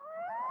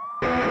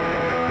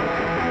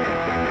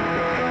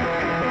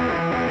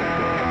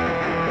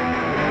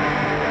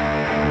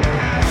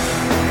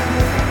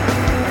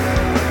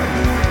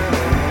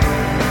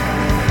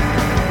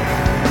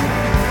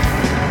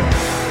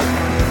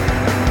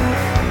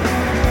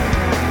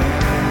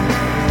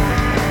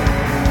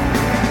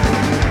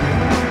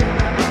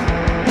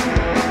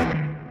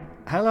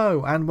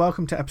Hello and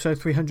welcome to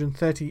episode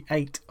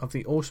 338 of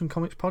the Awesome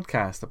Comics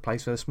Podcast, the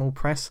place where the small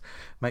press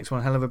makes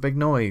one hell of a big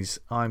noise.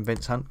 I'm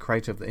Vince Hunt,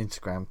 creator of the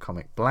Instagram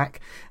comic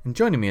Black, and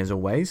joining me as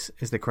always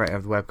is the creator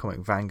of the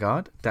webcomic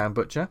Vanguard, Dan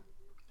Butcher.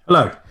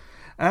 Hello.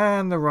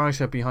 And the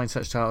writer behind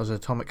such titles as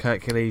Atomic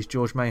Hercules,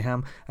 George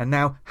Mayhem, and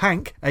now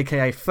Hank,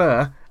 aka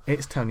Fur,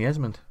 it's Tony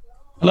Esmond.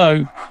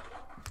 Hello.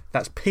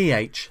 That's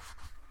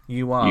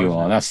P-H-U-R. You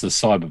are. That's the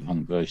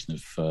cyberpunk version of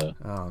Fur.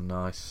 Oh,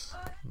 nice.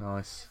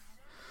 Nice.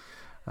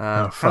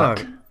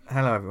 Fuck.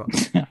 Hello, everyone.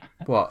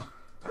 What?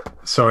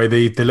 Sorry,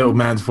 the little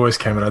man's voice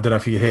came in. I don't know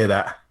if you could hear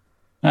that.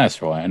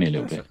 That's right, only a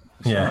little bit.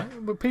 Yeah.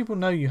 Right. But people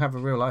know you have a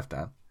real life,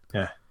 Dan.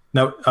 Yeah.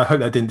 No, I hope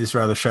that didn't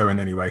disrupt the show in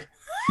any way.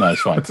 No,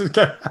 it's fine.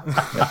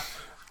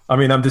 I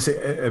mean, I'm just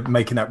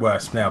making that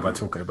worse now by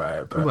talking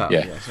about it. But Well,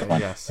 yeah,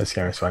 yes. Let's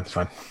go. It's fine. It's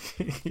fine.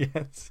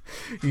 Yes.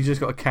 You just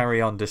got to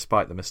carry on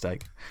despite the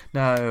mistake.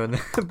 No,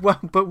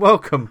 but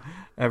welcome,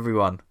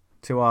 everyone,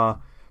 to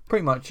our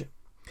pretty much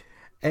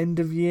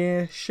end of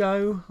year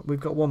show. We've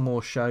got one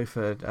more show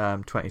for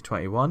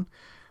 2021,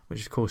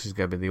 which of course is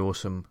going to be the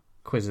awesome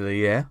quiz of the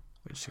year,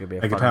 which is going to be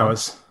a Mega fun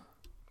Powers one.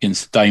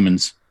 Against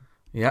Damons.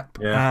 Yep.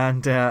 Yeah.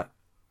 And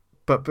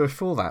but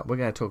before that, we're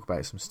going to talk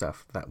about some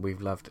stuff that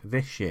we've loved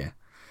this year.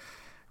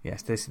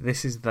 Yes, this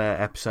is the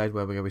episode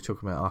where we're going to be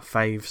talking about our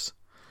faves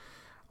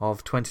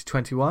of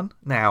 2021.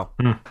 Now,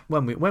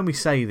 when we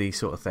say these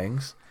sort of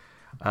things,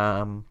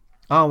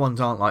 our ones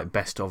aren't like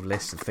best of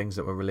lists of things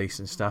that were released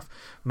and stuff.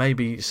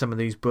 Maybe some of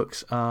these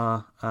books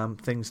are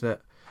things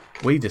that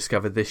we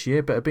discovered this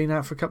year, but have been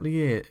out for a couple of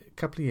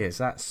years.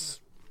 That's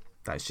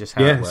just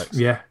how it works.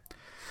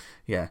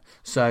 Yeah.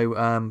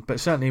 So, but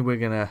certainly we're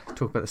going to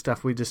talk about the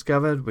stuff we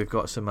discovered. We've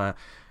got some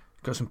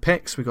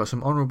picks, we've got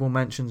some honourable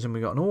mentions, and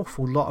we've got an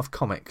awful lot of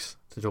comics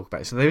to talk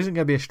about. So there isn't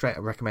going to be a straight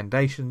up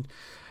recommendation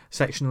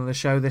section on the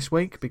show this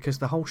week because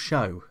the whole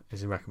show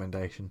is a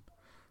recommendation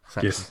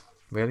section. Yes.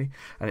 Really?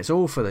 And it's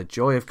all for the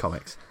joy of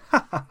comics.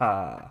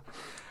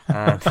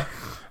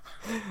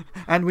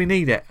 and we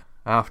need it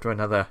after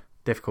another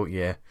difficult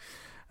year.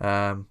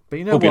 But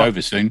you know It'll what? be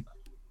over soon.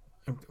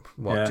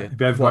 What? It'll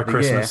be over by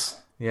Christmas.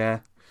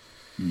 Yeah.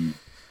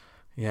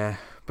 Yeah.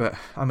 But,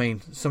 I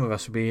mean, some of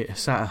us will be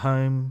sat at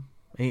home,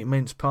 eating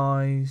mince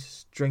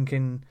pies,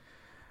 drinking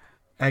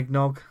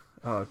eggnog.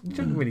 Oh, you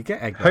don't really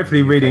get eggnog.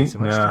 Hopefully reading. So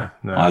much,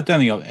 No. I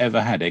don't think I've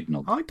ever had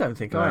eggnog. I don't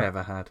think I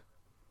ever have.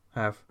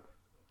 I've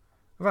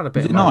had a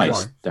bit Is of it mulled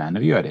nice, wine. Dan?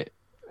 Have you had it?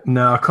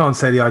 No, I can't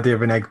say the idea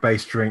of an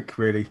egg-based drink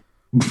really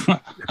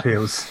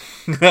appeals.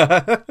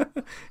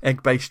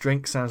 Egg-based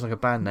drink sounds like a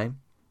band name.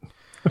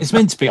 It's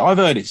meant to be. I've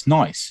heard it's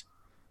nice.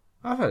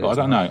 I've heard But I it's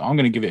don't nice. know. I'm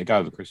going to give it a go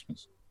over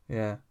Christmas.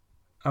 Yeah.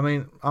 I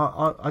mean,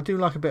 I do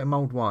like a bit of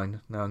mulled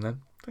wine now and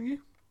then. Don't you?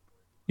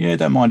 Yeah,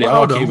 don't mind it. Well, I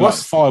like hold it on, like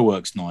what's-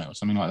 fireworks night or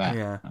something like that.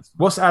 Yeah.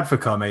 What's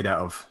Advocar made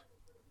out of?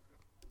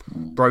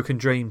 Broken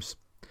dreams.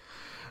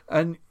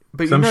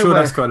 But So I'm you know sure where,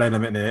 that's got an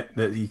element in it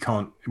that you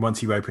can't.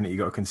 Once you open it, you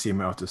got to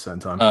consume it after a certain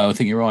time. I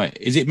think you're right.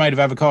 Is it made of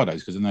avocados?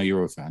 Because I know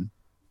you're a fan.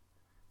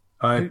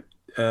 Dan,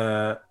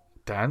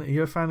 Dan, are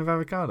you a fan of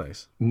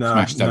avocados?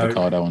 Smashed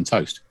avocado on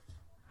toast.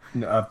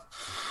 No,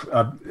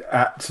 I'm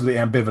absolutely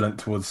ambivalent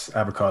towards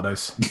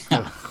avocados.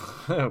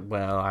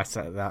 Well, I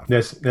said that.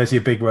 There's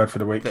your big word for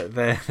the week.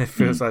 There, it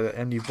feels like that,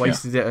 and you've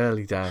wasted it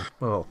early, Dan.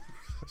 Well,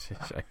 that's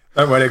a shame.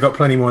 Don't worry, they've got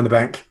plenty more in the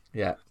bank.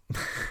 Yeah.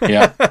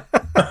 Yeah.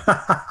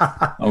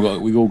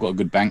 We've all got a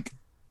good bank.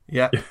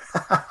 Yeah.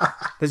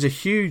 There's a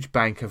huge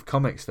bank of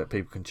comics that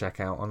people can check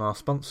out on our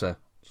sponsor.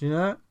 Do you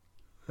know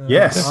that?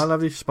 Yes. Our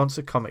lovely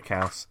sponsor, Comic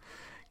House.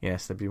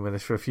 Yes, they've been with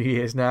us for a few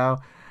years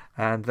now,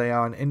 and they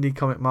are an indie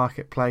comic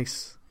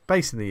marketplace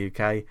based in the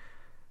UK,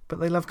 but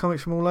they love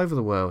comics from all over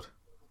the world.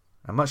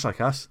 And much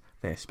like us,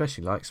 they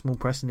especially like small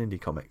press and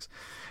indie comics.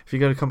 If you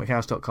go to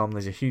comichouse.com,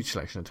 there's a huge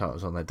selection of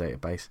titles on their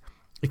database.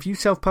 If you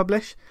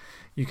self-publish,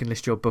 you can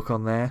list your book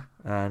on there,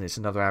 and it's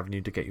another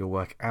avenue to get your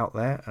work out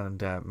there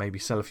and maybe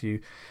sell a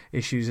few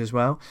issues as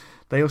well.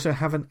 They also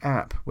have an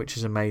app, which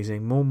is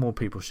amazing. More and more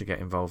people should get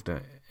involved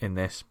in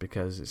this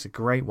because it's a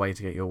great way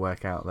to get your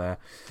work out there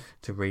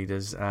to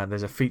readers.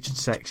 There's a featured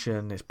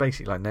section. It's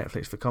basically like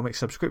Netflix for comics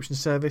subscription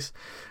service.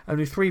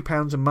 Only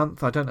 £3 a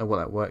month. I don't know what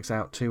that works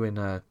out to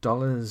in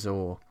dollars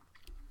or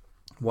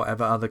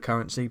whatever other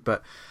currency,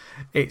 but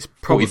it's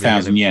probably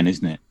 40,000 yen,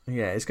 isn't it?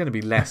 Yeah, it's going to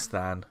be less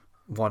than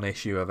one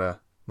issue of a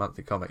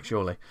monthly comic,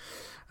 surely,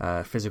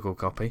 physical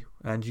copy,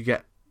 and you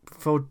get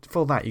for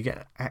that you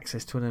get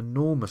access to an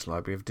enormous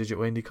library of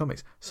digital indie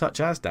comics, such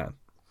as Dan.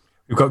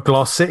 We've got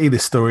Glass City, the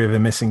story of a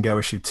missing girl,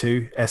 issue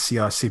 2,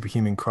 SCI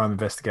Superhuman Crime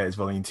Investigators,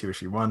 volume 2,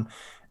 issue 1,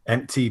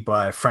 Empty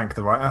by Frank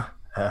the writer,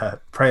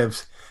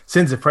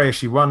 Sins of Prey,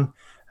 issue 1.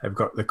 We've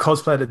got The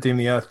Cosplay That Doomed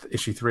the Earth,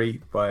 issue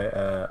 3 by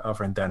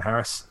Arthur and Dan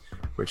Harris,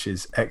 which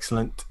is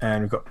excellent.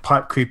 And we've got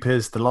Pipe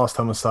Creepers, The Last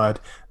Homicide,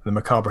 The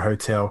Macabre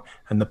Hotel,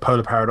 and The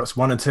Polar Paradox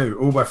 1 and 2,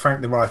 all by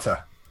Frank the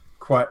writer.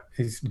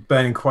 He's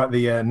burning quite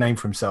the name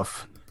for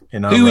himself.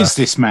 Who is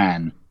this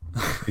man?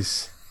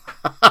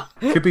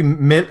 Could be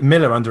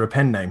Miller under a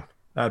pen name.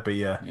 That'd be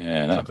yeah,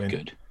 that'd be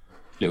good.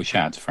 Little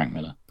shout out to Frank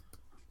Miller.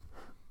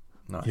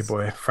 Nice. Your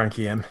boy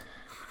Frankie M.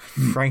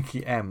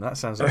 Frankie M. That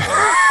sounds like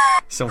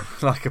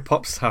like a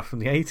pop star from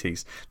the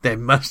 80s. There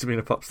must have been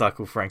a pop star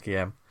called Frankie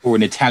M. Or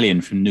an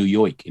Italian from New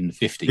York in the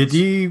 50s. Did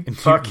you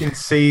fucking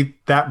see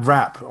that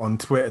rap on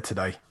Twitter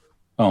today?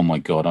 Oh my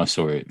God, I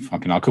saw it. I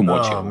couldn't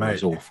watch it. Mate. It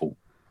was awful.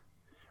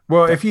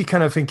 Well, if you're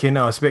kind of thinking,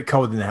 it's a bit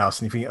cold in the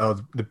house, and you think,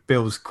 the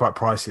bill's quite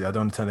pricey, I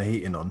don't want to turn the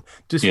heating on,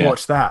 just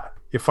watch that.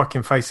 Your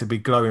fucking face would be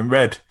glowing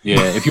red.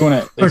 Yeah, if you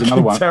want to, there's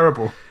another one.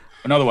 Terrible.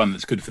 Another one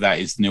that's good for that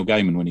is Neil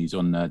Gaiman when he's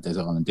on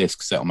Desert Island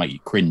Discs. That'll make you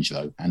cringe,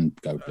 though, and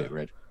go a bit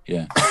red.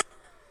 Yeah.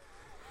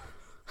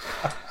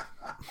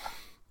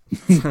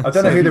 I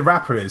don't know who the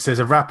rapper is. There's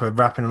a rapper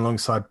rapping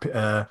alongside,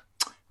 what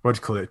do you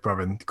call it,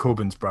 brother?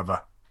 Corbyn's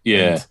brother.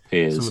 Yeah,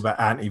 Piers. It's all about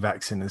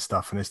anti-vaccine and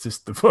stuff, and it's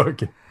just the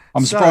fucking...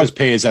 I'm surprised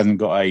Piers hasn't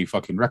got a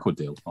fucking record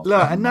deal.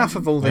 Look, enough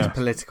of all this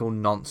political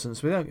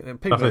nonsense.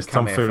 People don't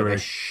come here for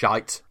this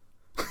shite.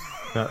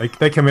 No,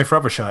 they come here for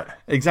other shite.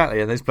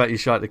 Exactly, and there's plenty of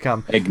shite to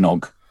come.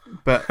 Eggnog.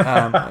 But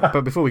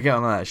before we get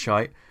on that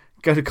shite,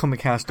 go to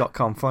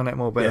comichouse.com, find out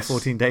more about the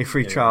 14-day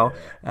free trial,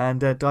 and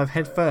dive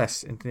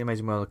headfirst into the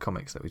amazing world of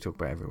comics that we talk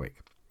about every week.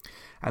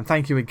 And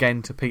thank you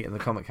again to Pete and the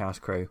Comic House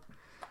crew.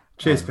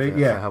 Cheers, Pete.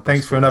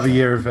 Thanks for another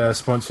year of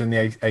sponsoring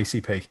the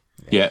ACP.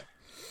 Yeah.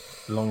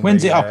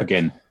 When's it up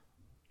again?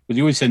 Because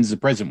he always sends us a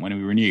present when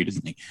we renew,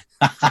 doesn't he?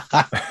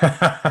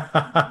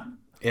 That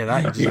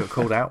you just got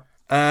called out.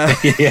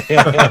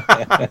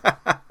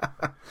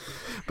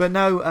 But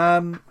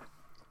no,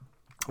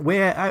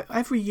 we're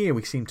every year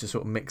we seem to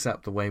sort of mix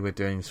up the way we're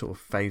doing sort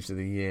of faves of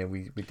the year.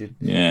 We did.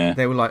 Yeah.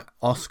 They were like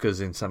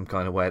Oscars in some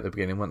kind of way at the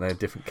beginning, weren't they?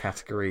 Different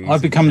categories.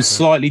 I've become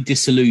slightly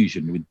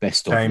disillusioned with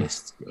best of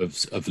lists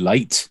of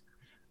late.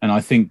 And I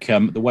think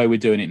the way we're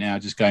doing it now,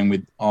 just going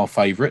with our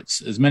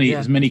favourites, as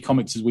many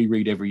comics as we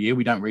read every year,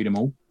 we don't read them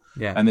all.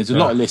 Yeah. And there's a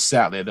lot of lists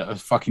out there that are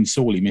fucking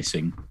sorely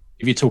missing.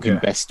 If you're talking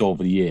best of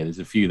the year, there's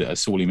a few that are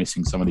sorely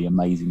missing some of the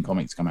amazing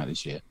comics come out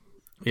this year.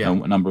 Yeah.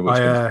 A number of which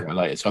we'll talk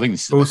later. So I think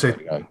this is also, the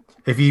best way to go.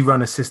 If you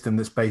run a system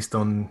that's based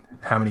on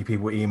how many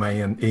people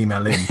email in,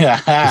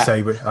 to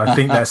say, I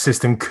think that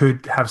system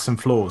could have some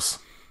flaws.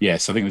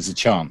 Yes, I think there's a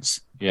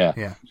chance. Yeah.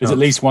 There's at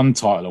least one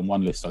title on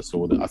one list I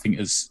saw that I think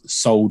has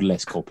sold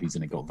less copies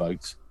than it got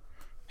votes.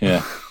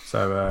 Yeah.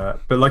 So,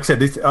 but like I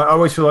said, I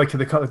always feel like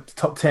the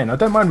top 10, I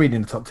don't mind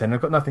reading the top 10.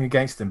 I've got nothing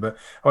against them, but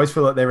I always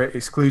feel like they're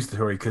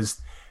exclusionary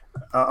because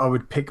I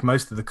would pick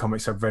most of the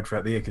comics I've read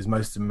throughout the year because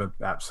most of them are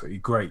absolutely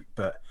great.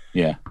 But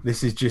yeah,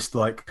 this is just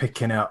like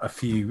picking out a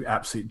few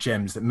absolute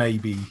gems that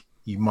maybe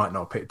you might not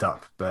have picked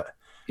up, but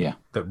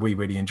that we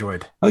really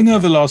enjoyed. I think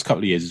over the last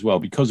couple of years as well,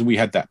 because we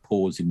had that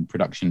pause in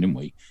production, didn't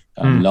we,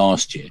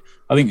 last year?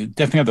 I think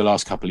definitely over the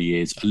last couple of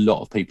years, a lot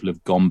of people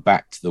have gone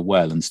back to the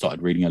well and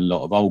started reading a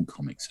lot of old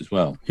comics as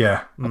well.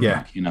 Yeah,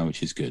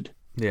 which is good.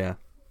 Yeah,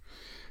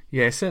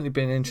 it's certainly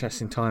been an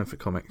interesting time for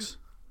comics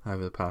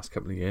over the past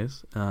couple of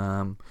years.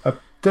 I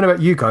don't know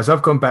about you guys.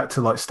 I've gone back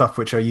to like stuff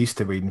which I used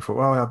to read and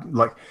thought,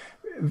 like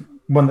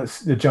one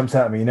that jumps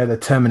out at me, the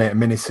Terminator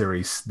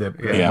miniseries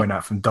that went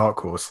out from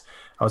Dark Horse.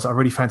 I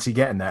really fancy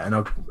getting that, and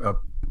I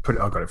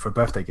got it for a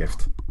birthday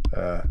gift.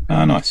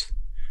 Nice.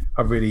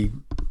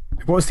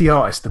 What was the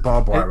artist? The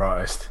barbed wire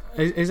artist?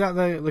 Is that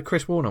the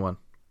Chris Warner one?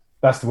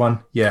 That's the one.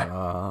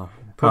 Yeah.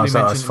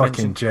 That's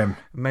fucking gem.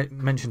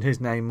 Mentioned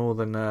his name more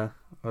than a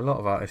lot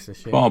of artists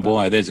this year. Barbed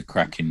wire. There's a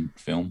cracking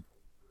film.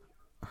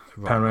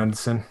 Pamela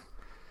Anderson.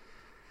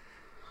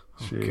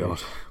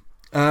 God.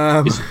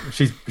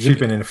 She's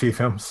been in a few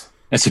films.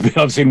 That's a bit.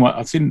 I've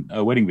seen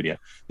a wedding video.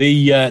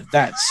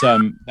 That's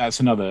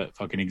another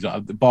fucking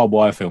example. The barbed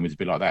wire film is a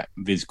bit like that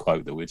Viz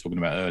quote that we were talking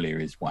about earlier.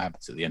 Is what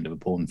happens at the end of a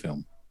porn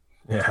film.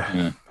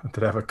 Yeah.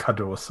 Did I have a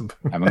cuddle or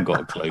something? Haven't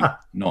got a clue.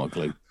 Not a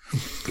clue.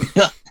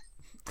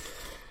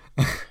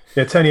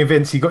 Yeah, Tony and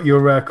Vince, you got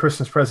your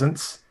Christmas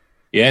presents.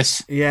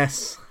 Yes.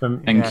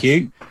 Thank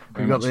you.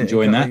 Very much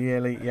enjoying that. The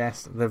yearly,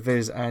 the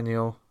Viz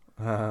annual.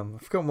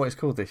 I've forgotten what it's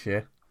called this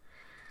year.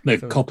 The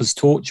Copper's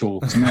Torch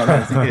or something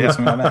like that.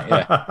 Something like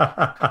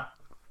that.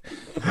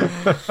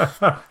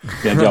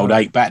 Yeah. The old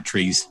 8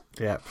 batteries.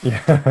 Yeah.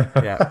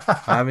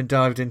 I haven't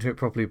dived into it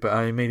properly, but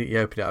I immediately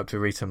opened it up to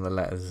read some of the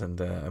letters and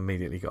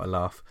immediately got a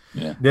laugh.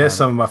 Yeah. There's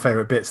some of my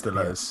favourite bits, the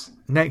letters.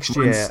 Next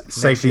year,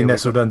 safely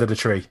nestled under the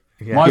tree.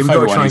 Yeah. My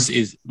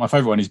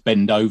favourite one is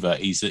Bend Over.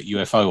 He's a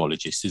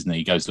UFOologist, isn't he?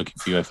 He goes looking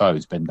for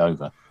UFOs. Bend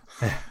Over.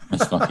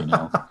 That's fucking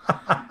hell.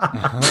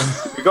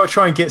 We've got to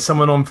try and get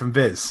someone on from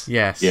Viz.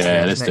 Yes.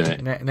 Yeah, let's do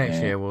it.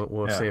 Next year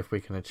we'll see if we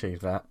can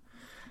achieve that.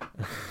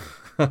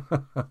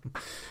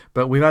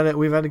 But we've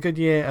had a good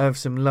year of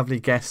some lovely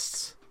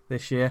guests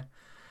this year.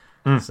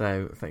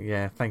 So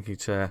thank you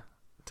to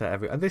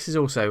everyone. This is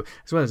also,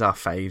 as well as our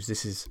faves,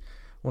 this is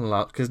one of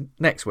our, because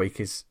next week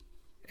is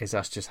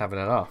us just having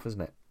a laugh,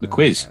 isn't it? The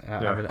quiz.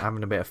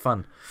 Having a bit of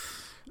fun.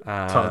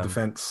 Title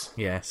defence.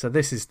 Yeah, so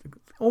this is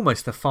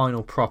almost the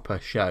final proper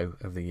show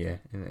of the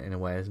year in a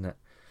way, isn't it?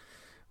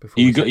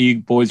 You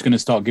boys going to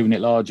start giving it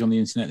large on the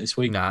internet this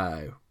week?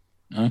 No.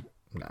 I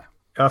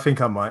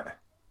think I might.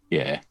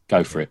 Yeah,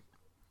 go for it.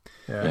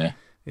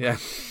 Yeah.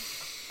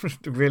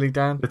 Really,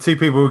 Dan? The two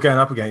people we're going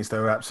up against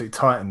are absolute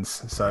titans.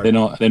 So They're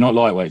not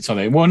lightweights, are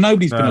they? Well,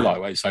 nobody's been a No.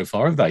 lightweight so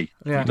far, have they?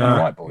 Yeah. You've done No.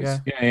 all right, boys.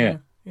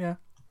 Yeah.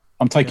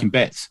 I'm taking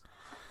bets.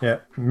 yeah,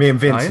 me and Are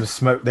Vince you? have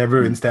smoked their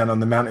ruins down on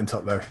the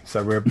mountaintop though,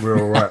 so we're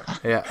all right.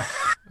 Yeah.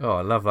 Oh,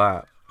 I love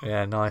that.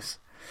 Yeah, nice.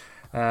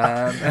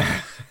 I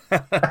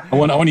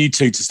want you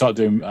two to start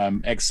doing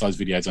exercise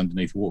videos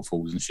underneath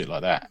waterfalls and shit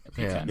like that. If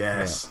you Yeah. can.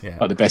 Yes. Yeah.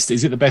 Like the best.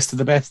 Is it the best of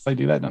the best? They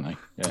do that, don't they?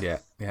 Yeah.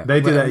 Yeah.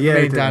 They do that, yeah, Me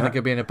they and do Dan that. are going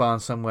to be in a barn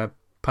somewhere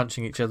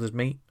punching each other's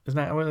meat. Isn't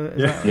that what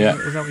Yeah.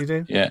 what you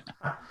do? Yeah.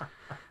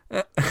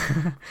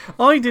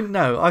 I didn't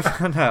know. I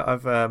found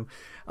out.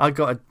 I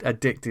got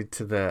addicted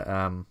to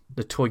the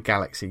Toy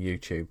Galaxy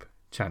YouTube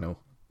channel.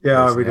 Yeah,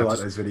 I recently. really like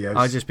those videos.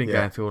 I've just been Yeah.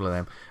 going through all of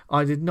them.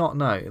 I did not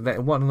know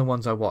that one of the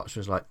ones I watched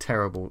was like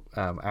terrible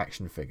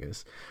action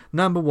figures.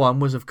 Number one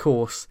was, of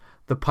course,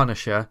 the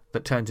Punisher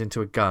that turns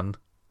into a gun,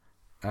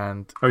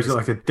 and Oh, he's got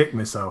like a dick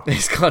missile.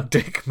 he's got a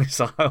dick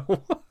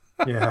missile.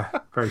 Yeah,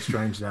 very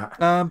strange that.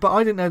 But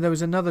I didn't know there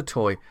was another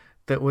toy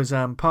that was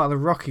part of the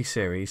Rocky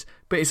series,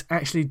 but it's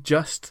actually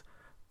just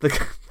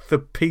the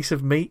piece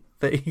of meat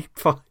that he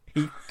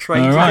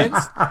trains All right.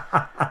 against.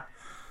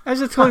 As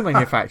a toy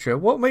manufacturer,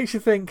 what makes you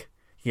think?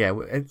 Yeah,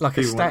 like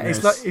a Do you want it's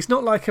this? it's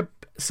not like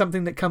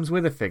something that comes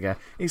with a figure.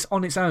 It's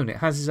on its own. It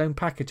has its own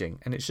packaging,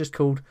 and it's just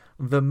called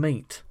the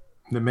meat.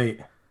 The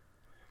meat.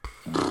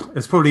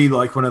 It's probably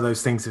like one of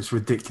those things that's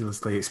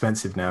ridiculously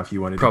expensive now if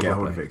you wanted to get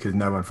hold of Probably. it because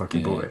no one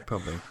fucking bought it.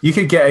 Probably. You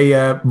could get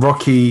a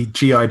Rocky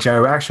G.I.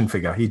 Joe action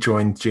figure. He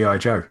joined G.I.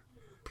 Joe.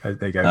 There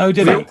you go. Oh,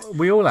 did he?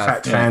 We all have.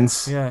 Fat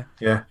fans. Yeah,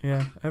 Yeah.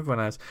 yeah. Everyone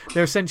has.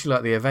 They're essentially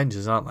like the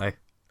Avengers, aren't they?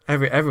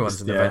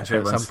 Everyone's an Avenger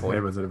at some point.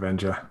 Everyone's an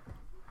Avenger.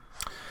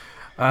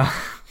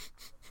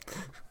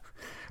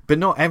 But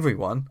not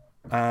everyone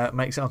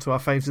makes it onto our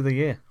faves of the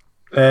year.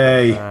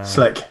 Hey,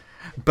 slick.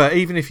 But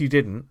even if you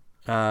didn't,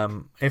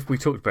 if we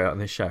talked about it on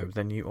this show,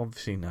 then you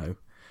obviously know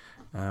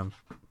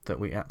that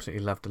we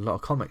absolutely loved a lot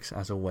of comics,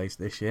 as always,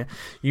 this year.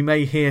 You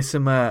may hear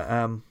some,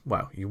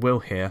 you will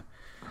hear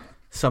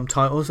some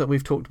titles that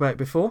we've talked about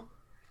before.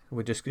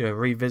 We'll just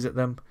revisit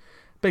them,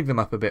 big them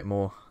up a bit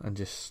more, and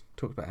just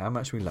talk about how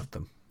much we love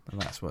them. And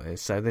that's what it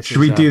is. So this Should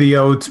we do the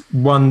old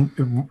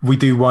one? We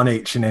do one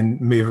each and then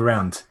move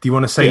around. Do you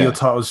want to say your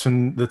titles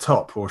from the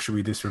top, or should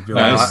we just reveal?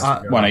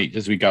 One each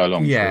as we go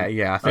along. Yeah, through.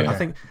 yeah. I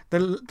think the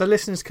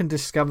listeners can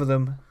discover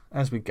them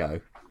as we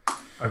go.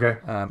 Okay.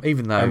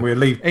 Even though And we'll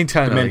leave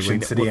internally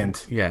dimensions to the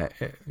end.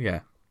 Yeah.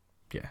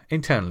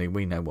 Internally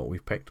we know what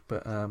we've picked,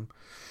 but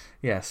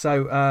yeah.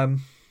 So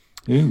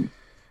Ooh.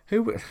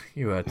 who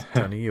you heard,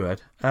 Tony? You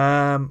heard. What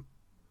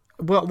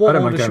I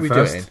don't mind order should going we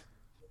first. do it in?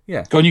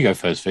 Yeah. Go on, you go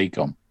first, V.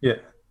 Go on. Yeah.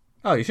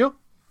 Oh, you sure?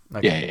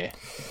 Okay. Yeah.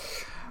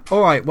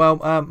 All right. Well,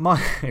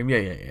 my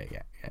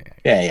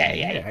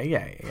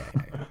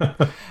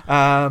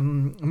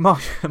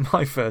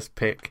my first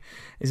pick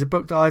is a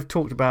book that I've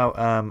talked about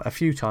a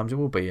few times. It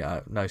will be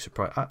no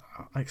surprise.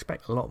 I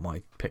expect a lot of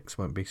my picks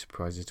won't be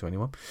surprises to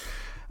anyone.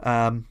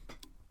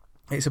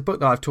 It's a book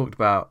that I've talked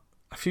about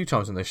a few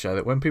times on this show.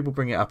 That when people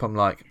bring it up, I'm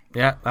like,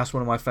 yeah, that's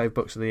one of my favourite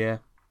books of the year.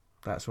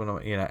 That's one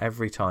of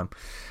every time.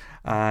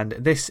 And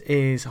this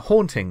is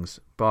Hauntings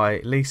by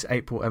Lise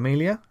April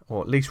Amelia,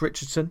 or Lise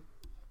Richardson,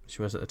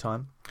 she was at the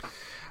time.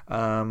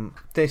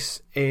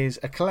 This is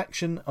a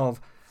collection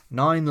of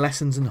 9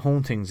 Lessons in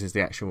Hauntings is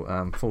the actual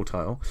full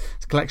title.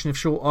 It's a collection of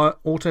short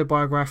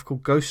autobiographical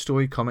ghost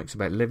story comics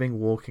about living,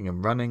 walking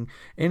and running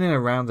in and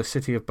around the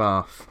city of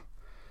Bath,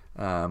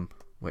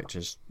 which,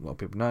 as a lot of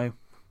people know,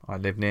 I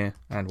live near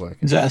and work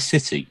in. Is that a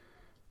city?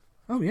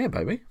 Oh yeah,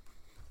 baby.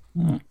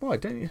 Why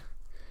don't you?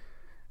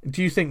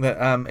 Do you think that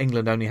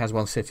England only has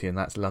one city and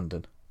that's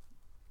London?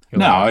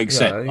 No, I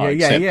accept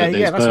that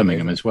there's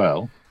Birmingham as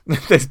well.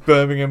 There's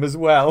Birmingham as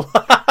well.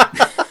 I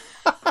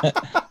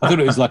thought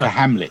it was like a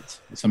hamlet,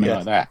 something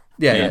like that.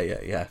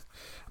 Yeah.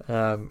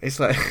 It's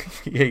like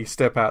you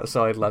step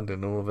outside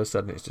London and all of a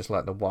sudden it's just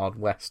like the Wild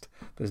West.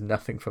 There's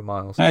nothing for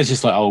miles. No, it's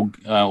just like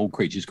all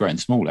creatures great and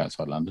small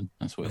outside London.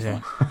 That's what it's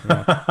like.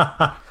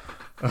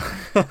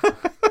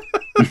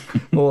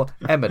 Or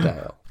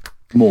Emmerdale.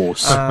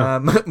 Morse.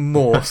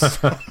 Morse.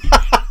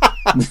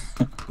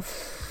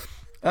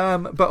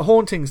 But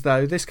Hauntings,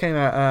 though, this came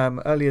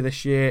out earlier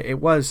this year. It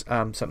was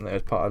something that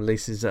was part of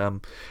Lisa's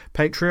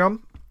Patreon.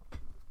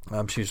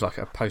 She was like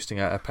posting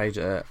a page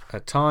at a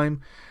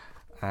time,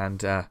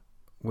 and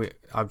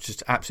I'm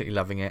just absolutely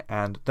loving it.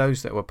 And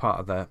those that were part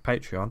of the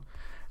Patreon,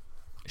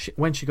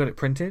 when she got it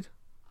printed,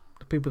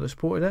 the people that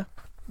supported her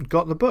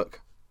got the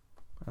book,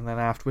 and then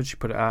afterwards she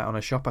put it out on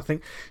a shop. I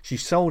think she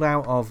sold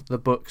out of the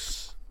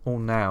books all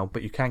now,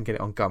 but you can get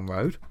it on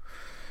Gumroad,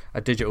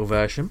 a digital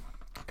version,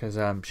 because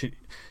she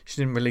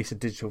didn't release a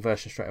digital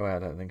version straight away. I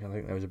think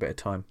there was a bit of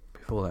time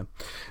before then.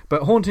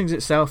 But Hauntings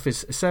itself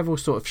is several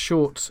sort of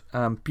short,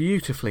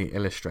 beautifully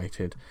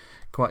illustrated,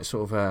 quite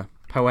sort of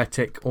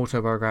poetic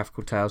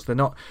autobiographical tales. They're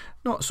not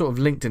sort of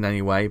linked in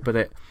any way,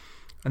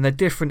 and they're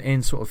different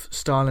in sort of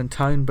style and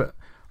tone, but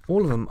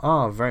all of them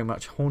are very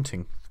much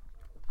haunting.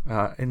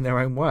 in their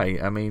own way.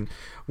 I mean,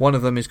 one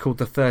of them is called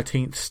The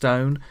 13th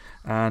Stone,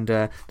 and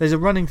there's a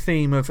running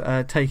theme of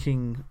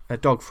taking a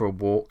dog for a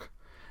walk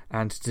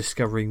and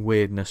discovering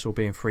weirdness or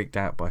being freaked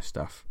out by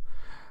stuff.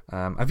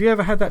 Have you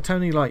ever had that,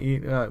 Tony? Like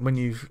when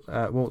you've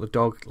walked the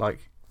dog,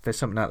 like there's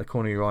something out the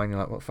corner of your eye and you're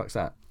like, what the fuck's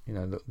that? You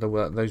know,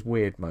 those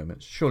weird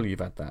moments. Surely you've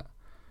had that.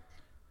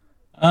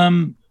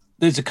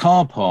 There's a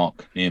car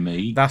park near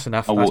me. That's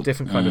enough. That's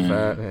different kind of...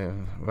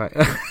 right.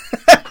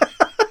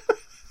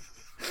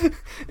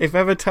 If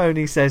ever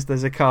Tony says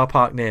there's a car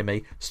park near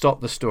me,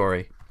 stop the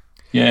story.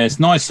 Yeah, it's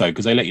nice though,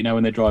 because they let you know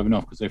when they're driving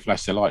off because they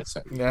flash their lights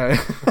at you. No.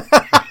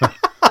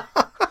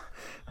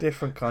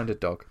 Different kind of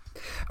dog.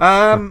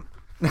 But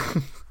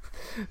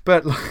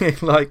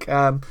like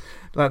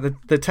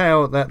the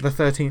tale that the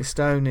 13th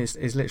Stone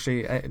is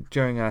literally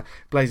during a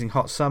blazing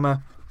hot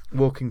summer,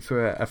 walking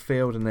through a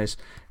field, and there's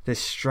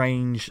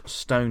strange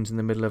stones in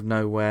the middle of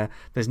nowhere.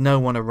 There's no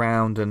one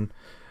around, and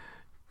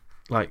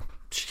like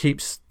she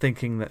keeps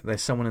thinking that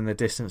there's someone in the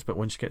distance, but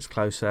when she gets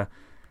closer,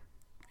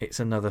 it's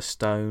another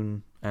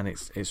stone, and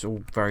it's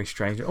all very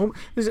strange.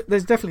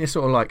 There's definitely a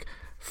sort of like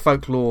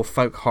folklore,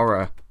 folk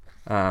horror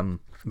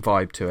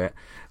vibe to it.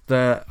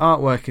 The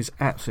artwork is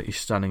absolutely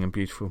stunning and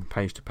beautiful from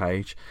page to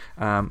page.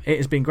 It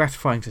has been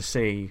gratifying to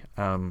see,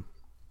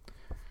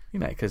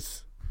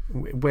 because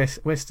we're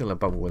still a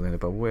bubble within a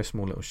bubble. We're a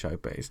small little show,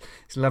 but it's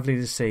lovely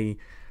to see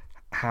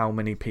how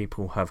many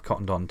people have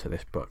cottoned on to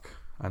this book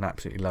and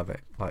absolutely love it,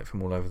 like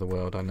from all over the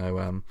world. I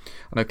know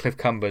Cliff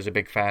Cumber's a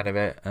big fan of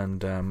it,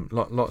 and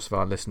lots of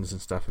our listeners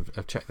and stuff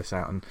have checked this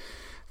out and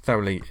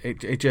thoroughly.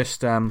 It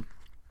just, I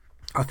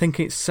think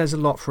it says a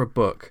lot for a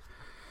book.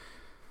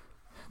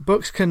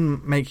 Books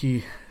can make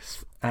you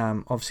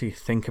obviously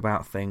think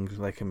about things.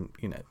 They can,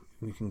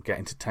 you can get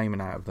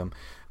entertainment out of them,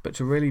 but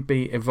to really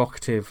be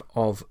evocative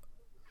of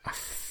a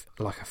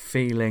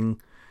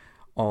feeling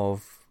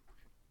of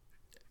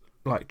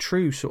like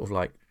true sort of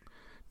like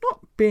not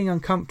being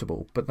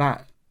uncomfortable, but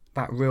that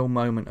real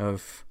moment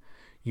of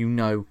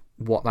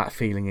what that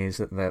feeling is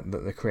that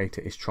the creator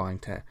is trying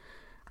to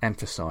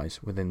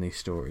emphasize within these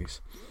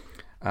stories.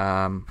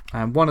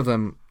 And one of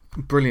them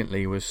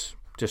brilliantly was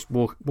just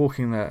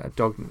walking a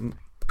dog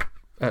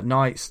at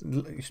night,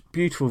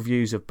 beautiful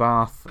views of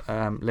Bath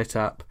lit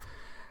up,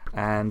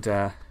 and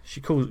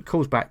she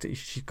calls back to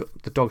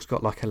the dog's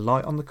got like a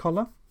light on the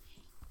collar,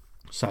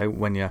 so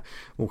when you're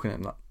walking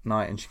at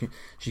night, and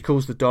she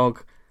calls the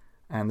dog,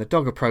 and the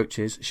dog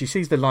approaches. She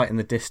sees the light in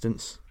the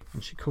distance,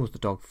 and she calls the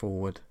dog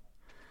forward,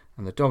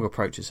 and the dog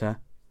approaches her,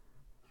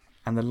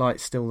 and the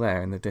light's still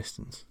there in the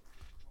distance,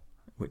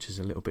 which is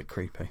a little bit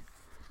creepy.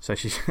 So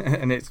she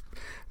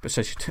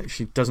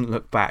doesn't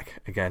look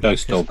back again.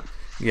 Ghost dog.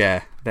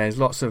 Yeah, there's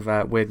lots of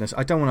weirdness.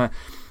 I don't want to.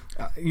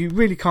 You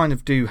really kind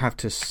of do have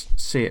to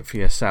see it for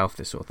yourself.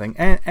 This sort of thing.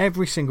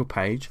 Every single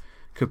page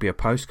could be a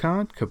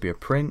postcard, could be a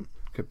print,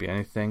 could be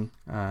anything.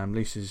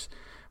 Lisa's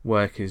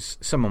work is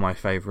some of my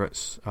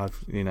favourites.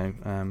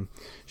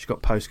 She's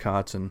got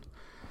postcards and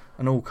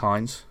all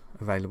kinds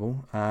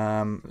available.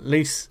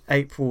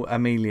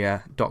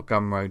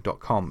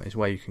 LisaAprilAmelia.gumroad.com is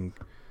where you can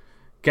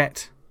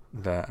get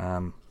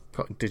the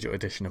digital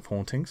edition of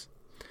Hauntings,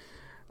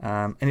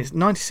 and it's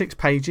 96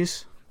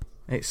 pages.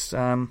 It's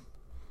a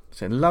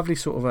lovely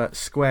sort of a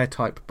square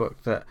type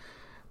book, that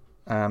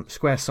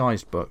square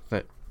sized book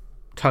that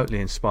totally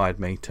inspired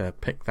me to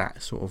pick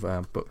that sort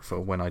of book for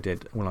when I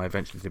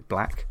eventually did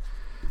Black.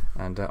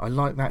 And I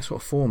like that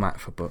sort of format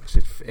for books.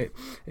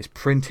 It's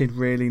printed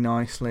really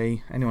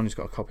nicely. Anyone who's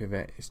got a copy of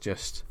it,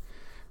 it's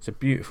a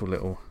beautiful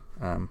little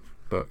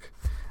book.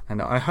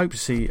 And I hope to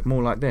see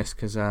more like this,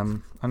 because I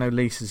know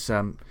Lisa's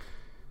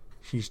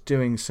she's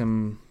doing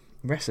some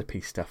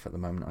recipe stuff at the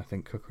moment. I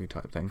think cookery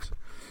type things.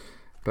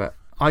 But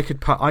I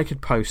could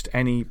post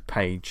any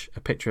page,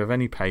 a picture of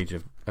any page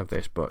of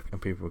this book,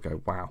 and people would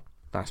go, "Wow,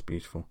 that's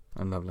beautiful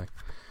and lovely."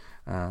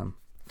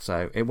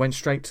 So it went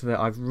straight to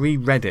I've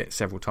reread it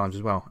several times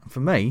as well. And for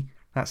me,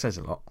 that says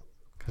a lot,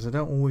 because I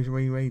don't always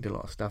reread a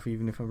lot of stuff,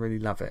 even if I really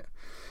love it.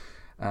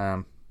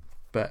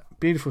 But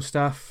beautiful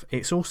stuff.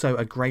 It's also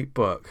a great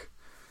book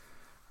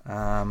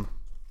to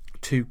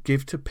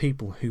give to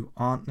people who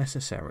aren't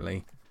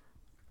necessarily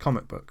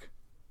comic book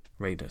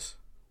readers,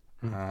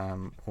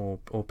 or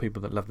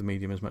people that love the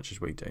medium as much as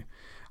we do.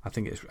 I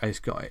think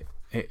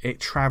it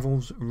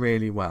travels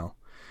really well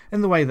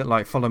in the way that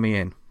like Follow Me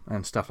In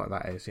and stuff like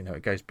that is.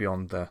 It goes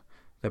beyond the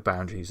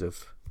boundaries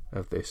of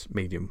this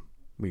medium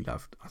we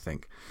loved. I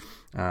think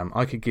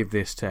I could give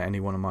this to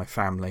anyone in my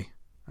family,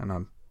 and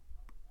I'm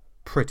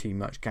pretty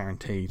much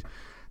guaranteed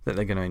that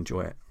they're going to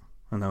enjoy it,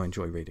 and they'll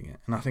enjoy reading it.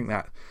 And I think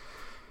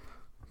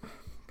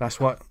that's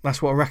what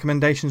a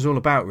recommendation is all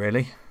about,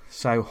 really.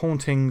 So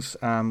Hauntings,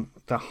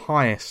 the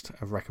highest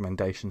of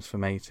recommendations for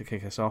me to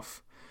kick us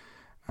off.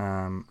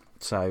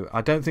 So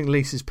I don't think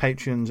Lisa's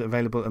Patreon's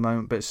available at the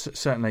moment, but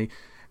certainly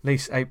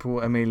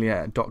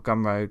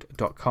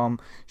LisaAprilAmelia.gumroad.com.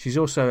 She's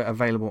also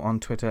available on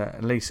Twitter,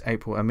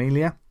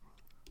 LisaAprilAmelia.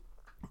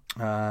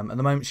 At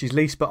the moment she's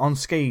Lisa, but on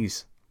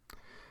skis.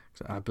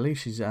 So I believe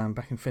she's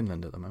back in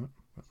Finland at the moment.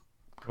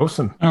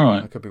 Awesome. All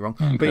right. I could be wrong.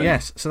 Okay. But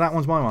yes, so that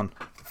one's my one.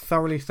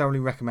 Thoroughly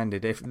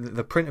recommended. If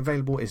the print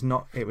available is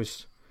not,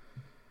 it's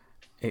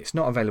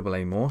not available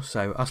anymore.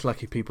 So us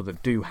lucky people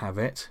that do have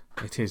it,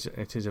 it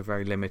is a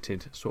very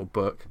limited sort of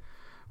book.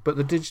 But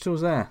the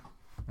digital's there,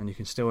 and you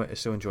can still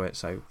enjoy it.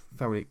 So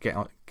thoroughly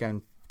go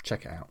and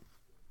check it out.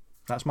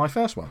 That's my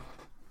first one.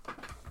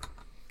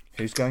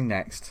 Who's going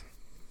next?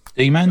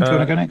 D-Man, do you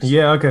want to go next?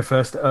 Yeah, I'll go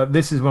first.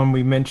 This is one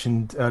we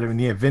mentioned earlier in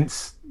the year.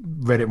 Vince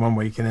read it one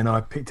week, and then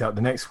I picked it up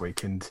the next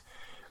week, and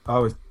I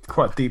was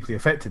quite deeply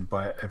affected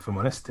by it, if I'm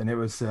honest. And it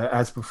was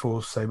As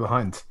Before, So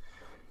Behind,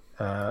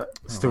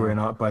 story and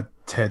art by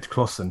Ted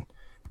Clausen.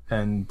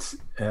 And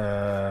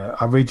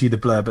I'll read you the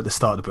blurb at the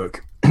start of the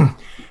book.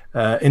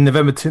 In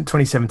November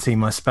 2017,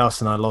 my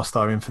spouse and I lost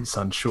our infant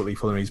son shortly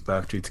following his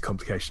birth due to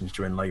complications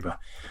during labour.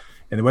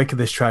 In the wake of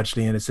this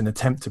tragedy, and as an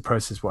attempt to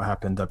process what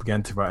happened, I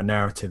began to write a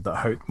narrative that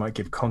I hoped might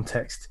give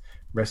context,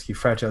 rescue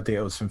fragile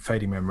details from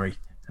fading memory,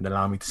 and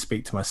allow me to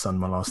speak to my son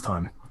one last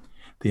time.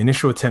 The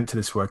initial attempt to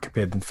this work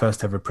appeared in the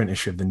first ever print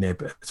issue of the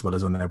Nib, as well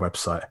as on their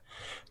website.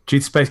 Due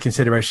to space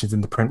considerations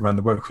in the print run,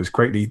 the work was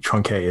greatly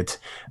truncated,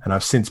 and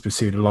I've since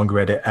pursued a longer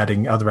edit,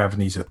 adding other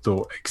avenues of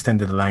thought,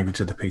 extended the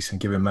language of the piece, and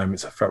given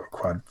moments I felt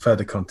required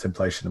further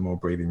contemplation and more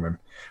breathing room.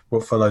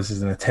 What follows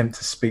is an attempt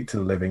to speak to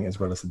the living as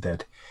well as the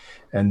dead.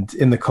 And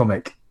in the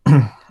comic,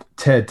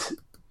 Ted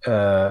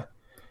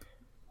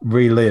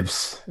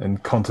relives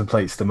and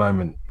contemplates the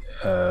moment,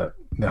 the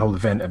whole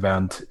event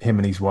around him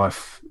and his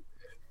wife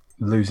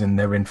losing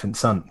their infant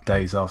son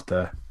days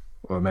after,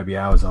 or maybe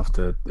hours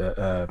after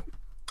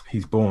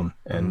he's born.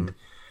 And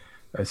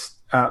it's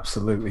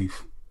absolutely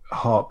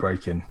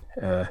heartbreaking.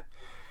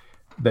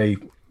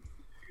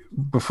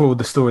 Before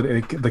the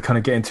story, they kind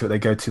of get into it, they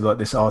go to like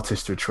this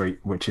artist retreat,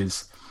 which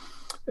is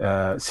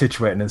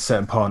situated in a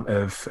certain part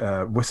of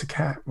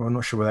Wissacat. Well, I'm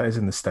not sure where that is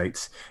in the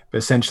States, but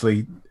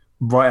essentially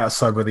right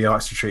outside where the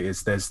arts retreat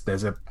is,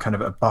 there's a kind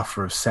of a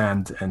buffer of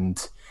sand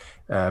and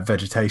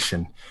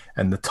vegetation,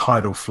 and the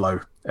tidal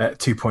flow at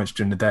 2 points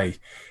during the day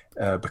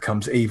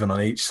becomes even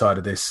on each side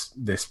of this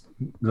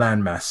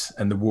landmass,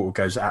 and the water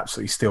goes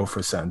absolutely still for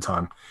a certain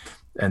time,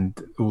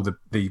 and all the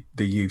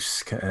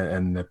youths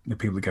and the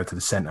people that go to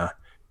the center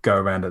go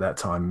around at that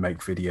time, make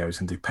videos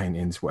and do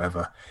paintings,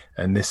 whatever.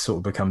 And this sort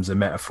of becomes a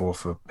metaphor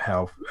for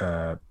how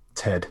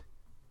Ted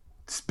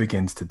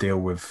begins to deal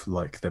with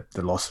like the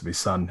loss of his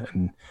son,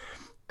 and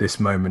this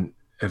moment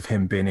of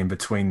him being in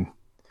between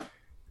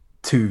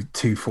two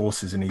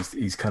forces, and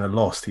he's kind of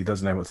lost. He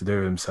doesn't know what to do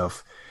with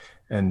himself,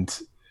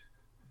 and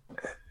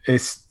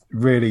it's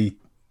really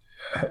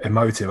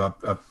emotive. I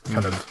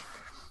kind of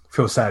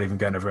feel sad even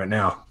going over it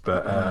now,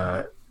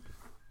 but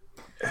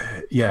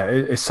yeah,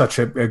 it's such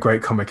a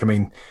great comic. I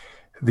mean,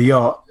 the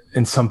art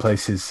in some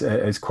places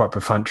is quite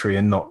perfunctory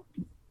and not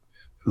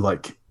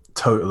like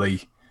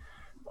totally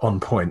on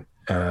point,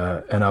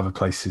 and other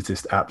places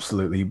just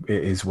absolutely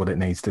it is what it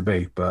needs to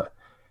be. But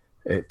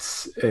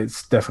it's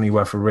definitely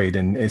worth a read,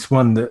 and it's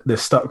one that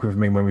stuck with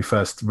me when we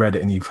first read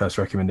it and you first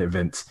recommended it,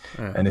 Vince.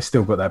 And it's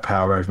still got that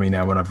power over me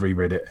now when I've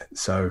reread it.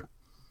 So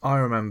I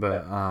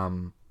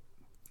remember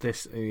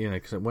this,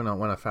 because when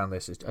I found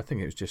this, I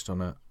think it was just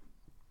on a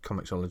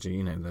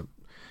Comixology.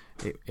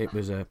 It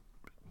was a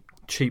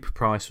cheap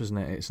price,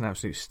 wasn't it? It's an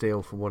absolute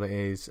steal for what it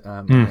is.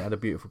 It had a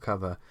beautiful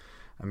cover,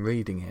 and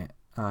reading it,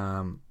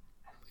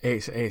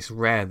 it's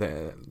rare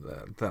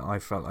that I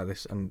felt like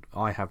this, and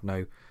I have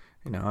no,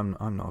 I'm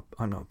not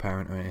a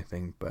parent or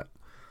anything, but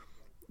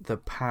the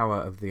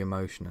power of the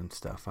emotion and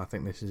stuff. I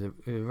think this is a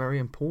very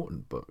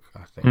important book.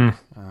 I think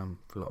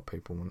for a lot of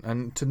people,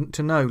 and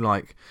to know,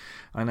 like,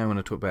 I know when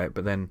I talk about it,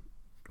 but then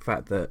the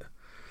fact that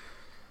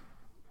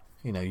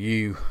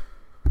it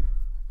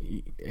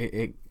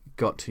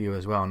got to you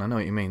as well, and I know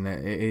what you mean. That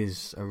it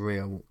is a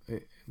real.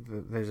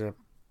 There's a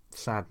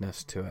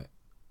sadness to it,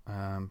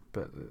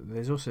 but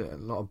there's also a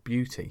lot of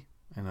beauty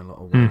in a lot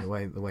of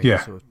ways. The way you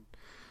sort of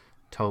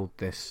told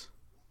this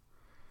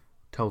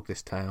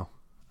tale.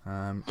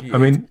 I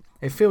mean,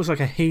 it feels like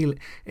a heal.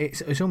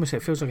 It's almost,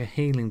 it feels like a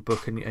healing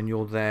book, and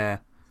you're there.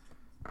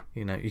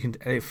 You can.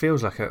 It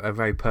feels like a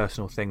very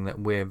personal thing that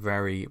we're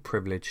very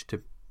privileged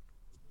to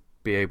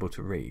be able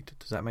to read.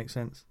 Does that make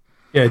sense?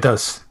 Yeah, it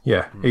does.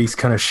 Yeah, he's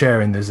kind of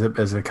sharing as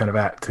a kind of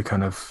act to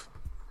kind of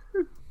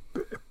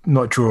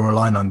not draw a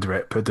line under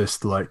it, but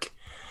just like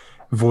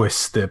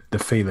voice the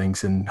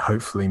feelings and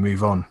hopefully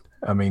move on.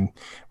 I mean,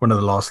 one of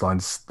the last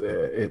lines,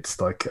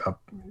 it's like,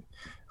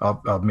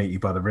 I'll meet you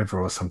by the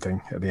river or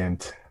something at the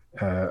end.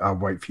 I'll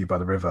wait for you by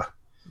the river.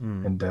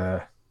 And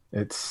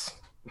it's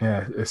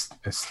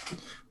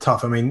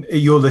tough. I mean,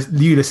 you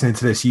listening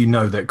to this,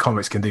 that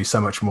comics can do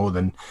so much more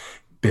than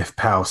Biff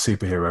Pow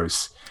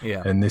superheroes.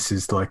 Yeah. And this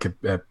is like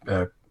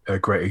a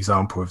great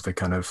example of the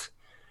kind of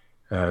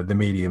the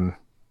medium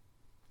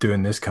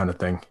doing this kind of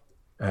thing.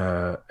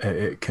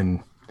 It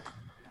can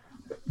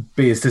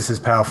be just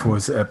as powerful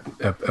as a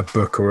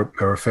book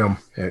or a film.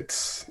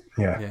 It's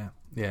yeah.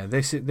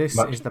 This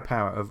is the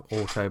power of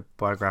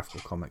autobiographical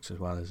comics as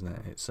well, isn't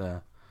it?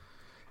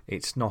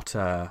 It's not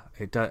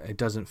it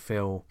doesn't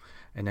feel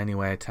in any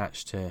way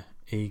attached to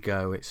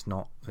ego. It's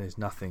not. There's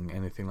nothing,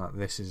 anything like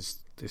this.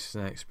 This is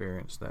an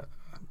experience that,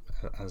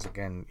 as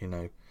again,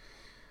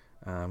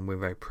 we're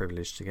very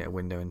privileged to get a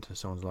window into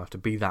someone's life, to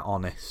be that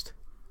honest,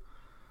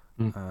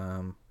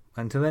 and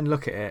to then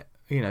look at it.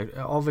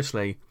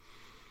 Obviously,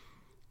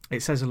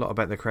 it says a lot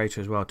about the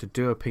creator as well, to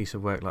do a piece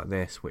of work like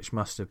this, which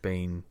must have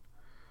been.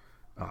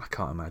 Oh, I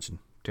can't imagine.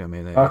 Do you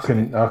know what I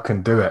mean? I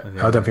can do it.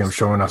 I don't think I'm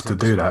strong enough to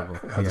do that.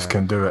 I just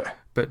can't do it.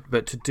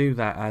 But to do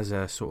that as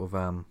a sort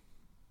of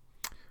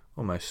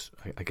almost,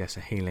 I guess,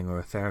 a healing or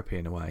a therapy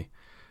in a way,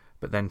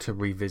 but then to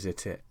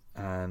revisit it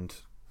and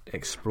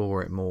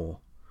explore it more.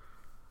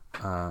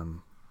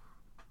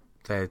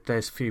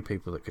 There's few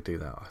people that could do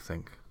that, I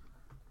think.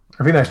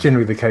 I think that's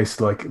generally the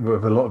case, like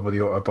with a lot of the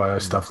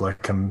autobio stuff.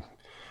 Like,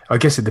 I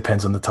guess it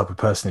depends on the type of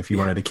person. If you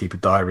wanted to keep a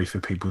diary for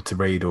people to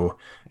read, or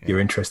you're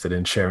interested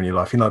in sharing your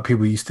life, like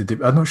people used to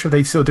do. I'm not sure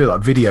they still do,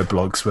 like video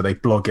blogs where they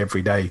blog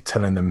every day,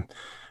 telling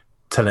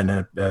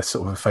a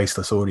sort of a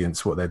faceless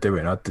audience what they're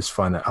doing. I just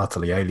find that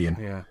utterly alien.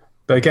 Yeah.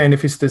 But again,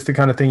 if it's just the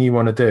kind of thing you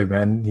want to do,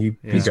 man,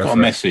 it's got a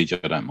message. I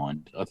don't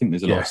mind. I think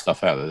there's a lot of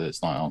stuff out there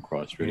that's like, oh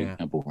Christ, really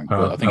boring.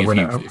 But I think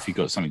if you've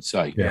got something to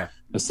say,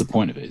 that's the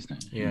point of it,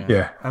 isn't it?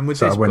 Yeah. And with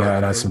this I went book, out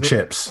and had some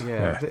chips.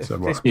 This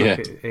book,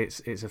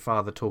 it's a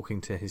father talking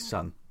to his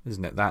son,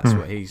 isn't it? That's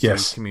what he's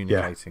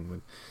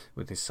communicating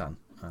with his son,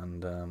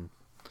 and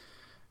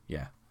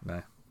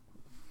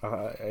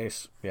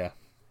it's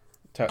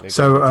totally.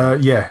 So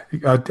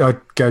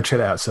I'd go check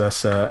it out. So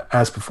that's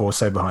As Before,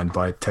 So Behind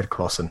by Ted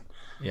Clausen.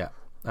 Yeah.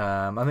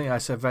 I think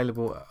that's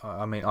available.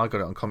 I mean, I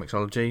got it on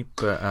Comixology,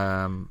 but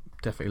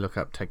definitely look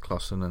up Ted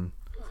Clausen. And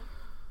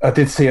I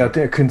did see. I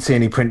couldn't see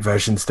any print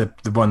versions. The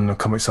one on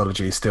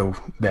Comixology is still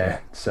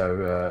there.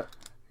 So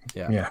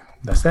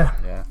that's there.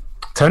 Yeah.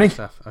 Tony.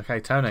 Okay,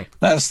 Tony.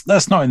 That's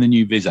not in the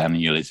new Viz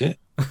annual, is it?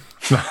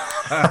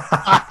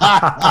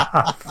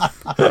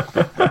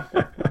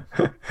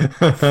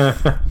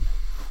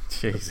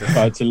 Jesus.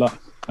 I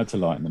had to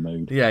lighten the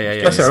mood.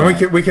 Yeah. That's all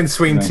right. We can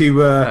swing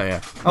to.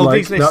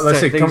 These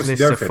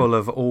lists are full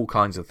of all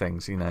kinds of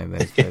things.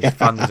 There's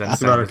fun and that's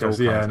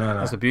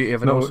the beauty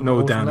of an awesome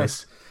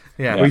downers.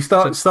 Yeah. We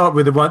start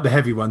with the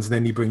heavy ones, and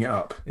then you bring it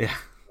up. Yeah.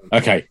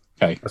 Okay.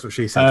 That's what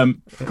she said.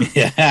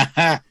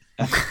 Yeah.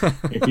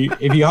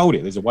 if you hold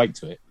it, there's a weight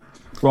to it.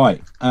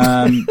 Right.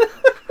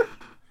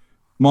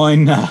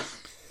 Mine.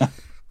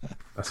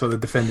 That's what the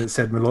defendant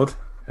said, my lord.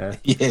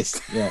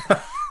 Yes. Yeah.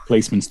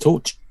 Policeman's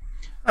torch.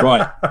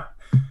 Right.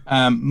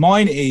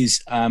 Mine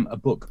is a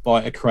book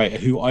by a creator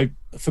who I,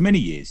 for many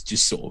years,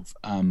 just sort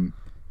of,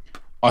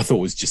 I thought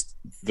was just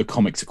the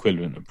comics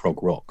equivalent of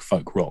folk rock. I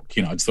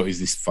just thought he's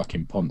this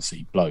fucking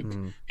poncy bloke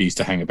who used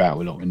to hang about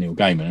with a lot of Neil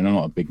Gaiman, and I'm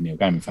not a big Neil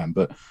Gaiman fan,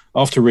 but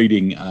after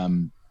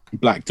reading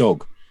Black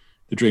Dog,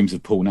 The Dreams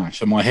of Paul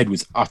Nash, and my head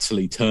was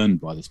utterly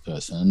turned by this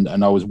person,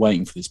 and I was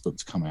waiting for this book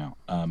to come out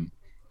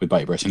with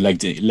bated breath, and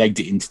legged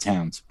it into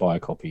town to buy a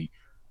copy.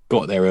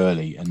 Got there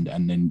early and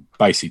then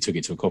basically took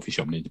it to a coffee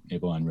shop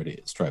nearby and read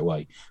it straight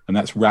away. And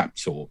that's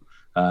Raptor.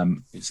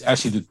 It's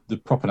actually the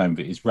proper name of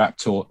it is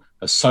Raptor,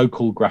 a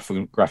so-called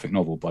graphic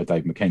novel by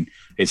Dave McKean.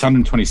 It's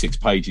 126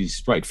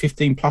 pages, rated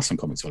 15 plus on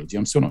Comixology.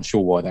 I'm still not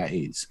sure why that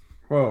is.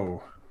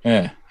 Whoa.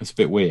 Yeah, that's a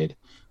bit weird.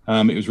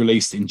 It was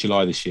released in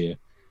July this year.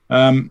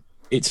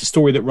 It's a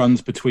story that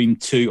runs between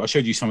two. I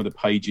showed you some of the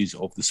pages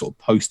of the sort of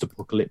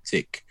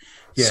post-apocalyptic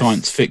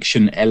science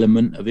fiction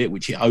element of it,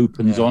 which it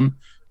opens on.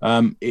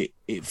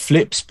 It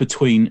flips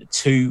between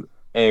two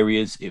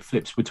areas. It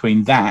flips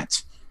between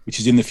that, which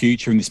is in the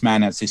future, and this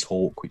man has this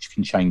hawk which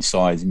can change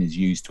size and is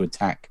used to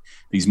attack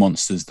these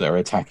monsters that are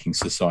attacking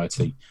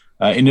society.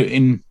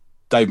 In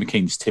Dave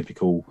McKean's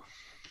typical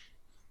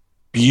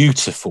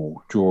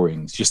beautiful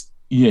drawings, just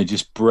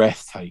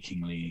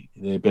breathtakingly,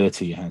 the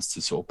ability he has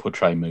to sort of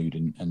portray mood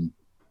and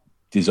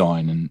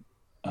design and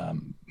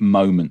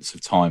moments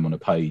of time on a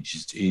page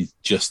is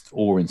just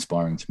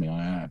awe-inspiring to me.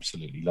 I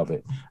absolutely love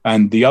it.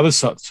 And the other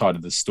side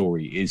of the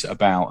story is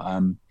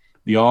about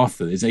the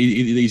Arthur.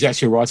 He's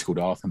actually a writer called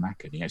Arthur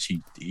Machen.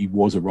 He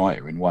was a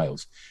writer in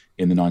Wales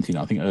in the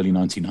early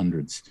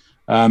 1900s.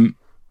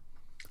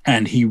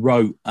 And he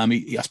wrote.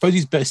 I suppose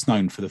he's best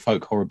known for the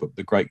folk horror book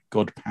The Great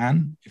God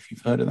Pan, if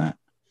you've heard of that.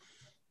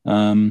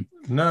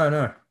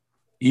 No.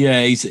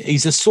 Yeah,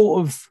 he's a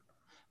sort of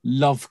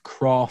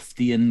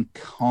Lovecraftian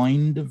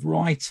kind of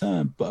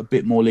writer, but a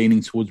bit more leaning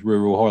towards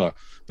rural horror.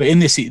 But in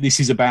this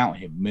is about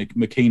him.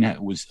 McKean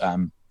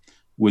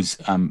was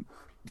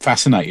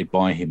fascinated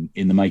by him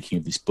in the making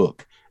of this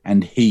book,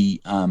 and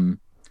he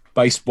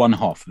based one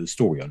half of the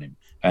story on him.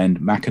 And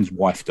Macken's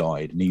wife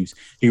died, and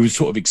he was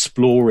sort of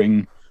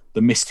exploring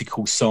the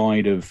mystical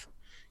side of,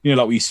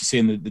 like we used to see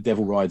in the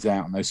Devil Rides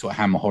Out and those sort of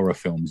Hammer horror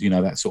films.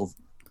 That sort of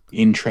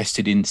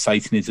interested in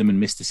Satanism and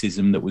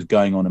mysticism that was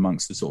going on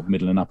amongst the sort of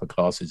middle and upper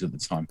classes at the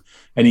time,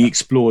 and he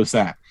explores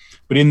that.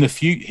 But in the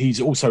future,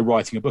 he's also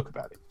writing a book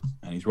about it,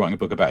 and he's writing a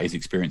book about his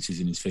experiences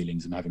and his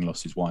feelings and having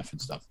lost his wife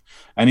and stuff.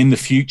 And in the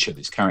future,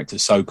 this character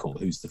Sokol,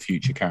 who's the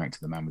future character,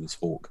 the man with his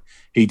hawk,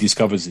 he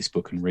discovers this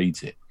book and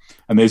reads it,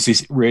 and there's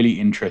this really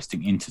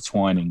interesting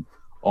intertwining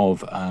of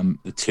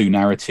the two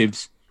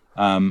narratives.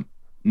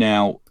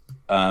 Now,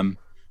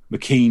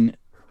 McKean,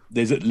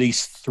 there's at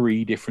least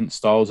 3 different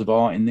styles of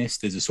art in this.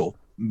 There's a sort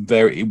of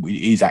it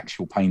is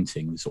actual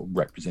painting, the sort of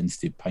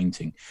representative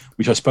painting,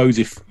 which I suppose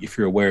if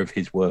you're aware of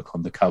his work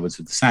on the covers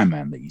of the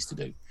Sandman that he used to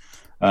do,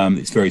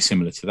 it's very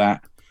similar to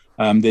that.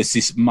 There's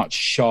this much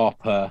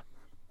sharper,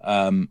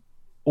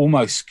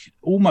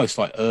 almost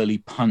like early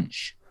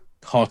Punch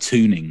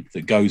cartooning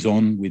that goes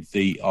on with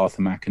the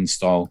Arthur Machen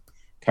style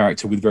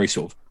character, with very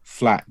sort of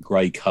flat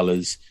grey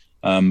colours.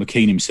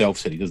 McKean himself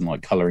said he doesn't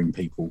like colouring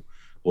people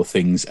or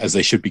things as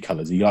they should be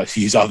colours. He likes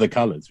to use other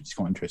colours, which is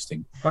quite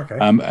interesting. Okay.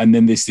 And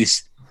then there's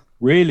this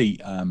really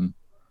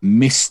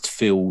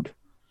mist-filled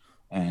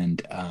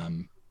and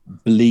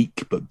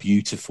bleak but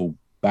beautiful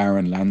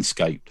barren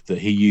landscape that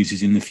he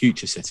uses in the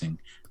future setting.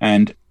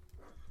 And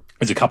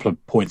there's a couple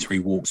of points where he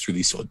walks through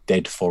these sort of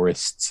dead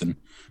forests, and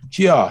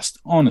just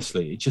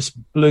honestly, it just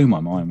blew my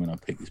mind when I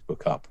picked this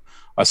book up.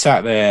 I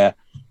sat there.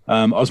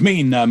 I was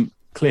meeting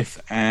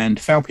Cliff and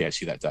Falpy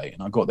actually that day,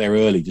 and I got there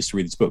early just to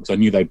read this book because I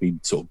knew they'd be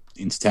sort of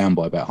into town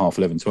by about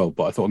 11:30.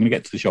 But I thought I'm going to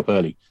get to the shop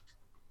early,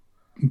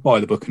 buy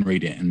the book and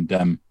read it.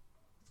 And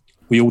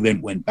we all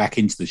then went back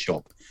into the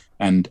shop,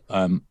 and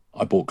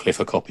I bought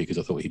Cliff a copy because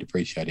I thought he'd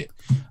appreciate it.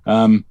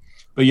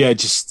 But yeah,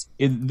 just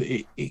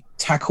it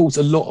tackles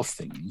a lot of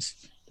things.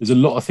 There's a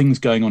lot of things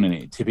going on in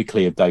it,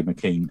 typically of Dave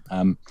McKean.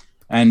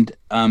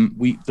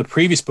 The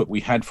previous book we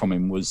had from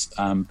him was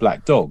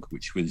Black Dog,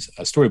 which was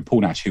a story of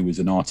Paul Nash, who was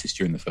an artist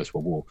during the First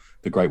World War,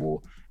 the Great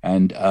War,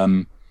 and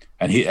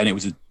it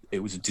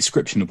was a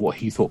description of what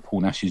he thought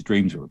Paul Nash's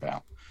dreams were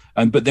about.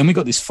 But then we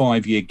got this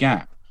 5-year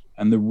gap,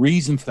 and the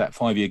reason for that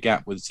 5-year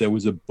gap was there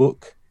was a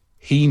book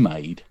he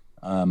made.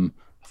 I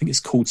think it's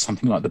called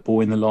something like The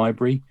Boy in the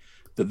Library.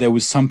 That there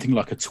was something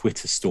like a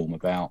Twitter storm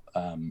about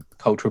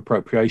cultural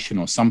appropriation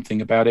or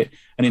something about it,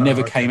 and it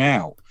never came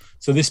out.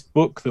 So this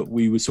book that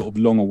we were sort of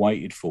long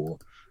awaited for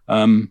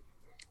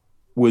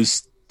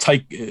was a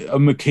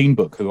McKean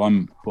book, who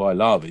I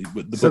love.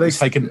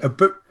 A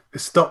book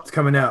stopped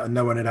coming out and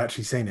no one had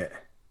actually seen it.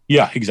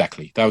 Yeah,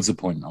 exactly. That was the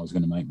point I was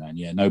going to make, man.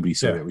 Yeah, nobody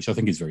saw it, which I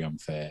think is very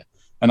unfair.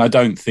 And I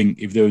don't think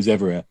if there was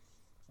ever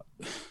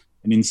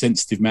an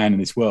insensitive man in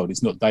this world,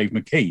 it's not Dave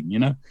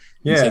McKean,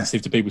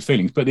 insensitive to people's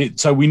feelings. But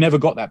so we never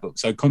got that book.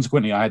 So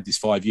consequently, I had this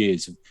 5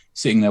 years of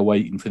sitting there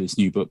waiting for this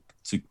new book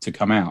to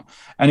come out.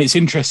 And it's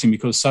interesting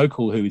because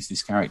Sokol, who is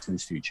this character,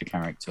 this future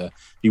character,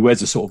 he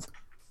wears a sort of,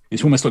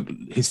 it's almost like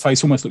his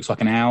face almost looks like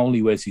an owl.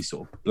 He wears this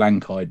sort of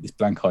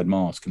blank-eyed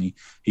mask, and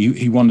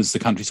he wanders the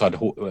countryside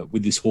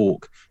with this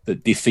hawk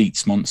that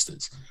defeats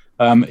monsters.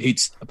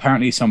 It's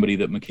apparently somebody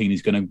that McKean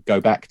is going to go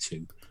back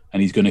to,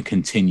 and he's going to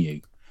continue.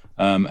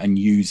 And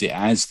use it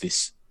as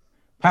this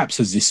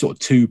sort of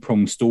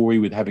 2-pronged story,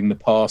 with having the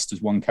past as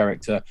one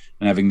character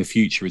and having the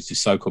future as this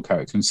Sokol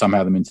character, and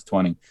somehow them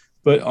intertwining.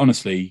 But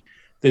honestly,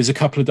 there's a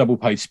couple of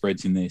double-page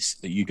spreads in this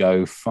that you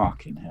go,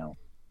 fucking hell.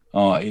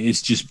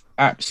 It's just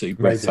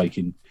absolutely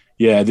breathtaking. Amazing.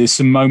 Yeah, there's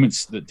some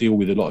moments that deal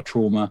with a lot of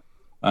trauma,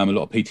 a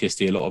lot of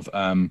PTSD, a lot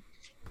of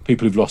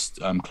people who've lost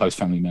close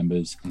family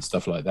members and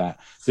stuff like that.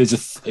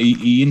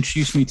 He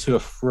introduced me to a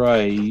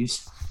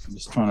phrase, I'm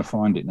just trying to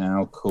find it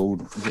now,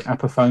 called, is it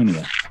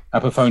apophonia?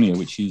 Apophonia,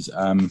 which is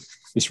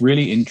this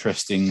really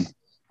interesting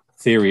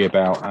theory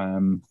about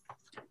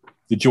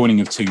the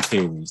joining of two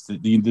theories,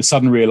 the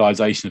sudden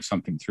realization of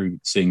something through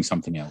seeing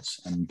something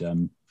else.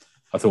 And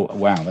I thought,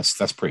 wow,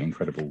 that's pretty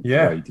incredible.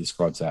 Yeah, the way he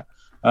describes that.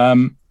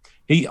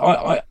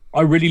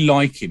 I really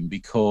like him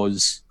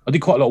because I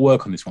did quite a lot of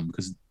work on this one,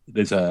 because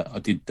I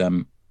did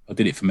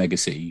it for Mega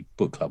City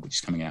Book Club, which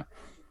is coming out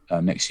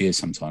next year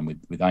sometime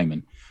with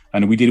Eamon.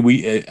 And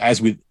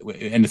as with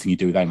anything you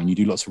do with Eamon, you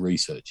do lots of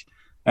research,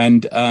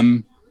 and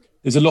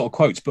there's a lot of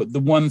quotes. But the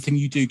one thing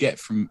you do get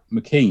from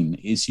McKean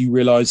is you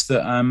realise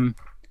that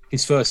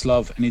his first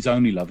love and his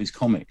only love is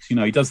comics.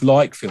 He does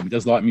like film, he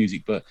does like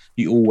music, but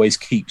he always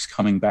keeps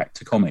coming back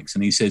to comics.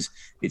 And he says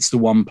it's the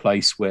one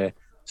place where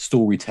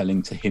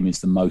storytelling to him is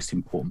the most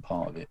important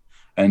part of it.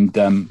 And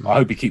I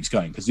hope he keeps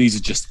going, because these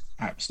are just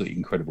absolutely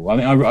incredible. I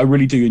mean, I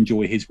really do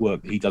enjoy his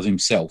work that he does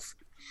himself,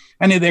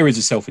 and there is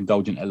a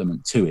self-indulgent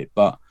element to it.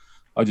 But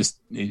I'm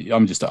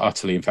just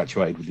utterly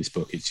infatuated with this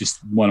book. It's just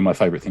one of my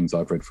favourite things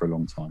I've read for a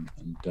long time.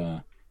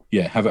 And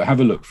have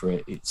a look for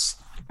it. It's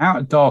out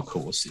at Dark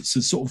Horse.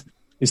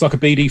 It's like a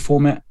BD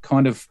format,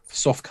 kind of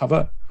soft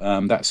cover,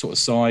 that sort of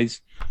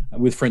size,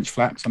 with French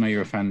flaps. I know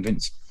you're a fan,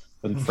 Vince,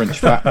 of the French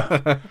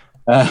flap.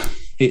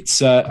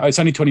 It's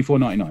only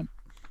 $24.99,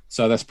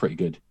 so that's pretty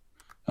good.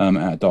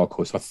 At Dark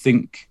Horse, I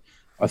think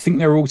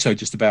they're also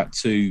just about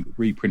to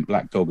reprint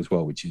Black Dog as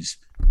well, which is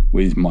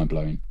mind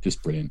blowing,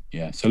 just brilliant.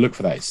 Yeah, so look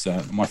for that. It's,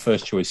 my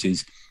first choice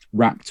is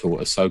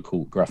Raptor, a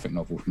so-called graphic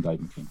novel from Dave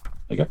McKean.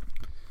 There you go.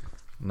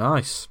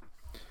 Nice.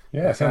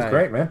 Yeah, okay. Sounds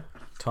great, man.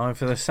 Time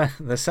for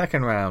the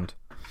second round,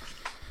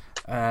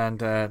 and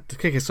to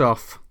kick us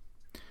off,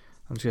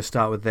 I'm just going to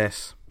start with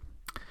this.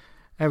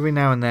 Every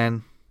now and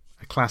then,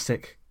 a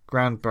classic,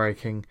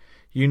 groundbreaking,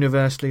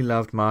 universally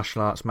loved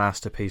martial arts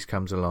masterpiece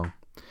comes along,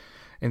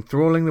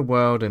 enthralling the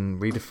world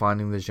and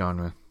redefining the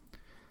genre.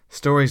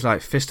 Stories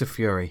like Fist of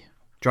Fury,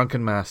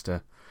 Drunken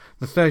Master,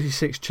 The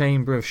 36th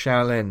Chamber of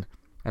Shaolin,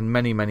 and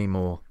many, many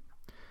more.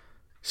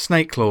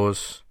 Snake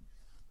Claws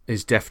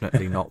is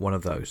definitely not one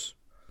of those.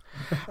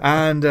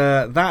 And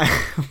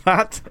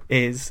that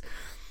is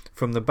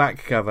from the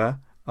back cover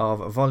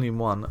of Volume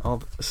 1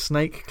 of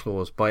Snake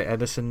Claws by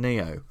Edison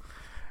Neo.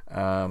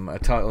 A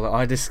title that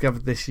I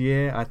discovered this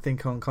year, I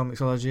think, on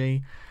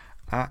Comixology.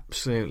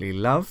 Absolutely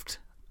loved.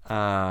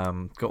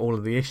 Got all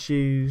of the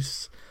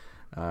issues.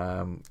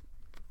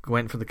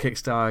 Went for the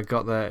Kickstarter,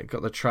 got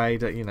the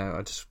trade.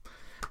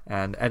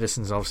 And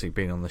Edison's obviously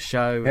been on the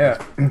show. Yeah,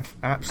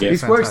 absolutely.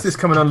 His work's just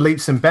coming on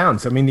leaps and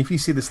bounds. I mean, if you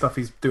see the stuff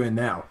he's doing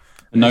now,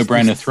 a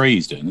No-Brainer 3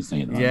 he's doing,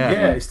 isn't he?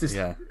 It's just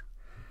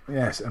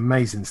it's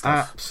amazing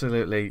stuff.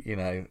 Absolutely,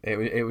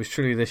 it was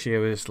truly this year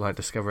was like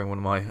discovering one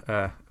of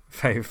my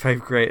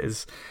fave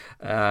creators,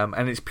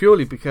 and it's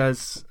purely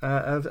because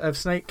of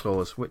Snake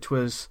Claws, which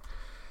was,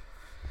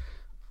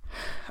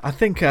 I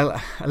think,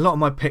 a lot of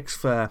my picks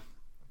for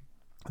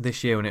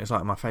this year, when it was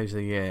like my faves of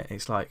the year.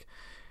 It's like,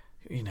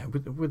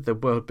 with the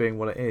world being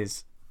what it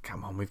is,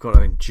 come on, we've got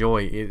to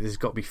enjoy it. There's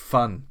got to be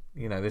fun.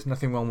 There's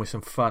nothing wrong with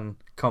some fun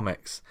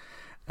comics.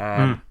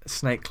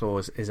 Snake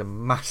Claws is a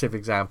massive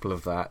example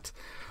of that.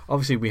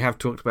 Obviously, we have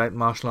talked about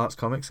martial arts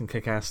comics and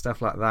kick-ass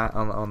stuff like that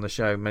on the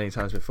show many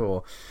times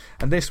before,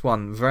 and this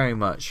one very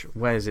much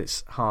wears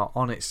its heart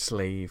on its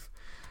sleeve.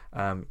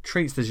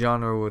 Treats the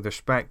genre with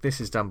respect.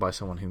 This is done by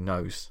someone who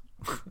knows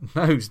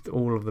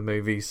all of the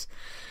movies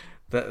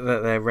that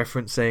they're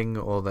referencing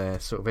or they're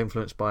sort of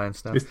influenced by and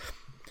stuff. It's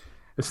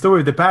the story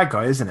of the bad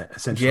guy, isn't it,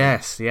 essentially?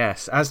 Yes.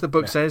 As the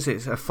book says,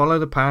 it's a follow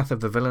the path of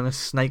the villainous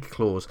Snake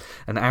Claws,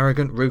 an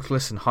arrogant,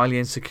 ruthless and highly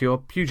insecure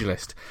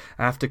pugilist.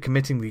 After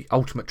committing the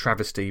ultimate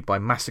travesty by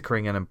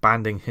massacring and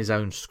abandoning his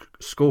own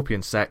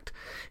scorpion sect,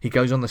 he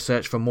goes on the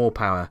search for more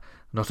power.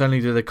 Not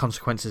only do the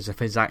consequences of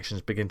his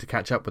actions begin to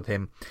catch up with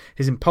him,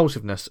 his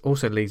impulsiveness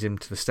also leads him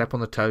to step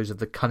on the toes of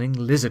the cunning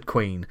Lizard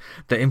Queen,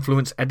 the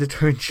influential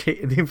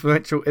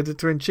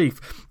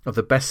editor-in-chief of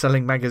the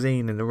best-selling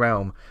magazine in the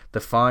realm, the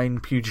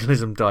Fine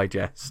Pugilism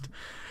Digest.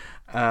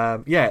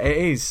 It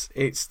is.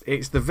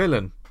 It's the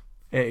villain.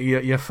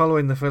 You're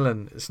following the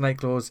villain. Snake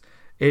Claws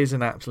is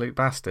an absolute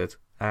bastard,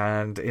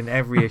 and in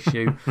every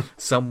issue,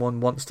 someone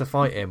wants to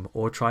fight him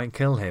or try and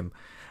kill him,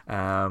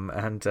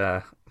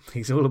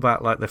 he's all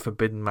about like the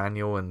forbidden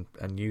manual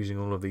and using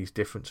all of these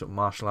different sort of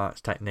martial arts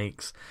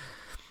techniques,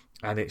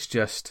 and it's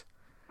just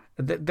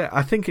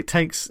I think it's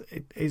a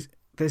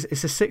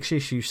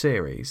 6-issue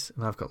series,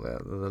 and I've got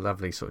the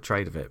lovely sort of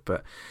trade of it,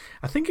 but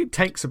I think it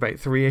takes about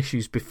 3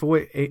 issues before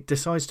it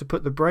decides to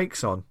put the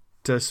brakes on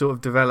to sort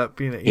of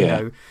develop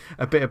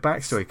a bit of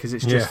backstory, because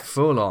it's just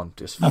full on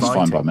just that's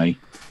fighting. Fine by me.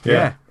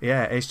 Yeah,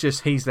 it's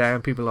just he's there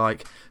and people are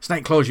like,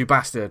 Snake Claws, you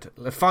bastard,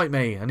 fight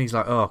me, and he's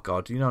like, oh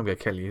god, I'm gonna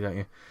kill you, don't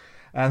you?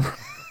 And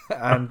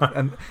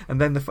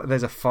then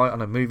there's a fight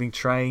on a moving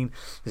train.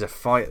 There's a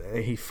fight.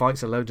 He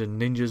fights a load of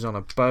ninjas on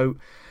a boat.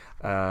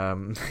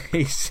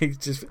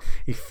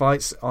 He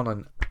fights on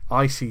an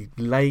icy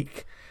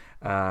lake.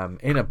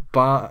 In a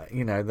bar.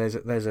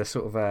 There's a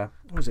sort of a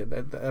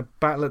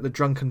battle at the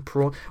Drunken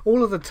Prawn.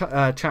 All of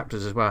the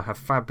chapters as well have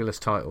fabulous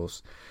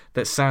titles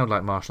that sound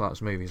like martial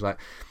arts movies. Like.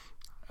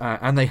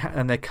 And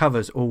their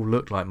covers all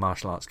look like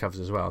martial arts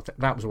covers as well.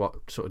 That was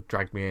what sort of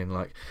dragged me in.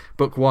 Like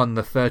book 1,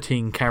 The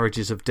 13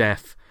 Carriages of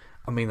Death.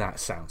 I mean, that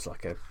sounds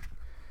like a,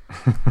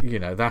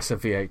 that's a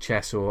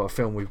VHS or a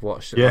film we've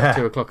watched at like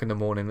 2 o'clock in the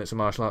morning. That's a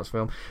martial arts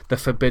film. The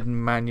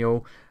Forbidden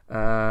Manual.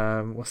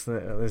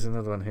 There's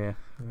another one here.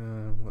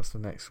 What's the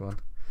next one?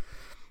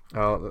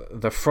 Oh,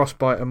 The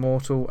Frostbite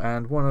Immortal,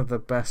 and one of the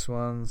best,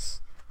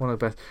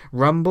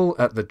 Rumble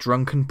at the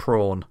Drunken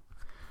Prawn.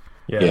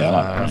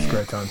 That's a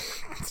great time.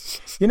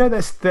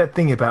 There's that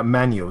thing about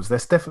manuals.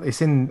 There's definitely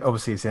it's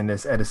in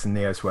this Edison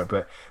Neo's work,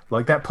 but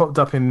like that popped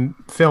up in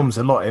films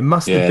a lot. It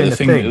must have been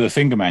thing. The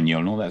finger manual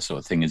and all that sort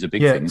of thing is a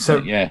big thing.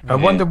 Isn't it? I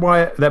wonder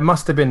why that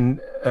must have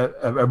been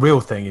a real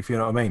thing, if you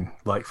know what I mean.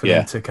 Like for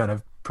them to kind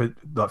of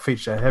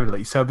feature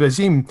heavily. So I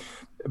presume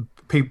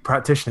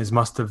practitioners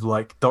must have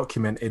like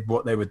documented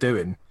what they were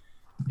doing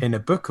in a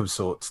book of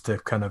sorts to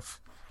kind of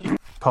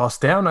pass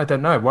down. I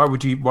don't know. Why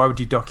would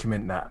you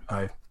document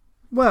that?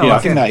 Well, I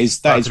think that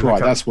is right.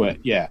 That's where,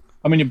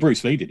 I mean,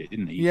 Bruce Lee did it,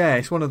 didn't he? Yeah,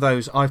 it's one of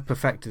those, I've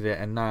perfected it,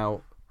 and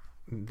now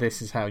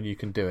this is how you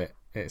can do it.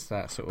 It's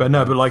that sort of... But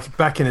no, but like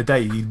back in the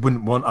day, you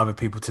wouldn't want other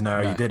people to know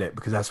how you did it,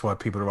 because that's why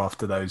people are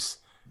after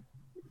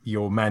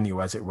your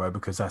manual, as it were,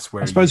 because that's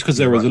where... I suppose because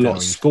there was a lot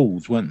of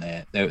schools, weren't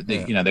there?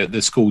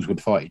 The schools would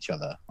fight each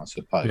other, I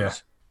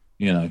suppose.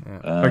 Yeah.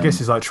 I guess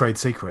it's like trade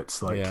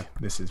secrets,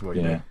 this is what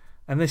you do.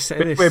 And this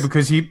weird,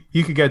 because you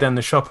could go down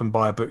the shop and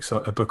buy a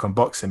book on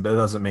boxing, but it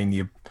doesn't mean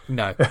you're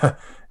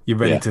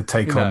ready to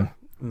take on.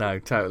 No,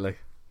 totally.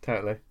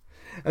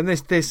 And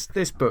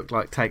this book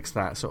like takes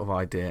that sort of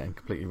idea and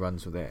completely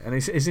runs with it, and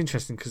it's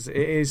interesting because it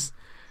is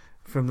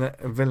from the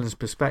villain's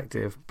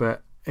perspective,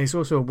 but it's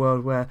also a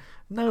world where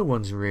no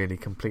one's really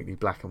completely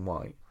black and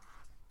white.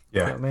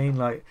 Yeah, you know what I mean,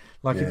 like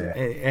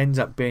it ends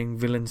up being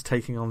villains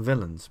taking on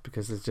villains,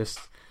 because there's just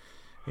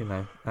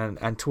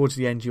and towards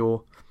the end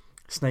you're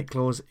Snake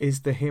Claws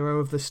is the hero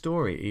of the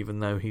story, even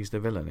though he's the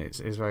villain. It's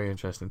very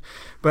interesting.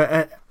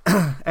 But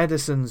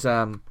Edison's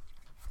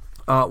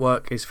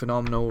artwork is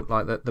phenomenal.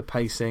 Like the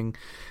pacing,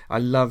 I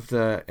love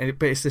but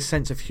it's the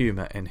sense of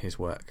humour in his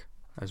work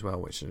as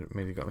well, which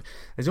really got me.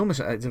 It's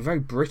a very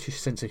British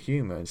sense of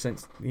humour,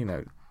 sense,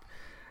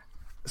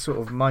 sort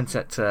of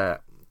mindset to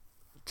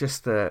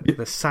just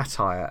the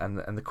satire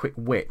and the quick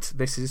wit.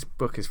 This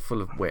book is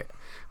full of wit,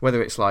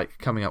 whether it's like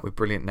coming up with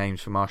brilliant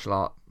names for martial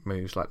art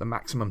moves like the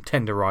Maximum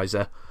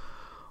Tenderizer.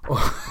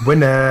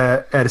 When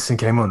Edison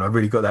came on, I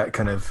really got that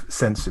kind of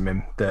sense from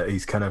him that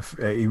he's kind of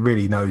he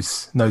really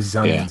knows his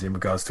onions in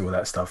regards to all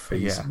that stuff.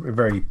 He's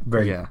very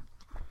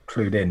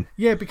clued in.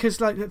 Yeah,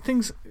 because like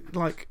things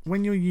like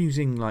when you're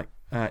using like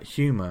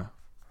humour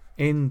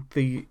in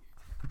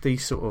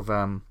these sort of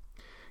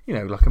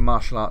like a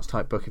martial arts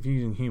type book, if you're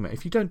using humour,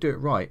 if you don't do it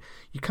right,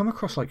 you come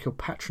across like you're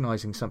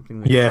patronising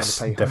something that you're trying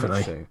to pay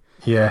definitely. homage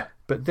to. Yeah,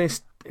 but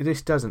this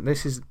doesn't.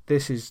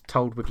 This is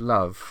told with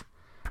love.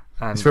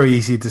 And it's very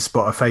easy to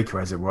spot a faker,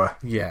 as it were.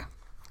 Yeah.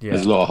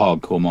 There's a lot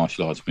of hardcore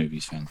martial arts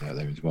movies fans out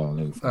there as well.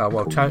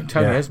 Tony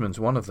Esmond's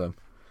one of them.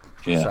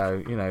 Yeah.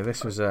 So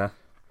this was a.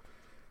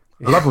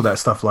 I love all that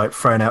stuff, like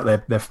throwing out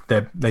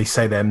they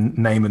say their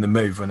name and the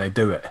move when they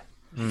do it.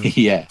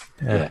 Yeah.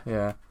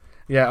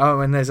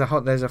 Oh, and there's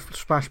a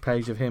splash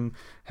page of him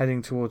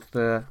heading towards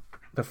the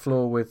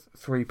floor with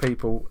 3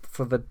 people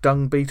for the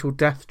dung beetle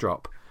death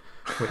drop,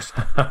 which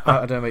I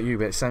don't know about you,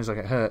 but it sounds like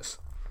it hurts.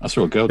 I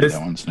saw a girl do that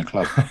once in a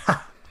club.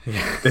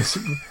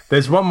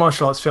 There's one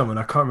martial arts film, and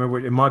I can't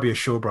remember. It might be a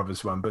Shaw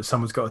Brothers one, but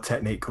someone's got a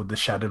technique called the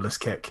shadowless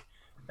kick,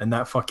 and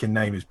that fucking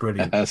name is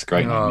brilliant. That's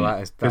great.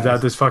 Because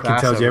that just fucking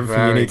tells you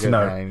everything you need to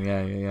know. Name.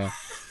 Yeah.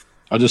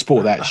 I just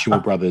bought that Shaw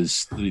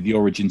Brothers, the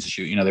origins of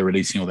shoot. They're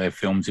releasing all their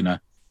films in a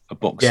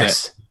box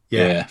set.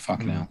 Yeah,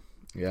 fucking hell.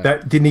 Yeah.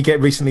 Didn't he get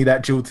recently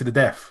that Duel to the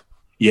Death?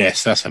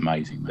 Yes, that's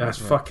amazing. Man. That's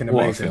fucking amazing.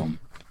 What a film.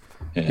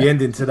 Yeah. The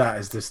ending to that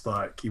is just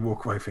like you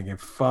walk away thinking,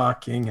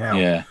 "Fucking hell!"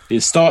 Yeah,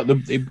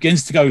 it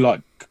begins to go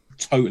like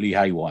totally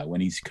haywire when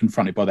he's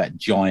confronted by that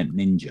giant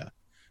ninja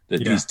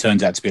that just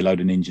turns out to be a load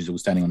of ninjas all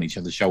standing on each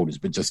other's shoulders,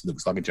 but just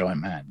looks like a giant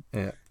man.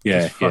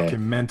 It's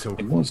fucking mental.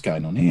 What's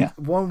going on here?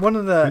 One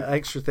of the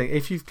extra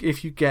things,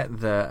 if you get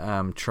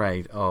the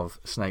trade of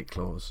Snake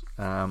Claws,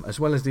 as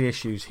well as the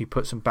issues, he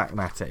put some back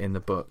matter in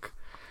the book.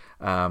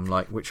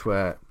 Which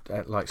were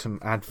like some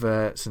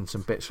adverts and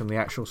some bits from the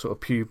actual sort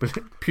of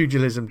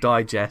pugilism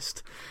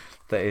digest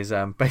that is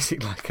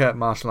basically like a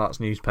martial arts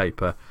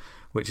newspaper,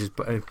 which is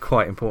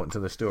quite important to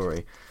the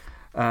story.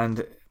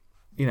 And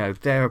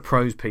there are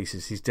prose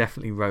pieces. He's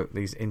definitely wrote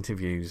these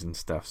interviews and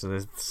stuff, so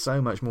there's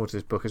so much more to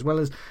this book, as well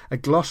as a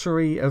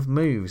glossary of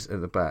moves at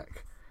the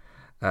back,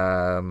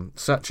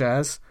 such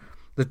as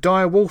the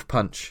dire wolf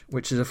punch,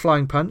 which is a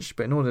flying punch,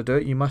 but in order to do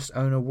it you must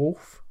own a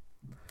wolf.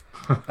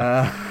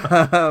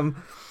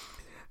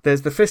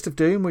 There's the Fist of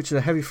Doom, which is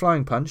a heavy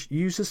flying punch.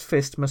 User's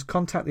fist must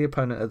contact the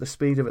opponent at the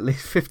speed of at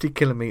least 50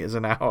 kilometers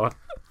an hour.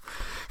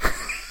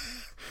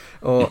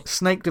 Or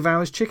Snake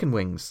devours chicken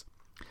wings.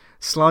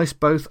 Slice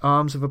both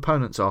arms of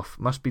opponents off.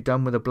 Must be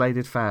done with a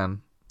bladed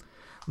fan.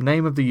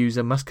 Name of the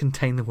user must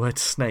contain the word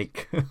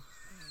snake.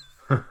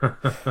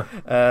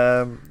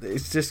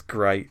 It's just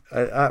great.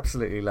 I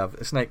absolutely love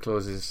it. Snake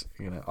Claws is,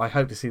 I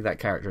hope to see that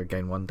character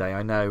again one day.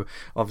 I know,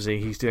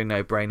 obviously, he's doing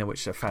No Brainer,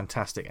 which is a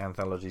fantastic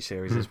anthology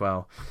series as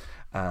well.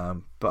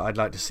 But I'd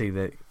like to see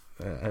that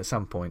at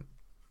some point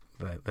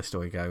the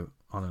story go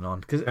on and on,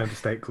 because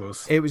Snake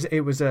Claws. It was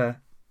a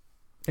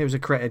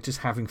creator just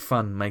having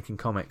fun making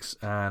comics,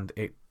 and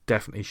it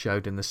definitely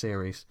showed in the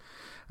series,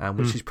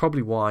 which is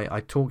probably why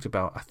I talked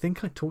about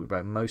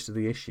most of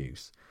the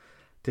issues.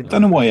 I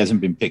don't know why he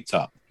hasn't been picked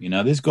up.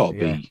 There's got to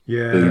be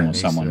boom or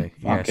someone.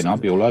 Fucking,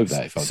 I'd be all over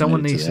that if I was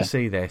someone needs to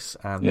see this.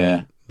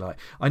 And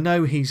I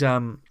know he's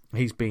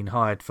been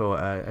hired for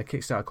a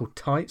Kickstarter called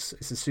Tights.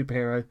 It's a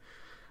superhero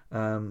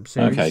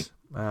series,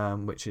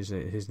 which is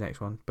his next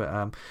one.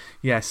 But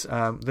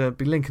there'll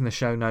be link in the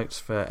show notes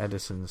for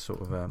Edison's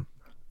sort of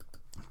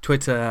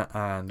Twitter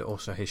and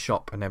also his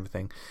shop and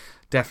everything.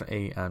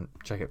 Definitely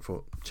check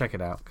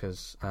it out,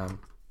 because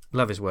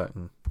love his work,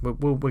 and we're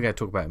going to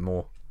talk about it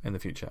more in the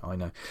future, I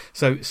know.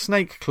 So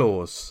Snake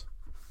Claws,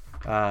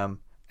 Volume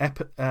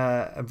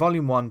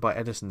 1 by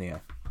Edison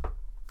Neo.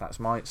 That's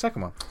my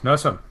second one.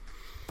 Nice one.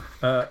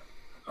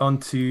 On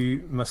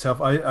to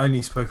myself. I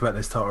only spoke about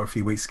this title a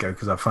few weeks ago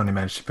because I finally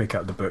managed to pick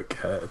up the book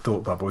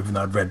Thought Bubble, even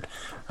though I'd read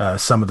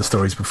some of the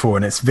stories before,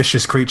 and it's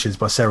Vicious Creatures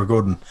by Sarah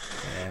Gordon.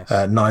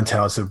 Yes. 9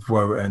 Tales of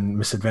Woe and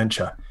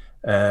Misadventure.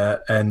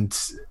 And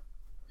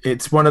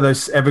it's one of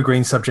those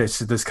evergreen subjects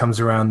that just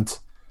comes around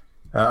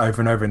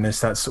over and over, and there's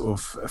that sort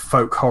of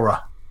folk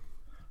horror,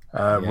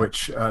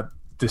 which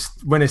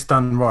just when it's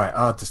done right,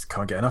 I just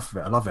can't get enough of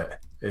it. I love it.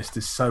 It's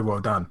just so well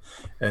done.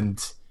 And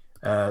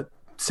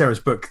Sarah's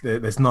book,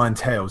 there's 9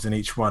 tales in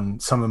each one.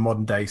 Some are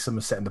modern day, some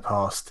are set in the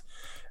past,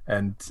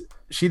 and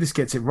she just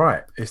gets it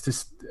right. It's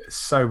just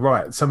so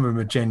right. Some of them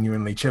are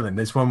genuinely chilling.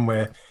 There's one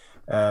where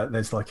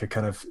there's like a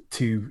kind of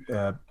two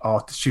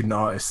student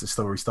artists the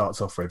story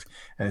starts off with,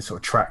 and it sort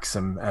of tracks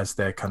them as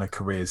their kind of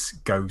careers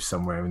go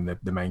somewhere, and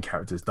the main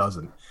characters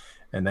doesn't,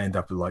 and they end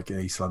up with like an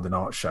East London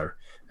art show.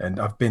 And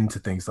I've been to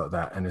things like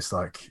that, and it's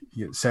like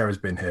Sarah's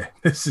been here.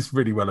 This is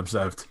really well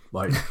observed.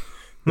 Like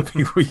the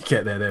people you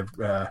get there,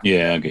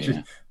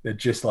 they're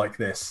just like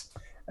this,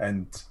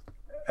 and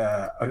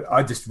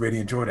I just really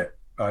enjoyed it.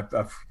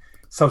 I've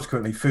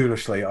subsequently,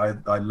 foolishly,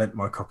 I lent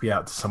my copy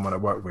out to someone I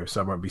work with,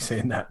 so I won't be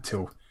seeing that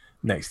till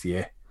next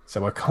year.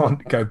 So I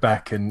can't go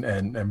back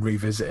and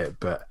revisit it,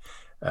 but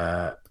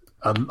I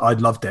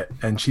loved it.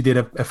 And she did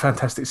a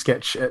fantastic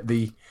sketch at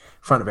the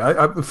front of it.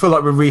 I feel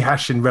like we're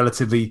rehashing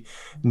relatively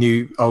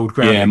old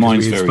ground. Yeah,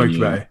 mine's very new.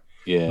 About it.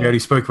 Yeah. We already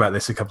spoke about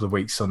this a couple of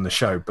weeks on the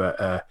show,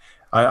 but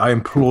I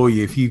implore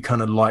you, if you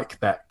kind of like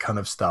that kind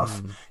of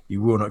stuff,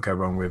 you will not go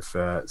wrong with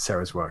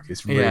Sarah's work.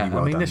 It's really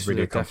well done, this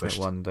really is a accomplished.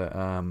 definite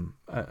one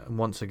that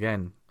once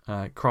again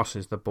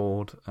crosses the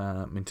board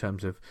in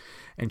terms of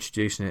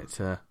introducing it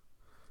to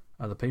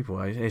other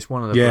people. It's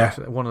one of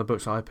the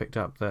books I picked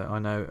up that I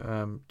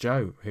know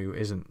Jo, who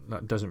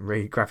doesn't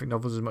read graphic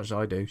novels as much as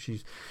I do.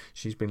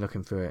 She's been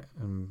looking through it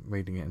and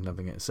reading it and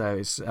loving it. So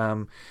it's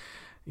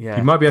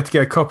you might be able to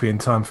get a copy in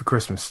time for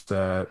Christmas.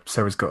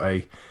 Sarah's got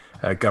a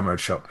Gumroad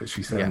shop that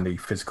she's selling the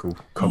physical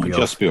copy of.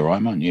 Just be all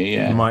right, mightn't you?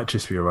 Yeah, it might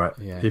just be all right.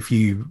 Yeah. If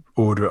you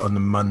order it on the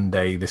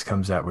Monday this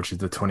comes out, which is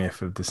the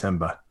 20th of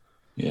December.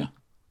 Yeah,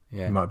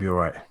 it might be all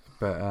right.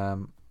 But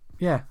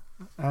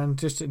and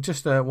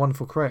just a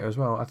wonderful creator as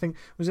well. I think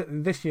was it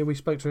this year we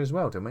spoke to her as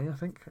well, didn't we? I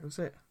think that was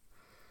it.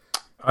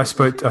 I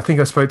think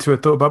I spoke to her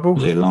Thought Bubble.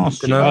 Was it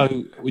last year?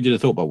 Oh, we did a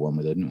Thought Bubble one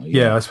with her, didn't we?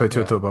 Yeah, I spoke to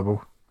her Thought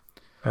Bubble.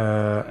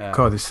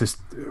 God, it's just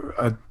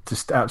I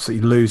just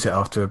absolutely lose it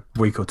after a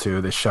week or two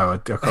of this show. I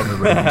can't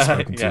remember when I've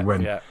spoken to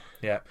when.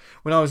 Yeah.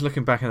 When I was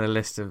looking back in the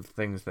list of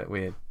things that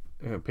we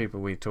had, people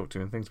we talked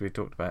to and things we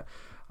talked about,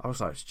 I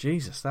was like,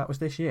 Jesus, that was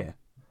this year.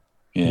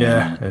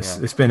 Yeah,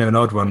 it's been an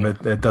odd one.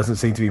 There doesn't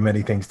seem to be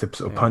many things to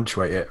sort of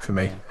punctuate it for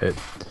me. Yeah.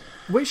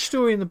 Which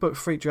story in the book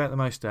freaked you out the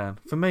most, Dan?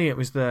 For me, it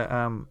was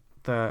the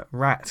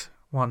rat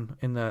one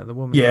in the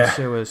woman in the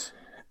sewers.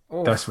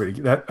 Oh. That's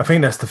really. I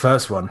think that's the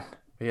first one.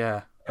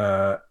 Yeah.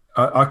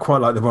 I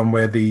quite like the one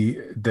where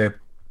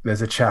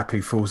there's a chap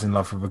who falls in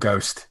love with a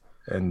ghost,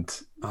 and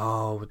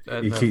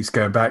he keeps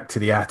going back to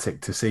the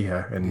attic to see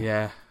her.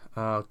 And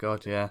oh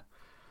god, yeah.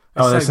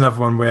 There's another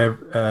one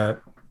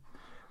where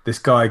this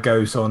guy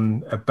goes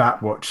on a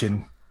bat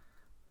watching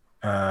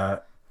night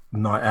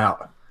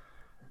out,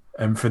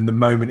 and from the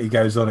moment he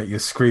goes on it, you're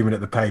screaming at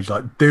the page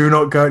like, "Do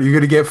not go! You're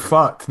going to get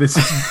fucked. This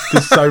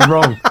is so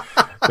wrong."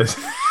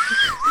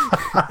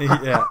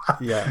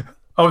 Yeah.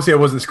 Obviously, I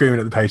wasn't screaming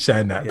at the page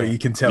saying that, but you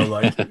can tell,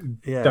 like,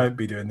 don't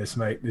be doing this,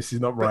 mate. This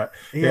is not right.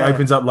 It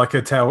opens up like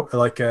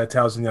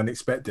Tales in the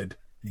Unexpected.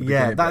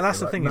 Yeah, that's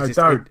the thing. Like,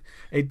 no,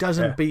 it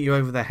doesn't beat you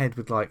over the head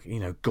with like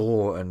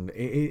gore, and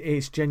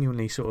it's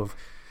genuinely sort of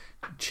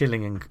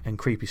chilling and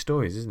creepy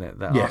stories, isn't it?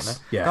 That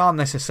aren't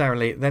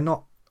necessarily. They're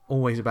not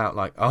always about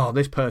like, oh,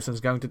 this person's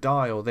going to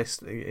die, or this.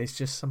 It's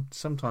just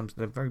sometimes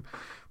they're very.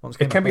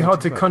 It can be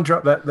hard to conjure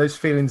up those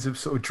feelings of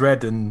sort of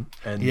dread and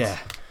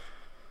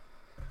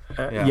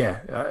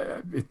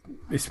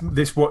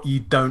it's what you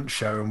don't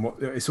show, and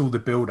it's all the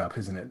build up,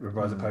 isn't it?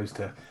 As opposed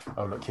to,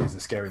 oh look, here's a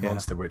scary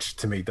monster, which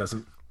to me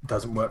doesn't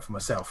work for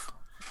myself.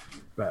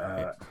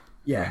 But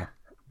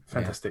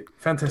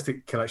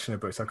fantastic collection of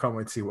books. I can't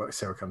wait to see what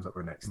Sarah comes up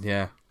with next.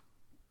 Yeah,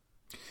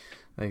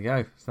 there you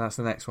go. So that's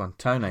the next one,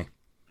 Tony.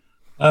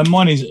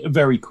 Mine is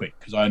very quick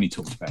because I only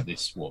talked about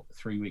this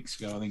 3 weeks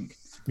ago, I think.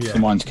 Yeah. So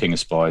mine's King of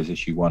Spies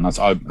issue 1.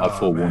 I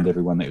forewarned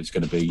everyone that it was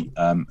going to be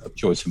a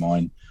choice of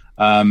mine.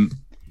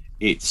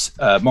 It's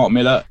Mark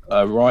Miller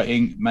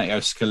writing, Matteo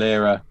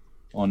Scalera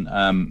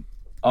on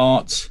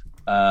art,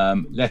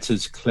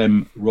 letters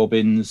Clem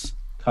Robbins,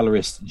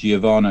 colorist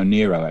Giovanni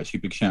Nero. Actually,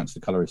 big shout out to the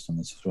colorist on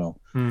this as well.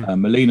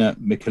 Melina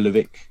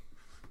Mikalovic,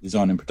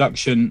 design and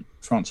production.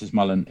 Francis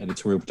Mullen,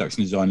 editorial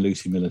production design.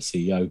 Lucy Miller,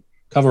 CEO.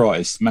 Cover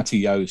artist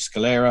Matteo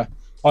Scalera.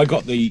 I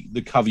got the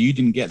cover. You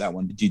didn't get that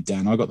one, did you,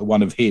 Dan? I got the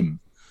one of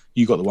him.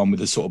 You got the one with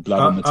the sort of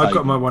blood on the table. I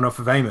got my one off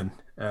of Eamon.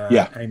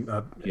 And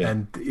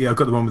I've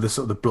got the one with the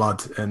sort of the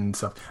blood and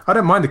stuff. I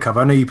don't mind the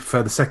cover. I know you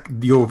prefer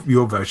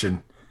your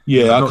version.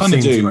 Yeah, I've not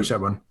seen too much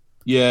that one.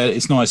 Yeah,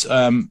 it's nice.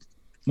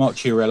 Mark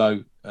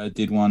Chiarello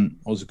did one.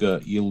 Oscar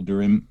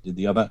Yildirim did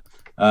the other.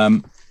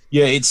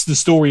 It's the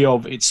story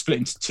of, it's split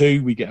into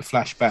two. We get a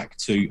flashback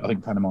to, I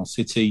think, Panama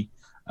City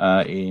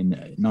in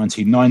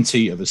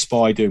 1990 of a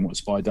spy doing what a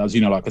spy does.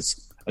 Like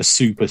a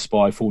super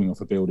spy falling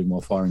off a building while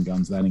firing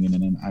guns, landing in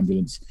an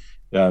ambulance.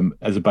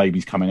 As a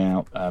baby's coming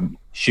out,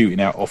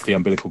 shooting out off the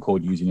umbilical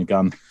cord using a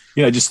gun,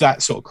 just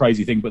that sort of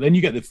crazy thing. But then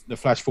you get the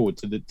flash forward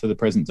to the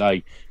present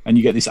day, and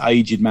you get this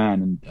aged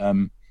man,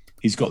 and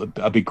he's got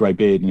a big grey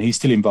beard, and he's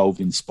still involved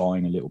in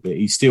spying a little bit.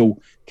 He's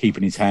still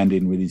keeping his hand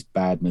in with his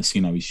badness.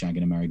 He's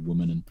shagging a married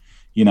woman, and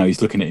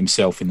he's looking at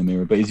himself in the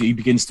mirror, but he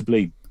begins to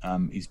bleed.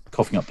 He's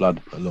coughing up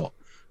blood a lot,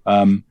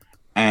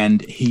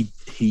 and he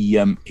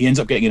ends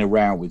up getting in a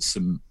row with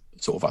some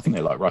sort of, I think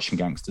they're like Russian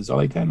gangsters. Are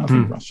they, Dan? I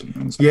think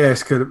Russian. Yeah,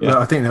 it's good. Yeah.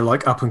 I think they're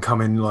like up and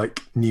coming,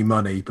 like new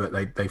money, but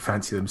they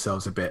fancy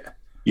themselves a bit.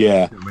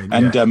 Yeah, I mean,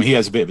 and he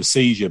has a bit of a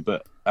seizure,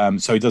 but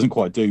so he doesn't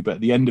quite do. But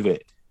at the end of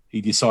it,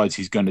 he decides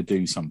he's going to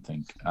do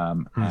something,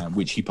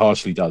 which he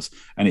partially does,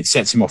 and it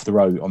sets him off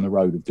on the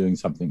road of doing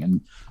something.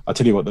 And I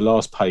tell you what, the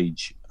last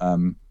page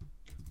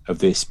of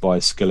this by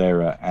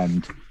Scalera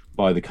and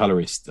by the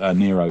colorist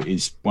Nero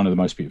is one of the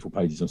most beautiful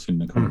pages I've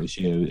seen in the comic this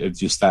year. It's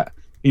just that,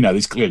 you know,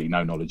 there's clearly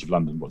no knowledge of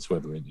London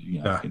whatsoever in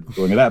the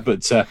drawing of that,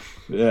 but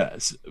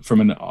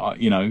from an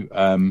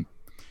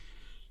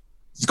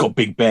it's got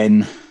Big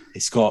Ben,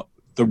 it's got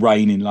the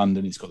rain in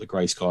London, it's got the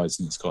grey skies,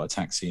 and it's got a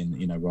taxi, and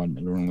riding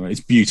along the road.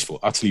 It's beautiful,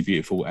 utterly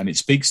beautiful, and it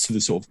speaks to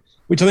the sort of,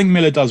 which I think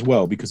Miller does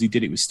well because he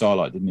did it with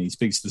Starlight, didn't he? He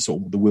speaks to the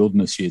sort of the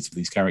wilderness years of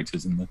these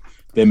characters and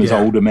them as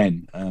older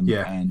men, and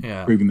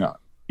proving that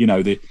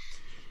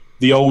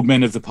the old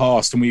men of the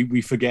past, and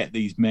we forget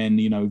these men,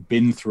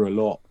 been through a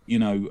lot,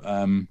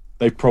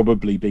 they've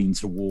probably been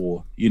to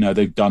war,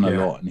 they've done a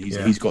lot, and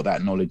he's got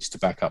that knowledge to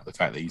back up the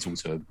fact that he's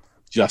also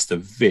just a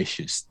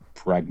vicious,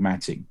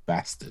 pragmatic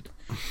bastard,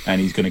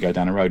 and he's going to go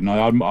down the road. And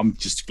I'm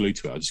just glued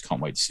to it. I just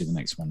can't wait to see the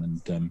next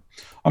one. And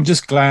I'm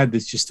just glad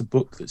there's just a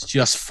book that's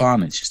just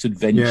fun. It's just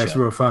adventure. Yeah, it's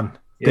real fun.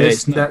 Yeah,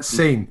 There's that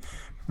scene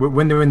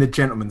when they're in the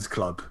gentleman's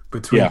club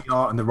between the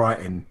art and the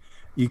writing.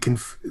 You can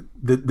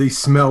they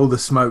smell the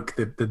smoke,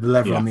 the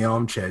leather on the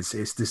armchairs.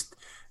 It's just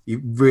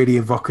really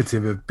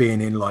evocative of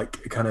being in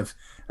like kind of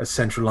a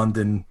central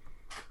London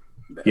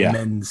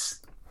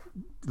men's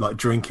like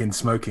drinking,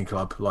 smoking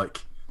club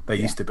like they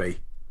used to be.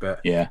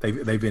 But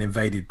they've been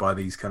invaded by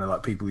these kind of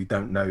like people who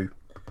don't know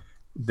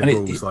the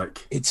rules.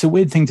 It's a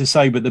weird thing to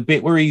say, but the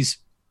bit where he's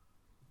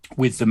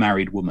with the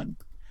married woman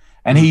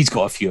and he's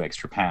got a few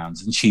extra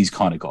pounds and she's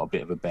kind of got a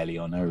bit of a belly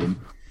on her, and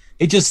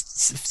it just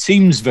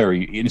seems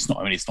very. And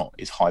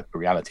it's hyper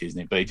reality,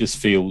 isn't it? But it just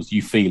feels,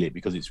 you feel it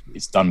because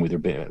it's done with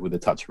a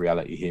touch of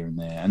reality here and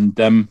there. And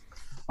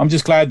I'm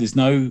just glad there's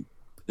no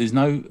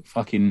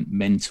fucking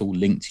mental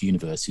link to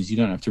universes. You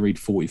don't have to read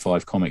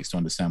 45 comics to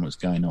understand what's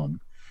going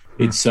on.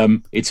 It's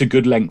a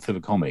good length of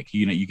a comic.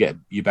 You get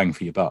your bang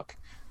for your buck.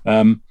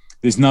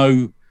 There's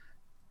no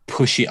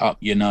push it up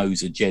your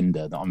nose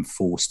agenda that I'm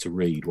forced to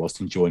read whilst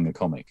enjoying a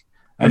comic.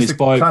 And it's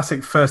by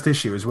classic first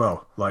issue as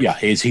well.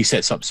 He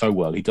sets up so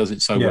well. He does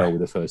it so well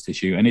with the first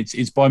issue, and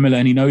it's by Miller,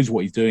 and he knows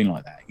what he's doing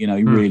like that. He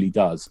really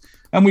does.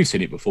 And we've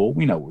seen it before.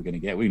 We know what we're going to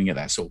get. We're going to get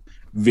that sort of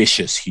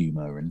vicious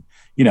humor and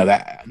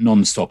that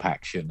non-stop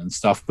action and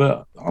stuff.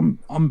 But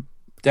I'm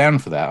down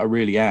for that. I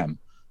really am.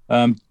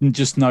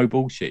 Just no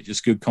bullshit,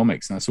 just good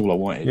comics, and that's all I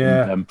wanted.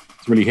 Yeah. And,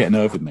 it's really hit a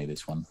nerve with me,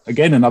 this one.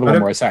 Again, another one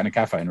where I sat in a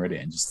cafe and read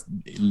it and just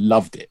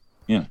loved it.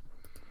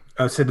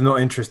 I said I'm not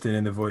interested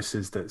in the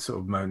voices that sort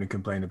of moan and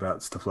complain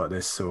about stuff like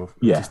this, or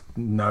just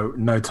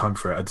no time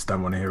for it. I just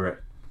don't want to hear it.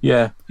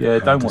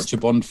 Don't watch a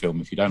Bond film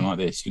if you don't like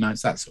this.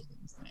 It's that sort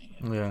of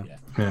thing.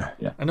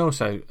 Yeah. And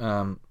also,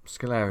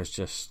 Scalera's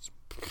just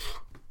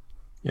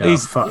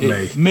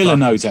Miller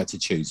knows how to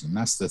choose him.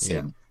 That's the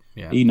thing.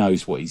 Yeah. He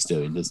knows what he's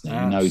doing, doesn't he?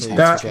 He knows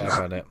how to chat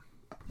about it.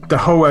 The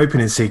whole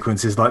opening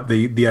sequence is like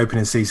the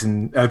opening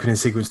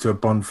sequence to a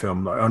Bond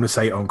film. Like, I want to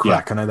say it on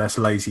crack. I know that's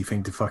a lazy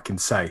thing to fucking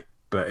say,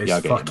 but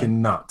it's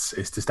fucking nuts.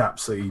 It's just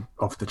absolutely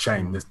off the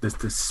chain. There's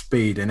the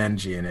speed and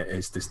energy in it.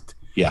 It's just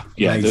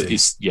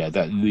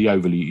amazing. The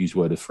overly used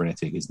word of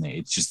frenetic, isn't it?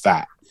 It's just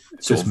that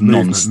sort of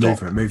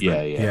non-stop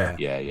movement.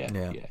 Yeah.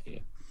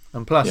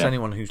 And plus,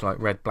 anyone who's like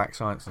read Black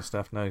Science and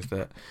stuff knows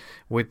that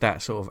with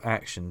that sort of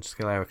action,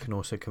 Scalera can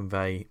also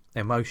convey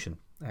emotion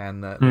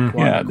and the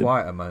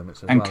quieter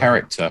moments and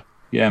character,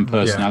 and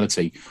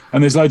personality.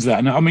 And there's loads of that.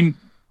 And I mean,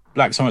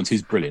 Black Science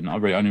is brilliant. I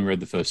only read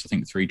the first, I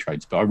think, 3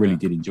 trades, but I really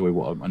did enjoy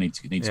what I need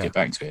to get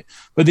back to it.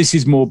 But this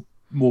is more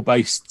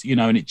based,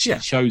 and it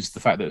shows the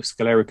fact that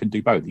Scalera can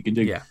do both. He can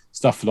do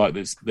stuff like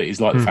this that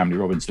is like the Family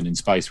Robinson in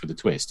space with a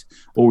twist,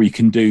 or he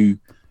can do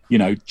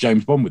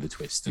James Bond with a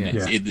twist,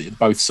 and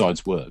both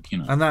sides work.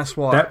 And that's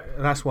what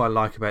I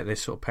like about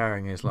this sort of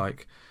pairing is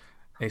like,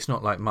 it's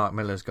not like Mark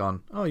Miller's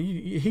gone,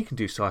 he can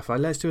do sci-fi.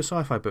 Let's do a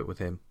sci-fi book with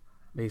him.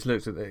 He's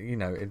looked at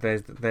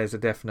there's a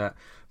definite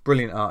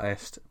brilliant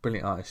artist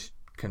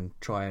can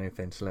try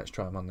anything, so let's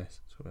try him on this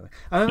sort of thing.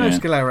 And I know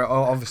Scalera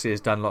obviously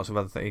has done lots of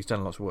other things. He's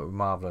done lots of work with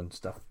Marvel and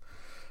stuff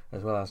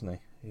as well, hasn't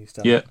he? He's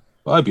done. Yeah.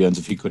 Well, I hope he earns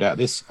a few quid out of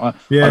this. I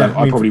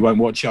probably won't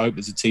watch it. I hope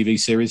it's a TV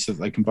series so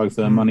that they can both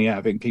earn money out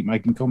of it and keep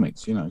making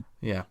comics. Yeah,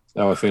 that's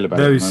how I feel about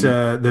those.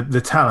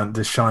 The talent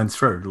just shines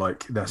through.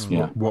 Like that's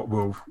what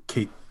will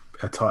keep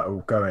a title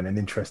going and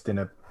interesting.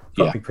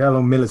 How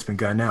long Miller's been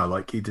going now?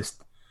 Like he's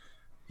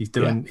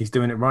doing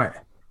it right.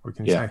 What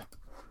can you say?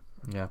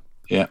 Yeah.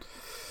 Yes.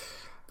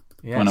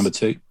 My number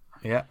 2.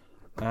 Yeah.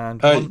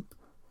 And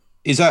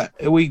is that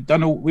are we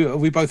done?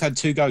 Have we both had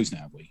 2 goes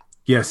now? Have we?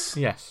 Yes.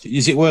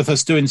 Is it worth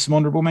us doing some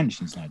honourable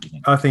mentions now, do you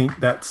think? I think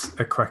that's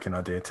a cracking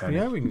idea, Tony.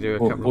 Yeah, we can do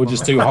a couple. Or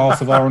just do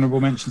half of our honourable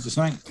mentions or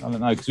something. I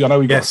don't know, because I know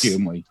we've got a few,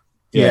 haven't we?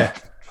 Yeah.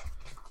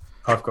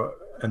 I've got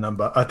a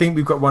number. I think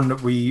we've got one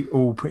that we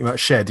all pretty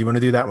much share. Do you want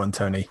to do that one,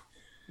 Tony?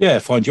 Yeah,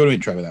 fine. Do you want to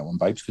intro with that one,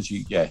 babes? Because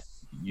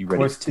you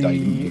read it today,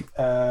 didn't you?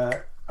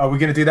 Are we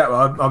going to do that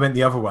one? I meant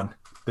the other one,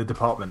 the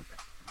Department.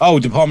 Oh,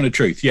 Department of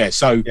Truth. Yeah.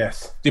 So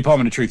yes,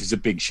 Department of Truth is a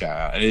big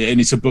shout out, and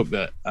it's a book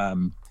that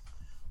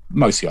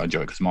mostly I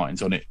enjoy because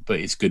Martin's on it, but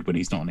it's good when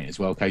he's not on it as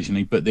well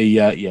occasionally. But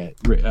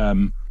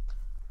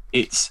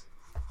it's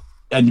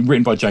and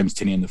written by James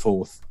Tinian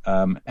IV,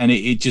 and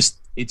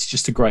it's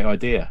just a great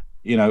idea.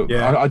 You know,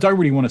 I don't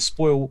really want to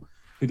spoil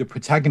who the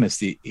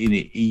protagonist in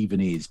it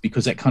even is,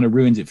 because that kind of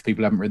ruins it for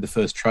people who haven't read the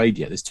first trade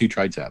yet. There's 2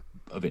 trades out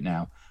of it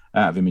now,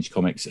 out of Image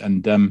Comics,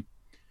 and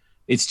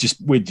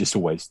we're just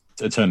always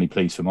eternally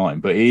pleased for Martin.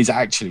 But it is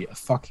actually a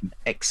fucking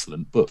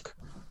excellent book.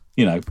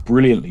 You know,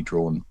 brilliantly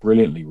drawn,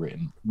 brilliantly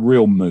written,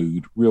 real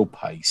mood, real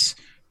pace,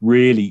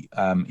 really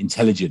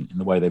intelligent in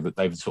the way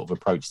they've sort of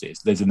approached it.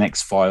 There's an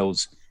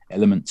X-Files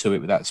element to it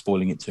without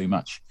spoiling it too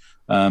much,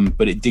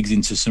 but it digs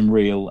into some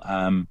real.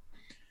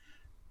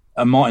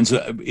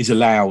 Martin is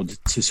allowed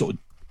to sort of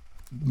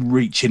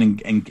reach in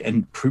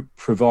and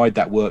provide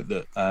that work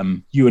that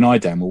you and I,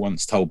 Dan, were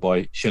once told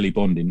by Shelley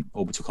Bond in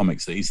Orbital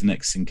Comics that he's the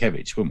next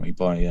Sienkiewicz, weren't we?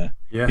 By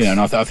yes. You know, and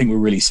I think we're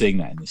really seeing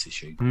that in this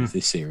issue,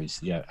 this series.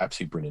 Yeah,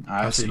 absolutely brilliant.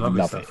 I absolutely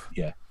love it.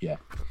 Yeah.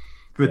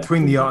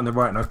 Between the art and the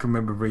writing, I can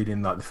remember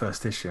reading like the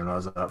first issue, and I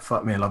was like,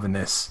 "Fuck me, I'm loving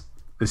this."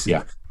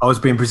 I was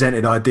being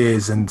presented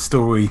ideas and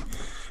story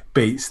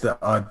beats that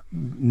I'd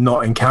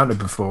not encountered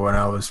before, and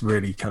I was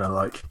really kind of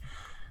like,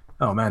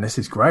 "Oh man, this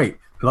is great,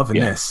 loving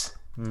this."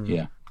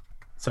 Yeah.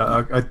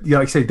 So, like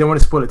I say, don't want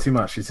to spoil it too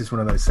much. It's just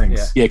one of those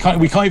things. We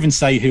can't even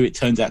say who it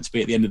turns out to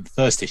be at the end of the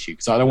first issue,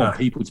 because I don't want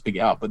people to pick it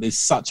up. But there's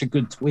such a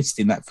good twist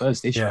in that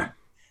first issue. Yeah.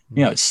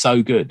 You know, it's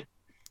so good,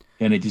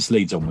 and it just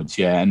leads onwards.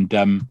 Yeah, and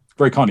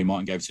very kindly,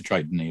 Martin gave us a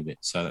trade, didn't he, of it?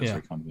 So that's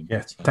very kind of him.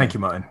 Yeah, so, thank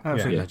you, Martin.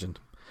 Absolute legend.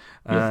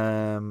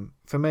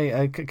 For me,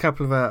 a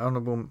couple of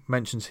honourable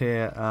mentions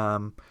here.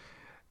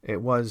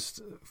 It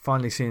was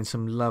finally seeing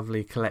some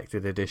lovely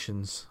collected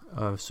editions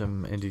of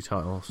some indie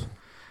titles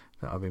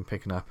that I've been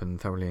picking up and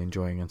thoroughly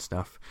enjoying and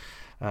stuff.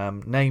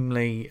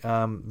 Namely,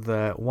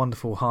 the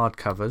wonderful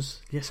hardcovers.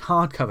 Yes,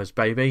 hardcovers,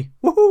 baby.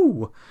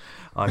 Woohoo!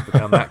 I've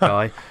become that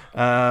guy.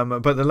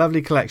 But the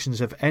lovely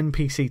collections of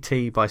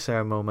NPCT by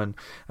Sarah Millman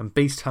and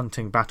Beast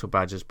Hunting Battle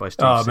Badgers by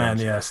Steve Sims. Man,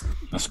 yes.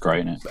 That's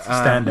great, isn't it?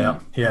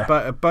 Standout, yeah.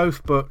 But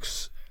both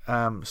books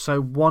so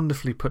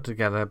wonderfully put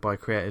together by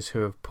creators who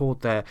have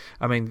poured their...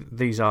 I mean,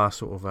 these are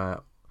sort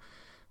of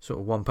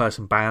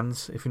one-person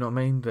bands, if you know what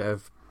I mean, that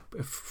have...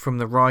 From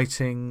the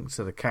writing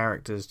to the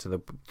characters to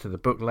the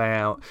book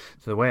layout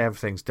to the way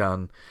everything's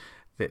done,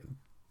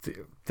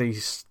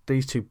 these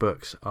 2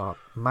 books are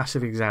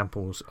massive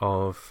examples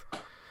of,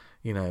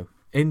 you know,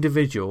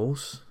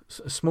 individuals,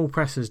 small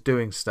presses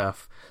doing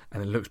stuff,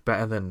 and it looks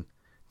better than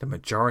the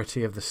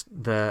majority of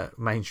the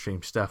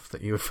mainstream stuff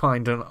that you would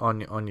find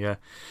on your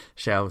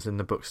shelves in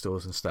the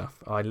bookstores and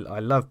stuff. I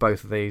love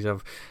both of these.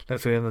 I've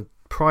looked through them,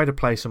 pride of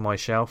place on my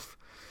shelf.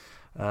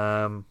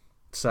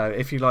 So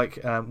if you like,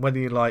 whether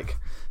you like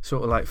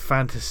sort of like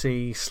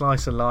fantasy,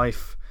 slice of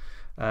life,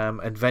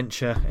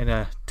 adventure in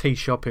a tea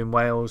shop in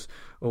Wales,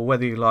 or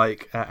whether you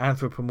like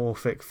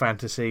anthropomorphic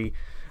fantasy,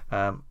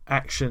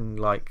 action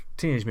like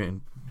Teenage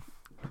Mutant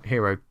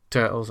Hero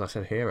Turtles. I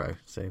said hero.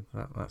 See,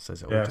 that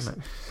says it all, doesn't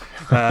it?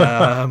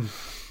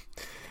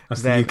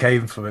 That's the UK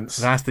influence.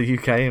 That's the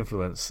UK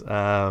influence.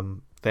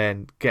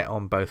 Then get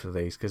on both of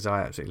these, because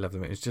I absolutely love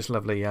them. It's just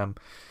lovely, you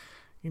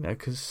know,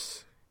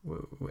 because...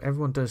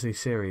 everyone does these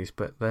series,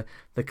 but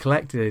the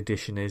collected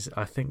edition is,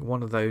 I think,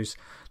 one of those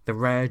the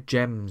rare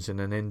gems in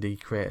an indie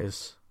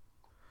creator's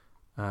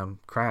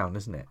crown,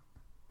 isn't it?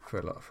 For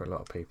a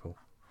lot of people,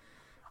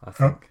 I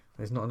think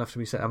there's not enough to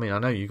be said. I mean, I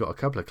know you got a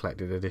couple of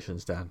collected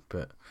editions, Dan,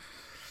 but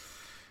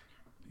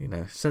you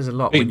know, it says a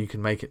lot when you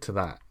can make it to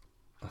that,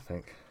 I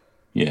think.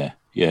 Yeah.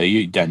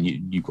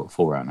 You've got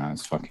 4 out now.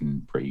 It's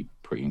fucking pretty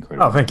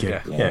incredible. Oh, thank you.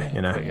 Yeah,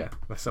 you know,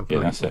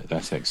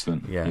 that's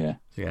excellent. Yeah.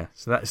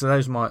 So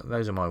those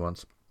are my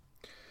ones.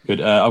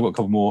 Good. I've got a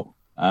couple more.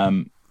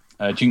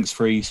 Jinx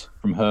Freeze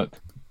from Herc.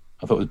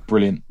 I thought it was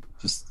brilliant.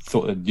 Just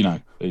thought that, you know,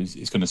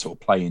 it's going to sort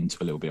of play into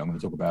a little bit. I'm going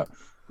to talk about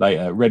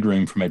later. Red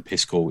Room from Ed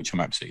Piscor, which I'm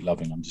absolutely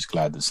loving. I'm just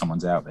glad that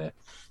someone's out there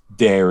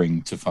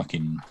daring to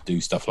fucking do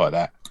stuff like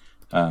that.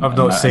 I've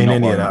not seen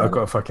any of that. I've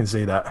got to fucking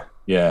see that.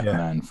 Yeah,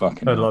 man,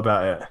 fucking heard a lot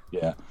about it.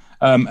 Yeah,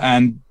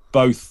 and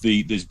both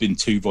there's been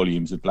 2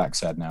 volumes of Black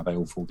Sad now. They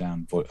all fall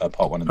down, part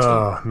 1 and 2.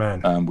 Oh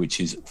man, which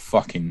is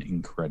fucking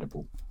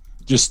incredible.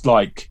 Just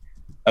like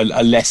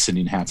a lesson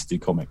in how to do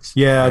comics.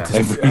 Yeah,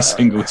 every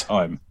single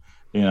time.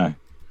 You know,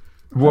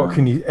 what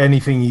can you?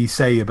 Anything you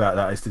say about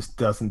that is just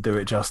doesn't do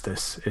it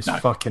justice. It's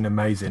fucking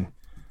amazing.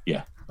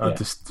 Yeah,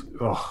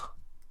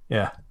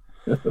 yeah.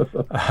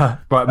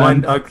 Right,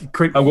 mine. I've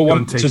got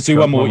one. Just do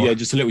one more. Yeah,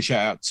 just a little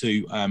shout out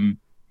to.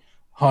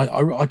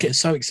 I get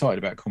so excited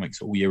about comics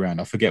all year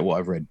round. I forget what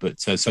I've read, but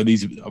so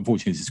these.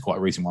 Unfortunately, this is quite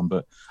a recent one,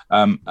 but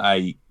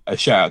a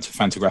shout out to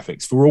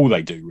Fantagraphics for all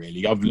they do.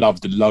 Really, I've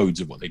loved loads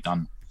of what they've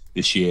done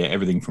this year.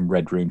 Everything from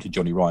Red Room to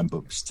Johnny Ryan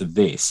books to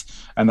this,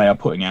 and they are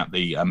putting out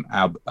the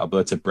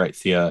Alberta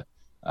Brethier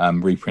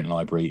reprint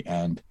library.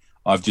 And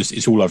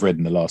it's all I've read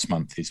in the last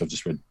month. I've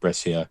just read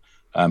Brethier.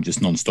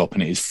 just non-stop,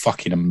 and it is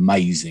fucking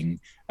amazing.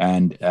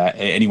 And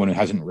anyone who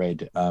hasn't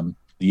read the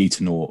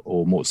Eton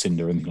or Mort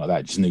Cinder or anything like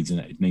that just needs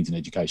an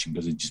education,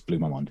 because it just blew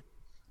my mind.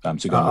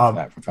 So go look at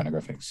that from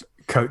Fantagraphics.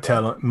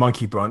 Coattail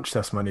monkey branch,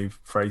 that's my new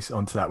phrase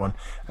onto that one.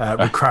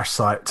 With Crash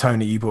Site,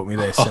 Tony, you bought me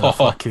this and I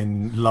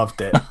fucking loved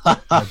it.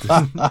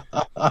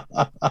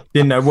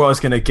 Didn't know what I was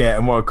going to get,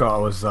 and what I got, I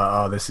was like,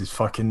 oh, this is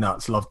fucking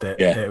nuts. Loved it.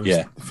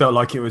 It felt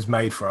like it was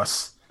made for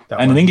us.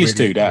 And an English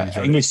dude,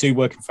 English dude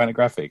working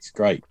Fantagraphics,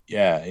 great.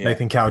 Yeah.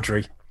 Nathan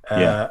Cowdery.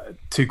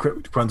 Two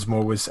quick ones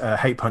more was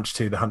Hate Punch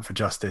 2, The Hunt for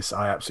Justice.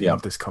 I absolutely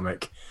love this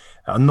comic.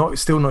 I'm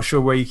still not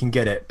sure where you can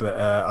get it, but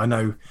I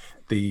know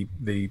the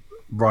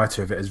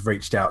writer of it has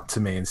reached out to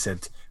me and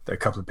said that a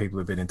couple of people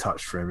have been in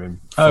touch for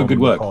him. Good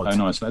work. Oh,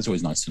 nice. That's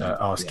always nice to know.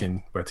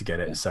 Asking where to get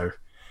it. So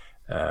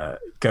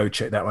go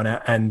check that one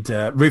out. And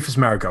Rufus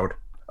Marigold.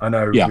 I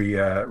know we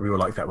all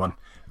like that one.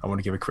 I want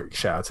to give a quick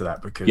shout out to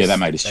that, because that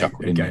made us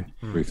chuckle again.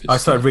 Rufus, I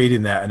started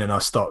reading that and then I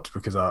stopped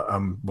because I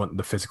want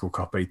the physical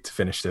copy to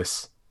finish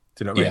this.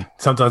 Do you know what I mean?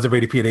 Sometimes I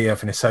read a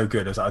PDF and it's so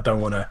good, I don't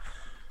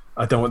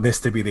want this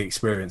to be the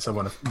experience. I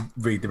want to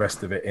read the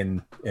rest of it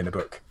in a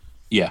book.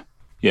 Go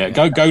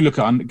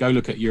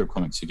look at Europe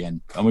Comics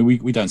again. I mean,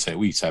 we don't say it,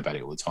 we say about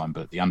it all the time,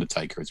 but the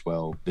Undertaker as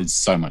well. There's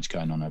so much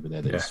going on over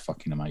there that is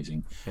fucking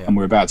amazing. And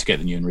we're about to get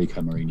the new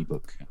Enrico Marini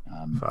book,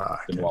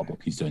 the noir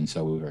book he's doing,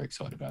 so we're very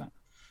excited about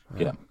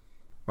it.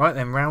 Right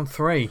then, round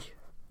 3,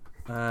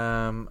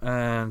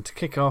 and to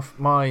kick off,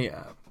 my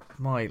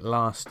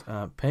last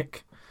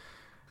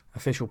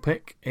official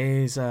pick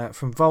is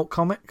from Vault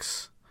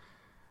Comics,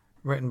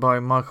 written by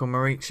Michael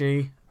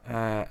Marici,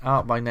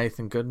 art by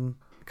Nathan Gooden,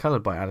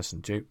 coloured by Addison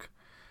Duke,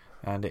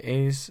 and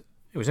it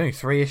was only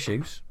 3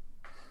 issues,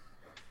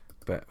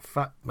 but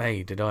fuck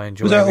me, did I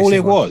enjoy it. Was that all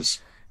it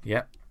was?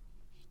 Yep.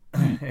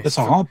 There's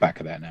a hardback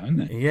of that now, isn't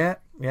it?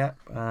 Yeah,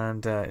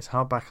 and it's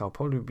hardback I'll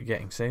probably be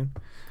getting soon.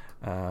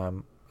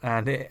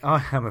 And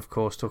I am, of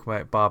course, talking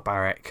about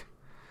Barbaric.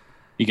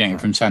 You're getting it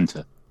from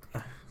Santa?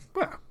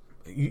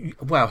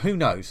 Well, who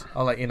knows?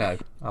 I'll let you know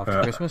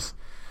after Christmas.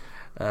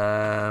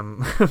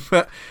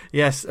 But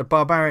yes,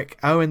 Barbaric.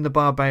 Owen the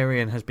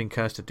Barbarian has been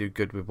cursed to do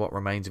good with what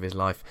remains of his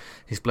life.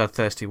 His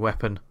bloodthirsty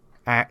weapon,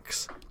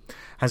 axe,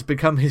 has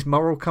become his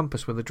moral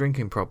compass with a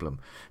drinking problem.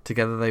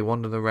 Together they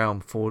wander the realm,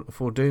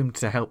 foredoomed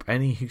to help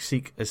any who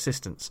seek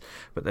assistance.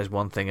 But there's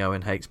one thing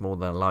Owen hates more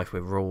than a life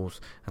with rules,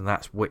 and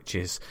that's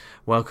witches.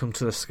 Welcome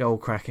to the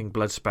skull-cracking,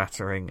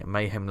 blood-spattering,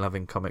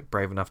 mayhem-loving comic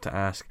brave enough to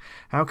ask,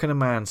 how can a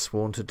man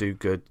sworn to do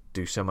good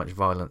do so much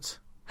violence?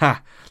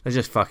 Ha! They're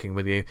just fucking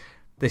with you.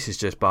 This is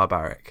just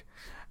Barbaric.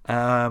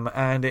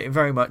 And it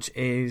very much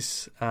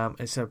is...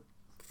 it's a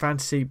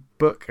fantasy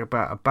book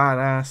about a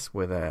badass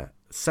with a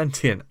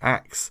sentient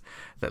axe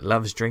that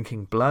loves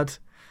drinking blood,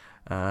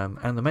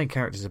 and the main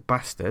character is a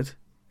bastard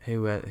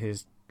who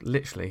he's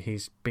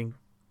been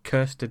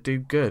cursed to do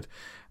good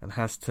and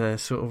has to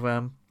sort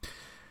of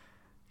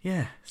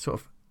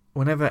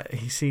whenever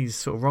he sees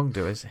sort of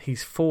wrongdoers,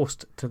 he's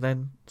forced to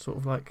then sort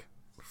of like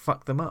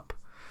fuck them up,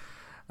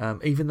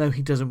 even though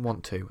he doesn't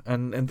want to.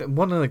 And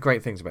one of the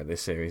great things about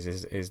this series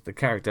is the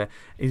character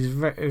is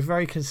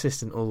very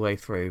consistent all the way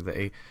through,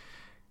 that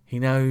he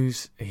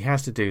knows he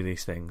has to do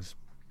these things,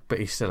 but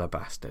he's still a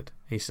bastard.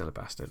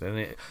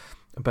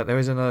 But there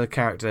is another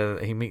character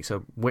that he meets,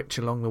 a witch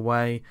along the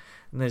way,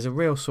 and there's a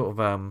real sort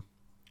of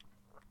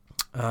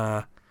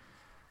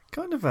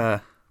kind of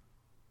a,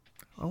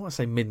 I want to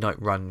say Midnight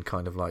Run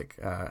kind of like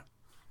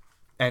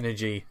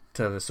energy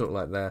to the sort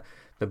of like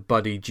the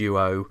buddy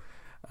duo,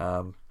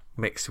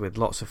 mixed with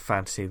lots of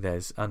fantasy.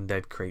 There's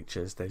undead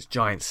creatures, there's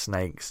giant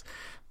snakes,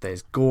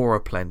 there's gore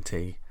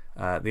aplenty.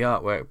 The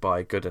artwork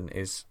by Gooden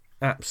is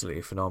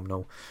absolutely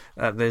phenomenal.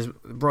 There's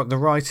the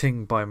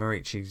writing by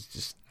Marici is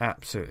just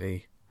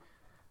absolutely,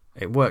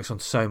 it works on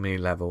so many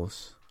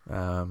levels.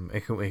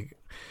 It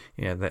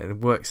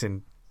works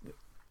in,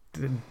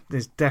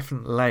 there's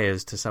definite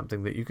layers to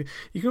something that you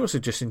can also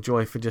just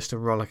enjoy for just a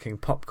rollicking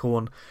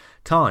popcorn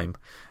time.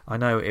 I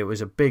know it was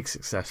a big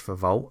success for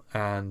Vault,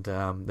 and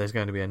there's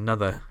going to be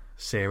another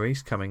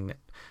series coming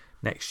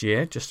next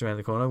year just around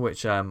the corner,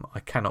 which I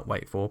cannot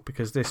wait for,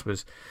 because this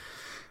was,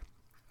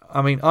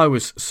 I mean, I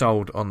was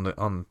sold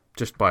on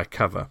just by a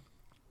cover,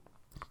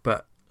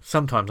 but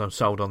sometimes I'm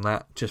sold on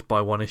that just by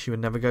one issue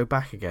and never go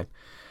back again.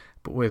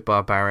 But with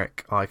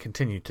Barbaric, I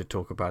continue to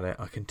talk about it,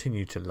 I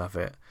continue to love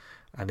it,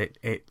 and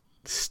it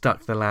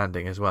stuck the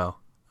landing as well,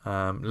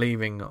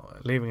 leaving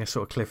a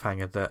sort of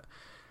cliffhanger that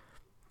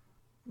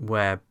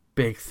where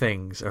big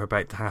things are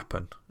about to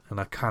happen, and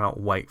I cannot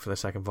wait for the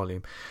second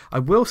volume. I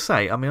will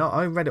say, I mean,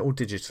 I read it all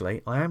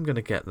digitally. I am going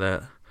to get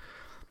the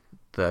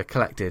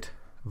collected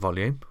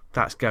volume.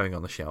 That's going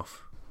on the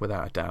shelf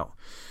without a doubt.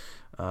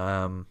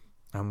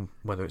 And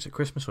whether it's at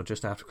Christmas or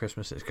just after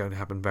Christmas, it's going to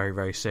happen very,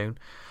 very soon.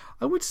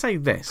 I would say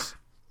this: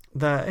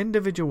 the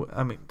individual.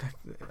 I mean,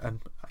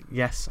 and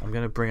yes, I'm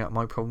going to bring up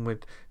my problem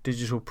with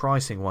digital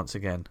pricing once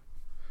again.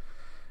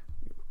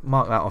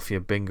 Mark that off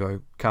your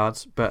bingo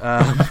cards. But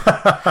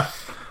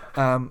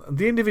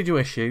the individual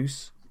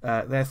issues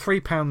they're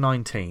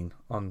 £3.19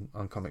 on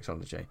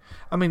Comixology.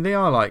 I mean, they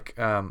are like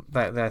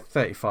they're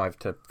 35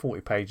 to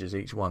 40 pages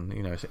each one.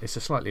 You know, it's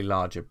a slightly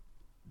larger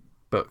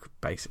book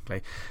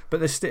basically, but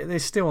they're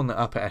still on the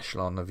upper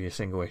echelon of your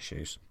single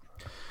issues.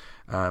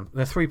 They're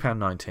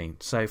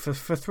 £3.19. So for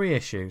 3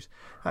 issues,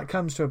 that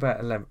comes to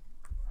about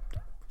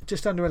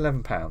just under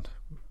 £11,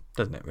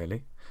 doesn't it?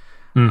 Really.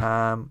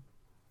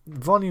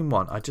 Volume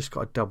 1, I just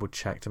got to double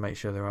check to make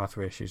sure there are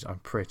 3 issues. I'm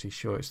pretty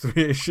sure it's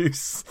 3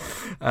 issues.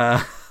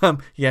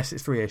 Yes,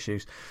 it's 3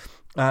 issues.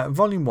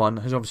 Volume 1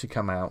 has obviously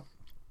come out.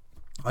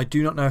 I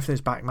do not know if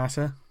there's back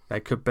matter. There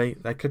could be,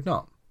 there could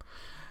not.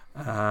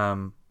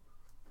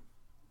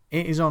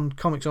 It is on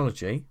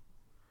Comixology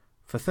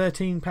for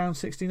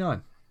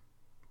 £13.69.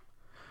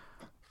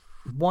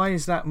 Why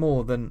is that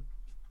more than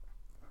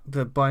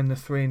buying the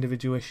 3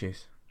 individual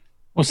issues?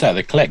 What's that?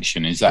 The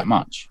collection is that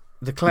much?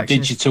 The collection,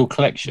 digital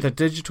collection. The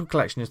digital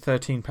collection is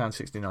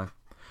 £13.69.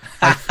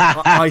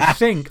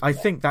 I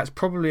think that's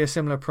probably a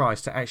similar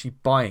price to actually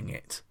buying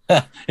it.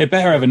 It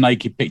better have a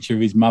naked picture of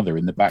his mother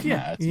in the back.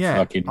 Yeah.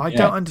 I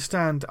don't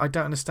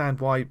understand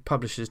why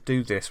publishers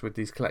do this with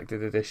these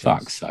collected editions.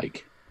 Fuck's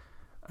sake.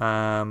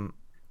 And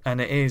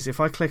it is, if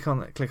I click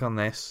on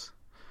this,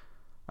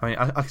 I mean,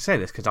 I can say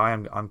this because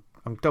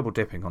I'm double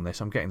dipping on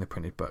this. I'm getting the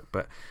printed book,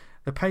 but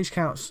the page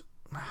count's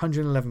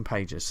 111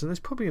 pages, so there's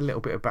probably a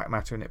little bit of back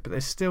matter in it, but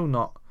there's still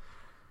not.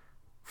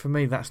 For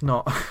me, that's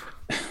not.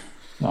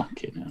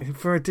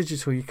 For a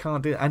digital, you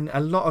can't do it. And a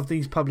lot of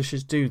these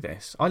publishers do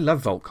this. I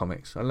love Vault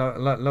Comics. I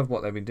love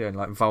what they've been doing,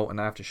 like Vault and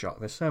Aftershock.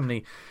 There's so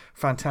many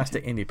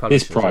fantastic indie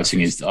publishers. This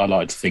pricing is, I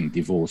like to think,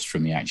 divorced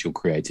from the actual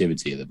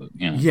creativity of the book.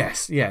 You know?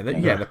 Yes,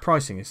 the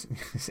pricing is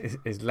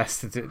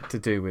less to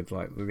do with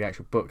like with the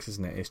actual books,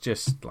 isn't it? It's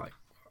just like,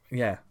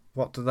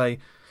 what do they?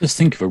 Just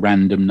think of a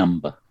random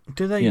number.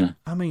 Do they? You know?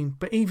 I mean,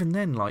 but even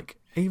then, like,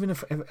 even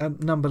if a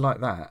number like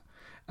that.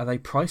 Are they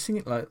pricing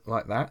it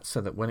like that so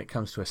that when it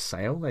comes to a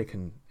sale,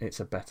 it's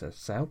a better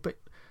sale? But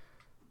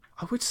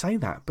I would say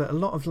that, but a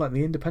lot of like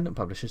the independent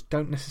publishers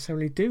don't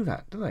necessarily do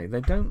that, do they? They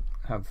don't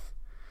have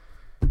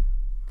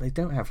like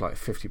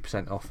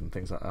 50% off and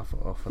things like that.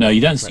 No,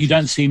 you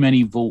don't see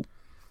many Vault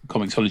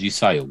Comixology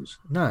sales.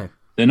 No,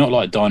 they're not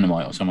like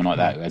Dynamite or someone like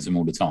that who has them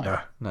all the time.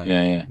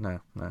 No.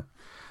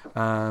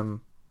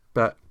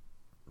 But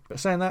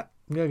saying that,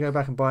 I'm gonna go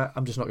back and buy it.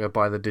 I'm just not gonna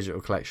buy the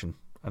digital collection.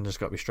 I'm just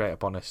got to be straight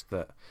up honest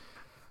that.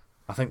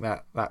 I think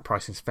that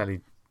pricing's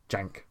fairly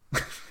jank.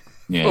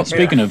 Yeah.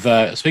 Speaking of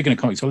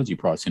Comixology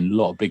pricing, a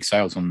lot of big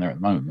sales on there at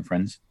the moment, my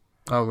friends.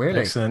 Oh,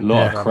 really? Excellent. A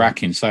lot of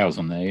cracking sales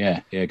on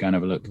there. Yeah. Go and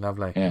have a look.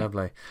 Lovely.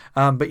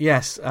 But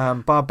yes,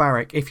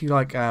 Barbaric. If you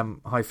like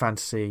high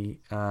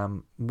fantasy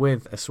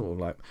with a sort of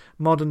like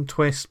modern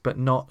twist, but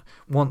not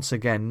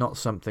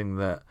something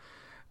that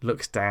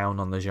looks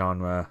down on the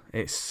genre.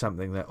 It's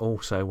something that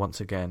also,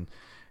 once again,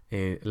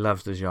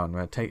 loves the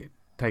genre.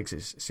 Takes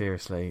it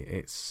seriously.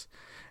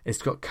 It's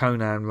got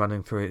Conan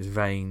running through its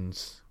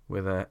veins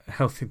with a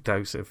healthy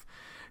dose of.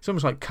 It's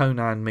almost like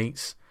Conan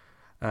meets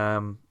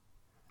the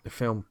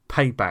film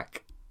Payback.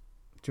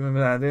 Do you remember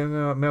that? Do you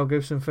remember that Mel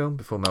Gibson film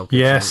before Mel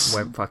Gibson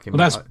went fucking?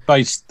 Well,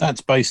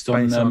 that's based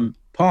on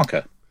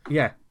Parker.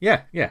 Yeah.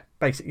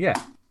 Basic. Yeah.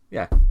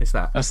 It's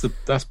that.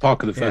 That's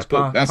Parker, the first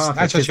book. That's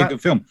actually a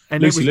good film.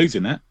 And Lucy Liu's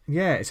in that.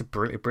 Yeah, it's a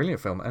brilliant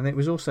film, and it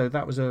was also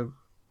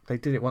they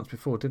did it once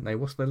before, didn't they?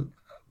 What's the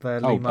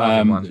Lee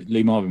Marvin one?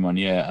 Lee Marvin one,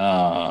 yeah.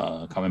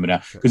 I can't remember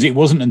now because it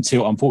wasn't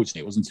until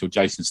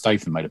Jason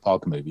Statham made a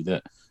Parker movie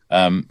that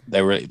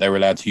they were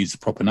allowed to use the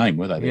proper name,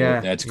 were they? They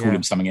had to call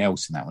him something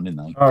else in that one,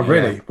 didn't they? Oh,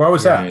 really? Why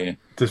was that? Yeah.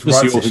 Just the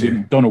author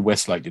Donald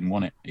Westlake didn't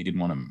want it. He didn't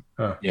want him.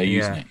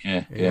 Using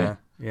it. Yeah.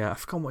 I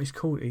forgot what he's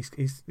called.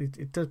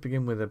 It does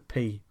begin with a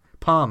P.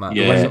 Palmer, or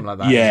something like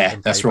that. Yeah,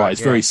 that's right.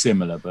 It's very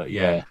similar, but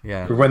yeah.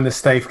 But when the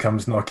Stafe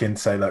comes knocking,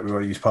 say like we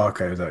want to use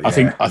Parker, is that?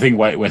 I think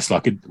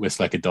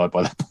Westlake had died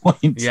by that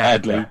point.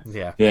 Sadly,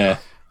 yeah.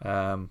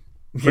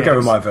 We'll go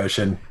with my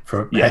version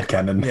for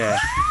headcanon. Yeah,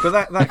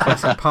 but that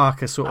classic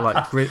Parker sort of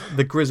like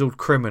the grizzled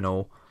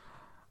criminal,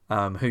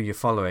 who you're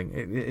following.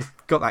 It's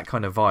got that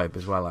kind of vibe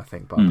as well. I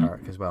think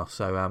Barbaric as well.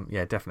 So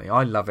definitely,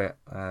 I love it,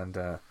 and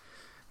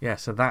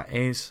so that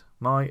is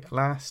my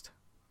last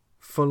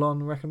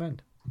full-on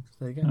recommend.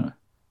 There you go.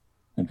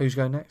 Oh. Who's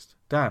going next?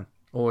 Dan?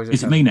 Or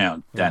is it me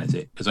now? Dan, is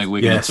it? Because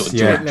we're going to sort of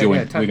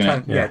join.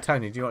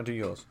 Tony, do you want to do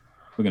yours?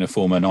 We're going to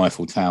form an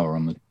Eiffel Tower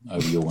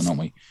over your one, aren't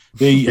we?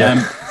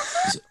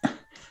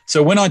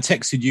 So when I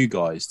texted you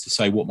guys to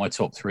say what my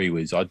top 3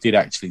 was, I did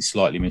actually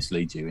slightly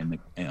mislead you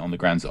on the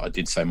grounds that I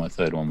did say my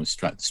third one was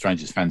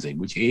Stranger's Fanzine,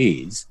 which it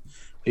is.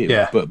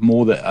 But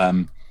more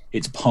that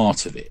it's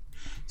part of it.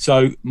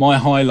 So my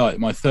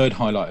third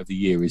highlight of the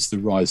year is The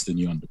Rise of the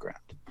New Underground.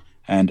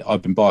 And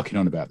I've been barking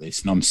on about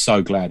this, and I'm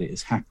so glad it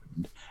has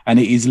happened. And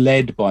it is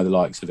led by the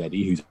likes of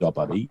Eddie, who's our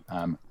buddy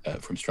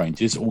from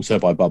Strangers, also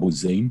by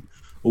Bubbles Zine,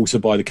 also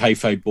by the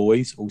Kayfabe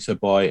Boys, also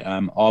by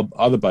our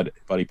other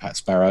buddy Pat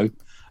Sparrow,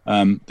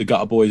 the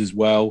Gutter Boys as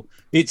well.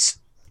 There's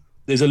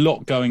a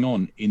lot going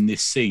on in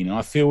this scene, and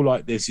I feel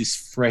like there's this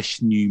fresh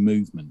new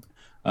movement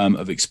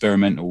of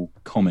experimental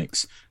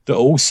comics that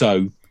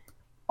also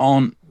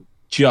aren't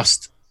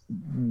just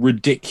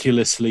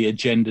ridiculously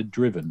agenda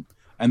driven,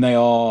 and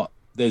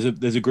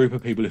there's a group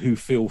of people who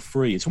feel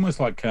free. It's almost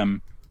like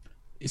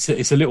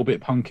it's a little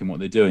bit punk in what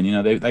they're doing. You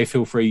know, they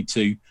feel free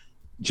to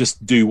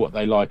just do what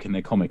they like in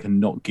their comic and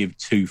not give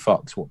two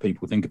fucks what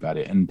people think about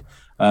it. And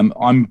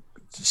I'm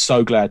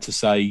so glad to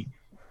say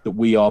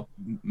that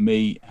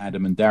me,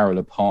 Adam, and Daryl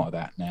are part of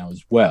that now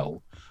as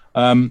well.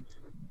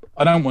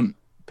 I don't want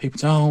people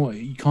to, oh,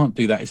 you can't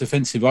do that, it's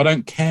offensive. I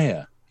don't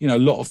care. You know, a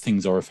lot of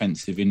things are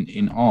offensive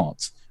in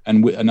art,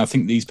 and I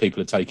think these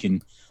people are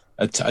taking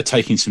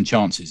some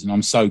chances, and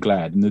I'm so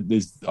glad. And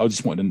I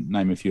just wanted to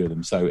name a few of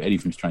them. So Eddie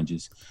from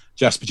Strangers,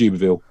 Jasper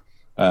Jubaville,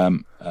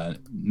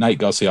 Nate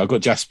Garcia. I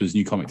got Jasper's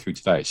new comic through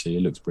today. Actually,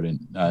 it looks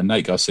brilliant.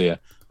 Nate Garcia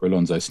for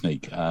Alonzo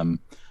Sneak,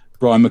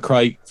 Brian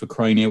McRae for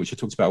Crania, which I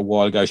talked about a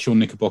while ago. Sean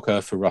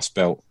Knickerbocker for Rust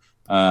Belt.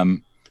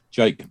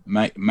 Jake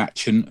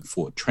Matchin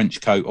for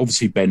Trenchcoat.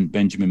 Obviously,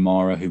 Benjamin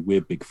Mara, who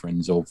we're big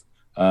friends of.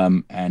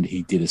 And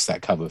he did a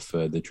stat cover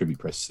for the Tribute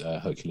Press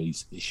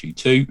Hercules issue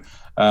 2.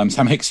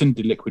 Sam Hickson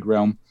did Liquid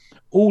Realm.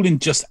 All in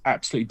just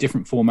absolutely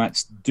different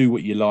formats. Do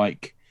what you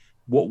like.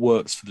 What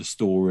works for the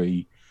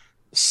story.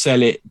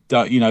 Sell it.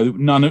 You know,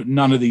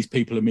 none of these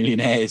people are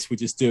millionaires. We're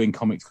just doing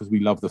comics because we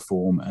love the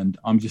form. And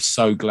I'm just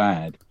so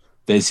glad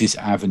there's this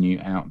avenue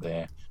out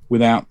there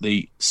without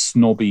the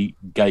snobby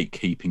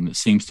gatekeeping that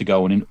seems to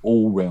go on in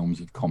all realms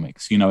of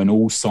comics. You know, in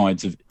all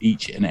sides of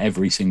each and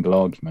every single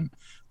argument.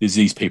 There's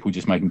these people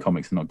just making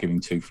comics and not giving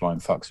two flying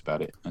fucks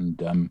about it.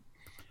 And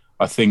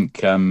I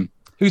think,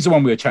 who's the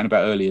one we were chatting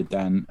about earlier,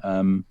 Dan,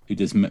 who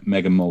does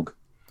Mega Mog?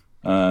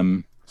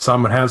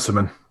 Simon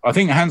Hanselman. I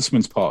think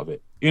Hanselman's part of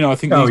it. You know, I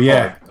think he's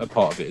a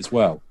part of it as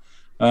well.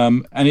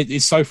 And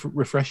it's so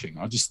refreshing.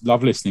 I just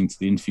love listening to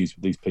the interviews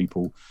with these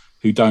people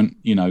who don't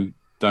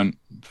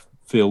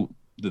feel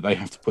that they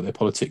have to put their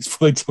politics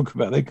before they talk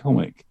about their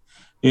comic.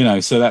 You know,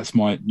 so that's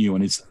my new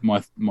one. It's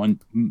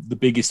the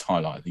biggest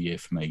highlight of the year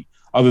for me.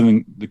 Other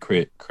than the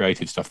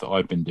creative stuff that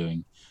I've been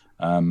doing,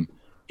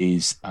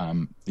 is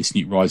this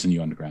new Rise of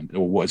New Underground,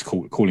 or what is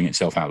calling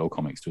itself Outlaw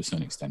Comics to a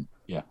certain extent.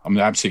 Yeah, I'm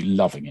absolutely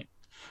loving it.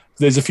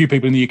 There's a few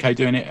people in the UK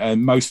doing it,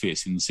 and mostly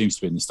seems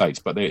to be in the States,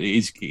 but it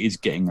is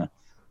getting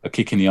a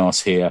kick in the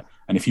arse here.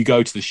 And if you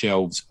go to the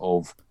shelves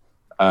of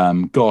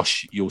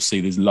Gosh, you'll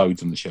see there's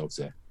loads on the shelves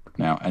there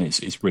now, and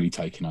it's really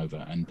taken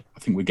over. And I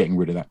think we're getting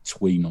rid of that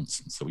twee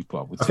nonsense that we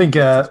put up with. I think.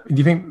 Do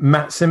you think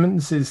Matt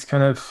Simmons is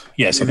kind of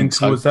I think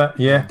towards so. that?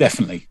 Yeah,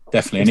 definitely.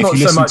 It's and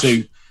if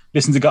you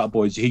listen to Gutter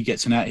Boys, he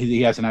has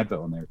an advert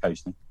on there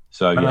occasionally.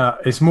 So yeah,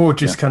 it's more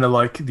just kind of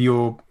like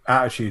your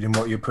attitude and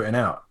what you're putting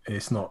out.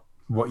 It's not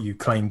what you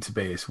claim to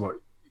be. It's what.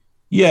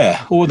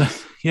 Yeah, or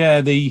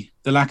the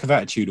lack of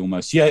attitude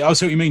almost. Yeah, I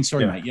see what you mean.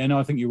 Sorry, mate. Yeah, no,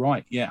 I think you're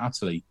right. Yeah,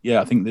 utterly.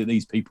 Yeah, I think that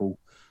these people.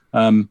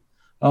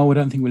 I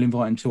don't think we'll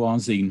invite him to our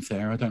zine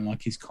fair. I don't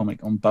like his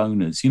comic on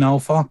boners. You know,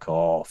 fuck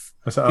off.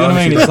 Do you know what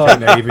I mean? It's like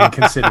they even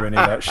consider any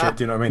of that shit.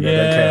 Do you know what I mean? Yeah, they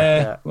don't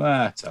care. Yeah.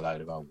 Well, it's a load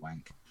of old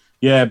wank.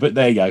 Yeah, but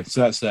there you go.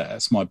 So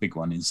that's my big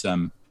one. Is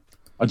I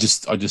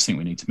just think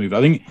we need to move.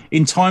 I think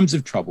in times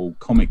of trouble,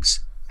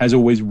 comics has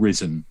always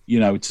risen.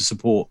 You know, to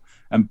support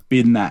and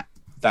been that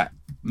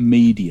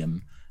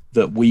medium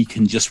that we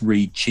can just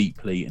read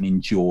cheaply and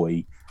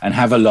enjoy and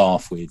have a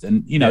laugh with.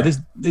 And, you know,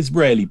 there's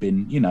rarely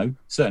been, you know,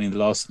 certainly in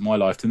my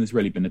lifetime, there's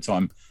rarely been a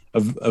time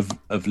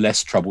of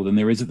less trouble than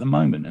there is at the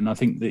moment. And I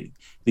think that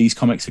these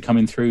comics are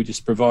coming through,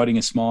 just providing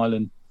a smile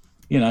and,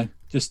 you know,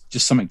 just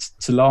something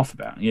to laugh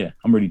about. Yeah,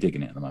 I'm really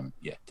digging it at the moment.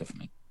 Yeah,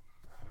 definitely.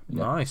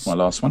 Yeah, nice. My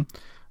last one.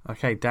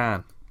 Okay,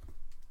 Dan.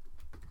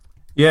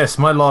 Yes,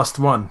 my last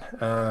one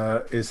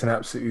is an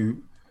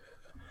absolute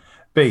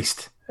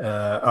beast.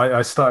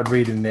 I started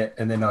reading it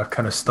and then I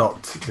kind of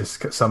stopped this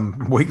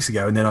some weeks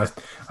ago, and then I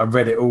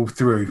read it all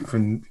through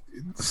from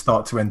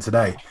start to end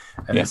today.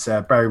 And it's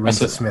Barry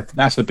Windsor Smith.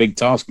 That's a big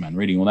task, man,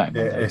 reading all that.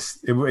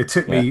 It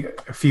took me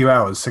a few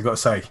hours, so I've got to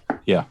say.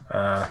 Yeah.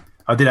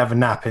 I did have a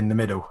nap in the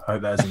middle. I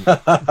hope that isn't.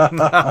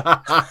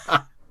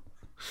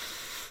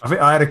 I think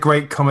I had a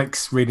great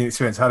comics reading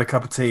experience. I had a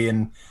cup of tea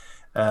and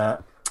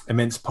a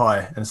mince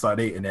pie and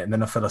started eating it, and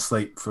then I fell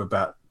asleep for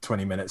about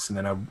 20 minutes, and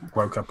then I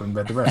woke up and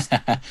read the rest.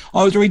 I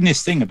was reading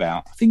this thing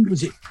about, I think,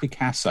 was it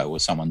Picasso or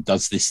someone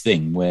does this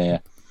thing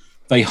where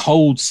they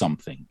hold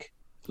something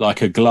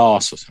like a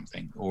glass or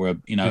something, or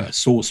a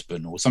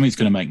saucepan or something that's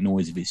going to make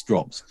noise if it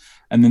drops,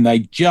 and then they,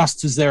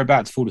 just as they're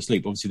about to fall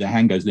asleep, obviously their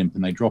hand goes limp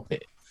and they drop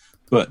it.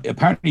 But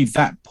apparently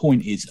that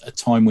point is a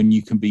time when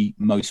you can be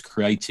most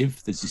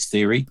creative. There's this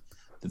theory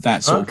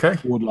that's sort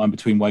of borderline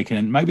between waking,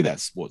 and maybe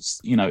that's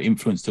what's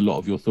influenced a lot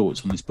of your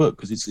thoughts on this book,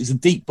 because it's a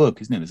deep book,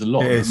 isn't it? There's a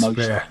lot of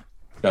emotion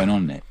going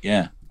on in it.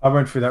 Yeah, I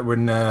went through that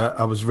when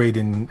I was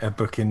reading a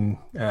book in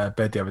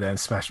bed the other day and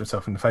smashed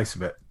myself in the face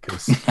with it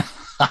because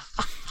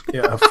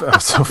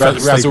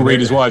Razzle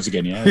Reader's Wives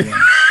again. The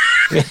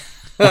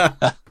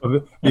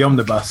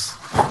omnibus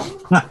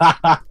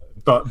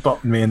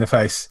bopped me in the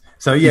face.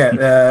 So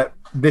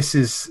this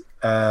is is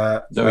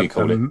that what you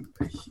call it?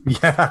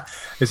 Yeah,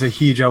 it's a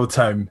huge old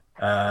tome.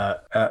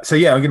 So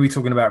yeah, I'm going to be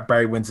talking about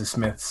Barry Windsor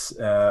Smith's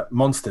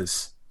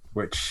Monsters,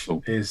 which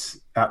Cool.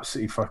 is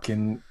absolutely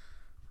fucking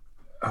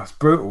it's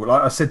brutal.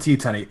 Like I said to you,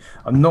 Tanny,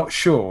 I'm not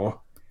sure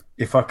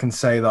if I can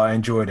say that I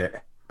enjoyed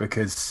it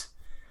because,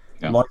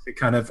 like a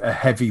kind of a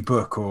heavy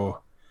book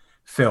or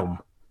film,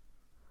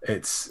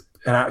 it's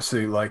an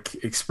absolute like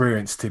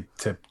experience to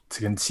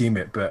consume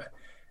it. But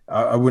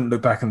I wouldn't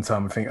look back on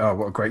time and think, oh,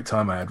 what a great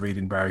time I had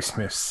reading Barry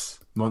Smith's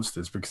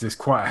Monsters, because it's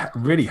quite a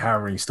really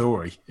harrowing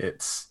story.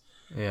 It's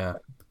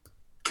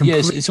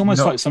it's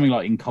almost like something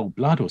like In Cold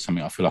Blood or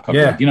something. I feel like I've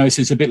read. You know,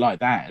 it's a bit like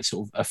that. It's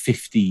sort of a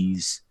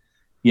 50s,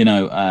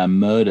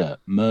 murder.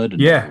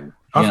 Yeah, novel.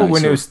 I thought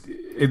when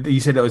you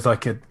said it was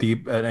like an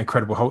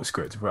Incredible Hulk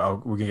script. We're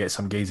gonna get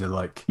some geezer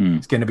like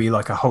it's going to be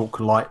like a Hulk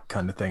light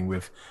kind of thing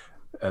with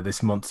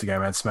this monster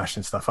going around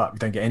smashing stuff up. You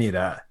don't get any of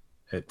that.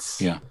 That's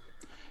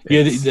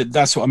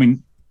what I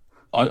mean.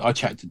 I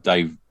chatted to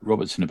Dave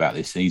Robertson about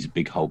this, and he's a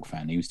big Hulk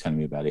fan. He was telling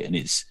me about it, and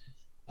it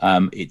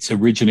was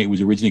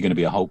originally going to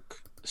be a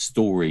Hulk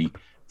story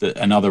that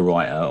another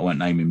writer, I won't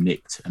name him,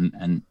 nicked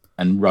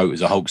and wrote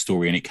as a Hulk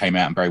story, and it came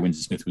out, and Barry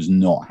Windsor Smith was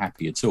not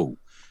happy at all,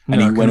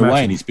 and he went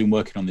away, and he's been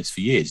working on this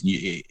for years,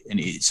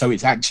 so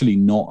it's actually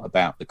not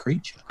about the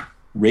creature,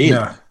 really.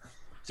 No.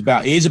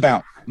 It is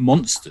about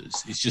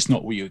monsters. It's just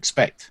not what you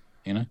expect,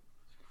 you know.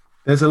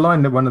 There's a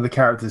line that one of the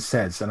characters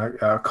says, and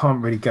I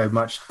can't really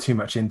go too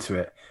much into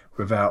it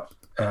without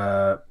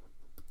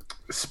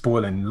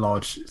spoiling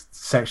large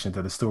sections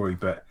of the story,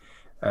 but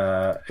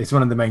it's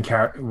one of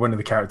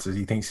the characters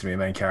he thinks to be a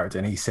main character,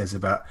 and he says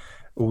about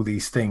all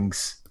these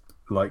things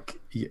like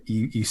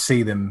you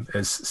see them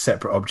as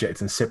separate objects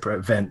and separate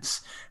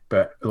events,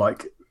 but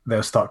like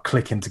they'll start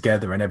clicking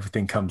together and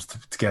everything comes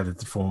together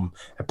to form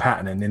a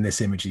pattern. And in this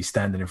image, he's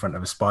standing in front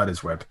of a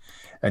spider's web,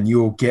 and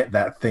you'll get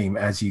that theme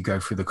as you go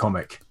through the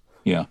comic.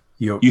 Yeah.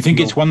 You think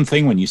it's one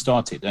thing when you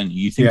start it, don't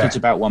you? You think it's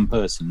about one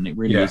person, and it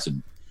really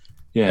isn't.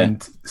 Yeah.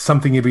 And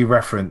something will be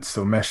referenced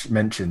or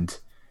mentioned,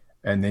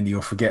 and then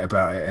you'll forget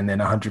about it. And then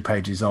 100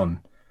 pages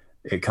on,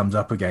 it comes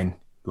up again,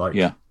 like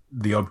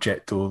the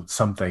object or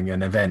something,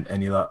 an event.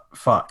 And you're like,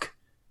 fuck,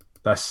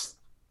 that's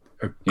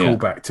a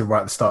callback to right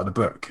at the start of the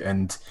book.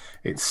 And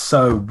it's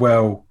so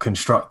well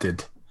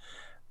constructed.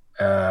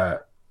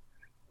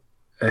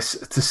 It's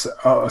just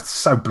it's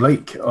so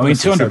bleak.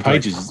 Honestly, 200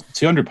 pages.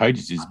 200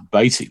 pages is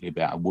basically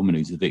about a woman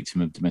who's a victim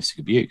of domestic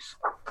abuse.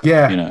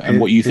 Yeah, and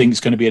what you think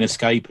is going to be an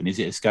escape, and is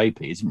it escape?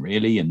 It isn't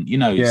really, and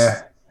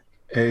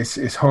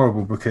it's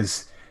horrible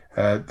because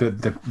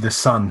the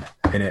son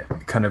in it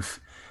kind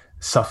of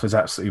suffers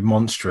absolutely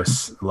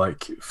monstrous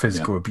like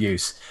physical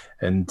abuse,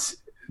 and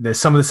there's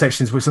some of the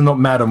sections which are not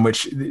mad on,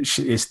 which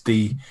is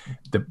the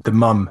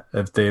mum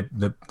of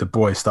the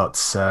boy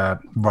starts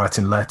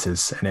writing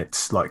letters, and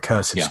it's like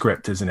cursive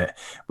script, isn't it?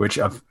 Which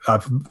I've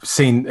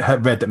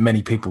read that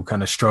many people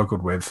kind of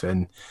struggled with,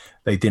 and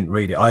they didn't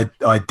read it.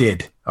 I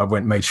did. I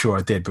made sure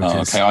I did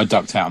because I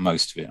ducked out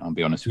most of it. I'll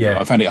be honest with you.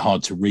 I found it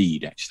hard to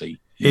read actually.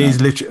 It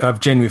is literally. I've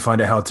genuinely find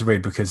it hard to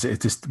read because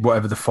it's just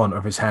whatever the font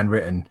of his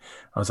handwritten.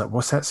 I was like,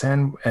 what's that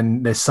saying?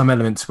 And there's some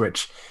elements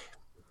which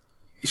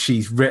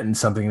she's written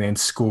something and then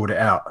scored it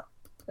out,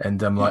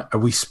 and I'm like, are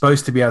we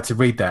supposed to be able to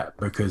read that?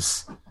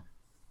 Because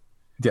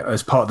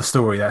as part of the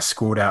story that's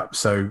scored out,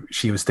 so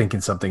she was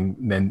thinking something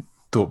and then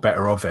thought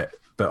better of it,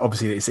 but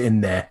obviously it's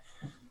in there.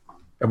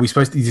 Are we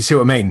supposed to, you see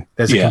what I mean?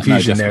 There's a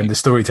confusion there in the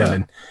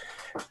storytelling.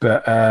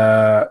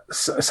 But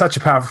such a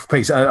powerful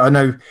piece. I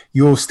know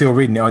you're still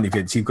reading it, aren't you,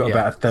 Vince? You've got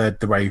about a third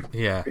the way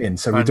in,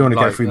 so we don't want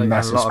to go through the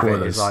massive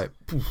spoilers.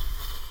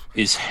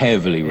 It's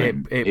heavily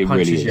written. It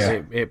punches really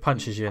is. It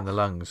punches you in the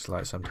lungs,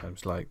 like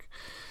sometimes, like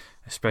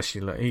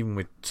especially like, even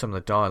with some of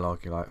the dialogue,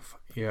 you're like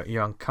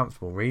you're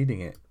uncomfortable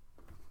reading it.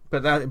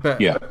 But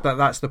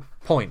that's the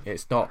point.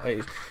 It's not.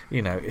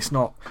 It's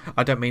not.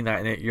 I don't mean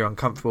that in it. You're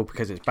uncomfortable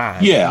because it's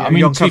bad. Yeah, I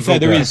mean, to be fair,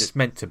 it's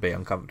meant to be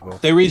uncomfortable.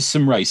 There is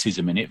some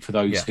racism in it for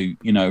those who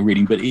are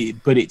reading,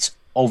 but it's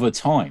of a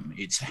time.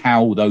 It's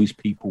how those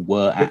people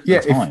were at the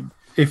time.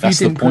 If you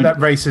didn't put that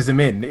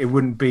racism in, it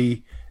wouldn't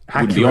be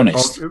accurate. Wouldn't be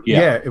honest.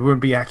 It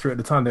wouldn't be accurate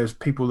at the time. There's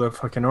people that are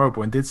fucking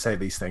horrible and did say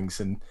these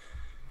things, and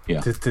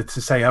to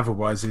say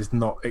otherwise is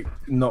not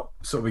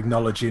sort of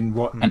acknowledging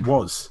what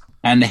was.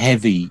 And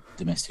heavy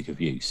domestic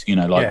abuse,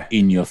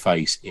 in your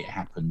face, it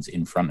happens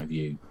in front of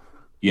you,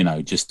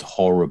 just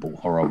horrible,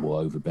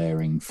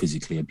 overbearing,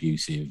 physically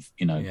abusive,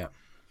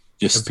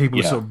 just and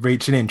people sort of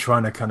reaching in,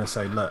 trying to kind of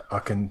say, look, I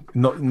can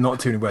not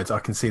too many words, I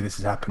can see this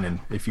is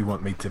happening. If you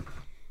want me to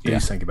do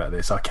something about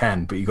this, I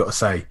can, but you got to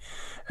say,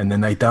 and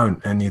then they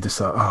don't, and you're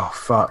just like, oh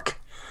fuck.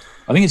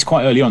 I think it's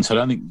quite early on, so I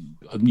don't think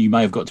you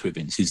may have got to it,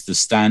 Vince.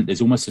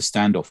 There's almost a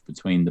standoff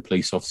between the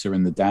police officer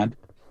and the dad.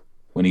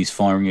 When he's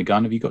firing a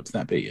gun, have you got to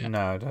that bit yet?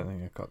 No, I don't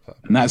think I've got that.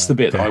 And that's the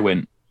bit that I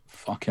went,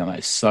 fuck hell, that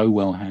is so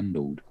well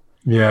handled.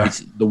 Yeah. It's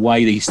the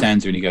way that he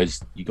stands there and he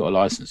goes, you got a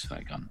license for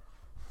that gun.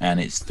 And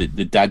it's the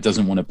dad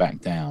doesn't want to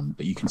back down,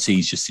 but you can see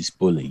he's just this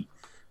bully.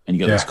 And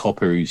you got this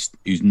copper who's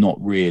not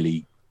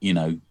really,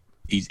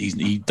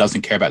 he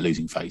doesn't care about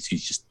losing face.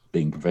 He's just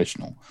being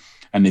professional.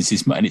 And there's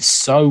this, and it's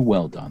so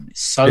well done.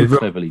 It's so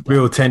cleverly done.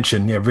 Real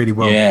tension, really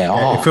well.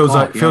 Yeah, it feels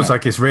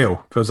like it's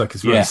real. Feels like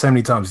it's real. Yeah. So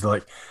many times,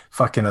 like,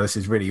 fucking, this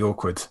is really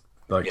awkward.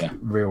 Like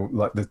real,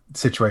 like the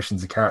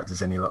situations, the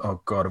characters, and you're like,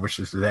 oh god, I wish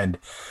this would end.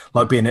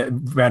 Like being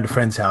around a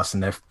friend's house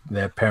and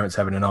their parents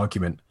having an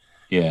argument.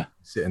 Yeah,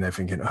 sitting there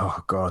thinking,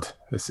 oh god,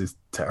 this is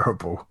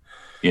terrible.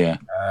 Yeah,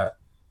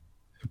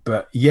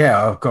 but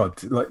yeah, oh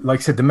god, like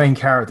I said, the main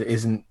character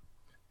isn't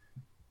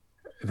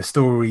the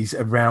stories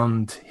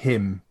around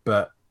him,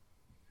 but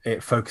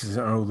it focuses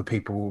on all the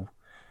people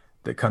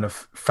that kind of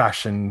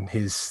fashion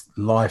his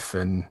life,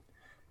 and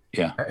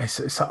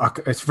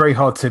it's very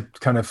hard to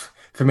kind of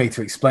for me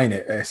to explain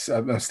it.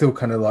 I'm still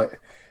kind of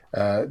like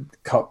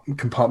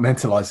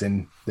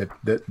compartmentalizing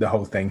the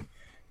whole thing.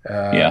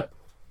 But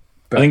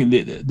I think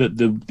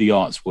the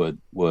art's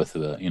worth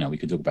of it. We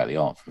could talk about the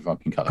art for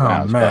fucking couple of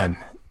hours. Man,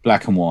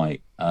 black and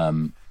white,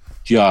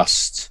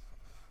 just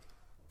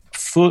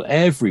full.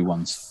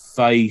 Everyone's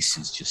face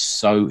is just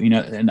so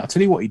and I'll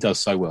tell you what he does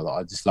so well. That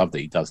I just love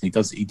that he does. And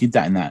he did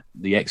that in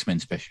the X-Men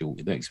special,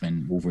 the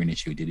X-Men Wolverine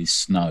issue. He did his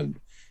Snow.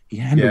 He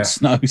handled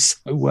Snow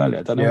so well.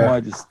 I don't know why. I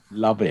just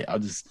love it. I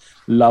just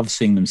love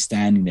seeing them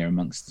standing there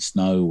amongst the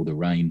snow or the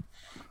rain.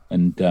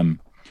 And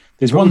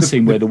there's one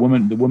scene where the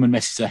woman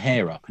messes her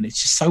hair up, and it's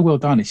just so well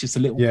done. It's just a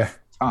little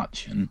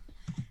touch, and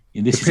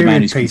this is a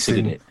man who's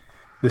considered it.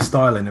 The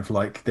styling of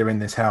like they're in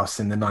this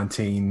house in the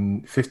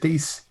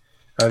 1950s,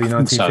 early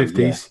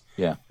 1950s,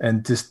 so,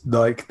 and just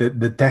like the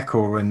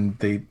decor and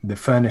the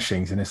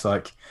furnishings, and it's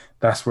like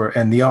that's where,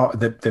 and the art,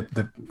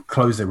 the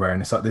clothes they're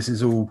wearing, it's like this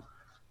is all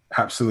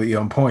absolutely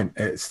on point.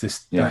 It's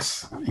just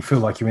that's you feel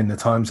like you're in the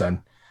time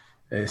zone.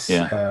 It's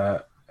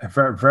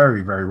very,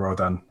 very, very well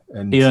done.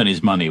 And he earned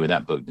his money with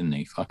that book, didn't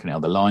he? Fucking hell,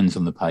 the lines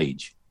on the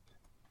page.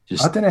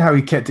 I don't know how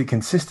he kept it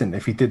consistent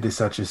if he did this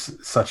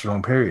such a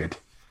long period.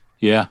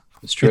 Yeah,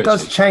 it's true. It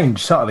does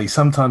change subtly.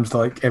 Sometimes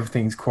like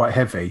everything's quite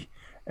heavy,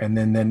 and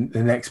then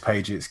the next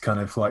page it's kind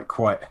of like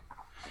quite.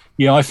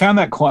 Yeah, I found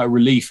that quite a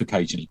relief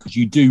occasionally, because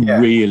you do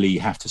really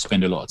have to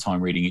spend a lot of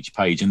time reading each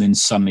page, and then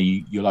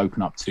suddenly you'll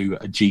open up to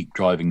a Jeep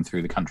driving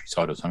through the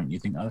countryside or something. You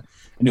think, oh,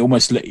 and it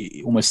almost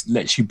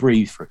lets you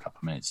breathe for a couple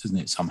of minutes, doesn't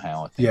it?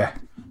 Somehow, I think.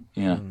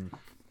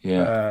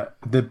 Yeah.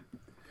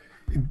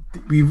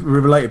 We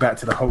relate it back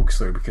to the Hulk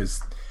story, because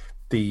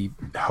the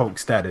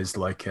Hulk's dad is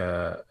like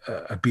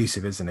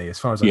abusive, isn't he? As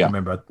far as I can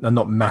remember,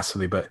 not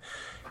massively, but.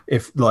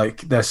 If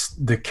like that's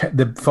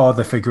the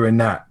father figure in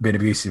that being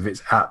abusive,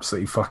 it's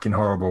absolutely fucking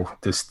horrible.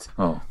 Just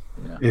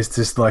it's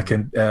just like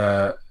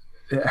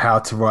how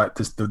to write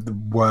just the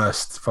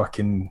worst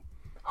fucking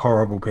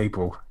horrible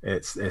people.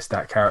 It's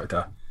that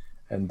character,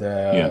 and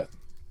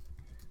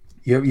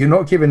you're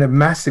not given a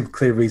massive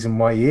clear reason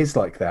why he is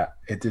like that.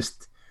 It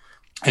just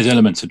there's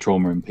elements of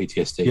trauma and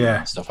PTSD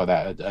and stuff like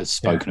that as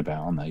spoken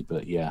about, aren't they?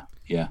 But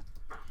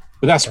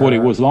but that's what it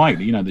was like,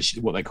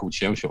 what they called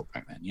shell shock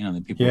back then.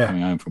 The people were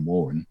coming home from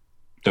war and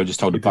they were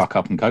just told to buck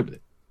up and cope with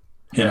it.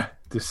 Yeah,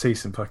 just see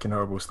some fucking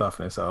horrible stuff,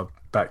 and it's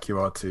back you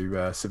are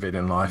to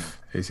civilian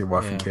life. Here's your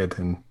wife and kid,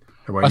 and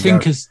away you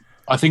go.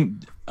 I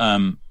think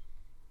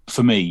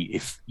for me,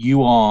 if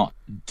you are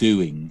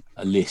doing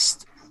a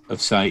list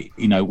of, say,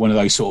 one of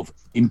those sort of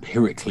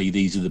empirically,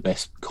 these are the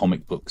best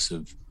comic books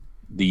of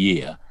the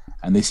year,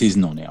 and this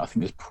isn't on it, I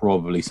think there's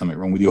probably something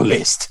wrong with your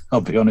list.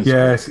 I'll be honest.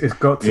 Yeah, it's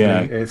got to be.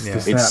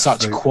 It's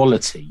such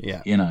quality.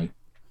 Yeah.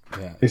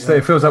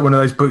 It feels like one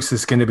of those books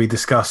that's going to be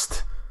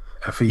discussed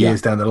for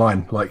years down the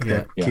line. Like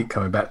they keep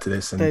coming back to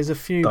this. And there's a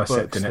few books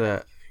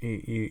that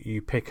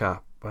you pick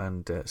up,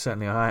 and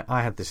certainly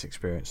I had this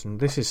experience, and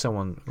this is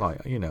someone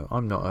like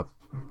I'm not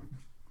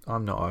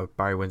a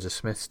Barry Windsor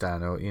Smith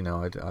stan, or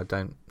I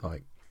don't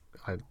like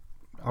I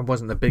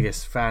wasn't the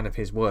biggest fan of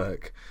his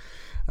work.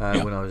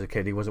 When I was a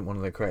kid, he wasn't one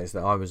of the creators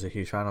that I was a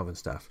huge fan of and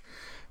stuff.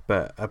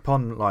 But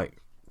upon like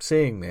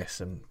seeing this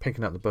and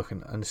picking up the book,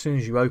 and as soon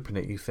as you open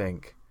it, you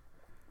think,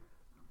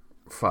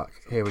 "Fuck,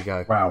 here we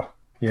go!" Wow,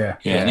 yeah.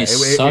 And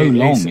it's so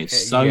long,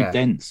 it's so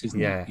dense, isn't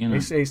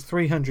it? It's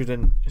 300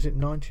 and is it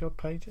 90 odd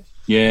pages?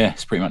 Yeah,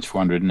 it's pretty much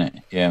 400, isn't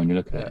it? Yeah, when you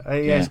look at it.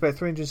 It's about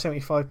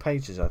 375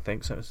 pages, I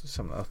think. So it's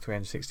something like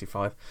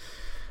 365.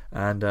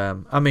 And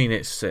I mean,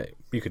 it's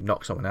you could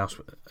knock someone else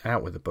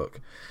out with the book,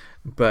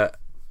 but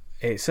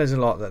it says a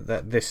lot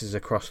that this is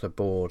across the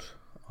board.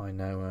 I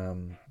know,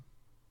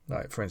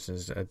 like for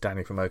instance,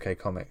 Danny from OK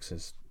Comics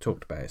has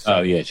talked about it.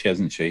 So,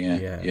 hasn't she?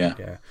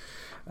 Yeah.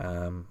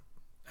 And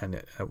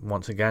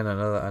once again,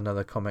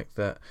 another comic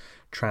that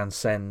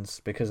transcends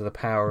because of the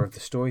power of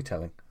the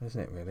storytelling, isn't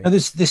it? Really. Now,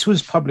 this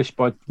was published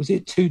by, was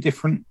it two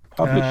different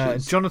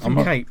publishers?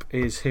 Jonathan Cape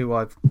is who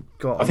I've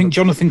got. I think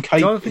Jonathan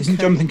Cape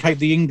Jonathan Cape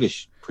the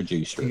English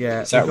producer.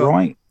 Yeah, is that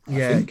right?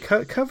 Yeah,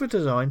 cover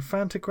design,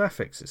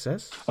 Fantagraphics, it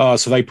says. Oh,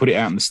 so they put it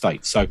out in the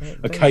States. So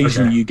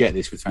occasionally you get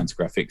this with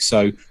Fantagraphics.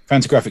 So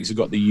Fantagraphics have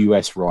got the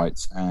US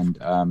rights, and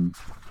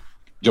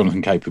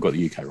Jonathan Cape have got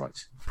the UK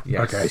rights.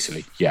 Yeah,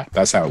 basically. Yeah,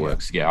 that's how it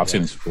works. Yeah, I've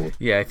seen this before.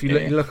 Yeah, if you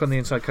look on the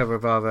inside cover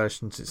of our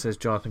versions, it says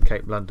Jonathan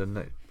Cape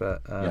London,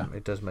 but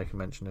it does make a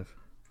mention of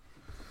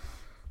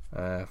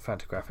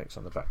Fantagraphics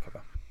on the back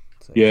cover.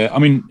 So, Yeah, I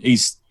mean,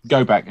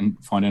 go back and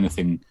find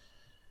anything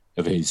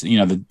of his.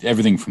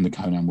 Everything from the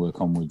Conan work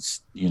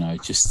onwards.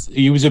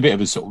 He was a bit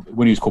of a sort of,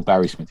 when he was called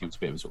Barry Smith, he was a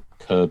bit of a sort of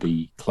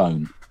Kirby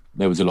clone.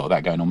 There was a lot of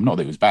that going on. Not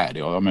that it was bad.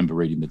 I remember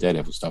reading the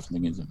Daredevil stuff and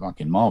thinking it's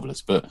fucking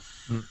marvelous. But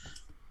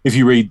if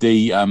you read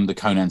the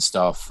Conan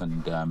stuff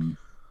and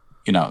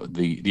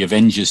the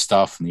Avengers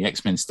stuff and the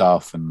X-Men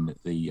stuff and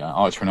the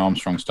Archer and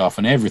Armstrong stuff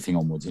and everything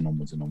onwards and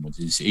onwards and onwards,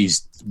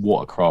 he's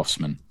what a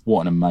craftsman.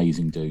 What an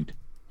amazing dude.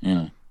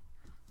 yeah.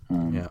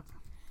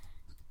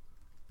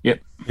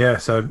 Yep. Yeah,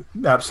 so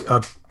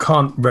I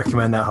can't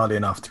recommend that highly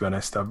enough, to be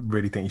honest. I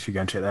really think you should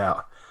go and check that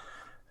out.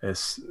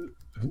 It's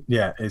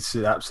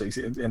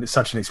absolutely, and it's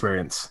such an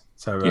experience.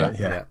 So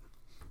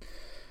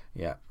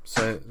yeah.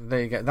 So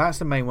there you go. That's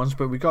the main ones,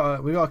 but we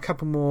got a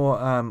couple more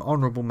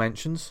honourable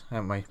mentions,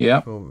 haven't we? Yeah.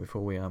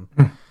 Before we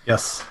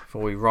yes.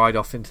 Before we ride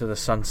off into the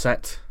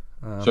sunset.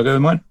 Shall I go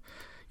with mine?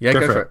 Yeah,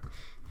 go for it.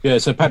 Yeah.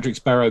 So Patrick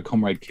Sparrow,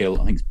 Comrade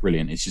Kill, I think it's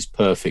brilliant. It's just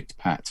perfect,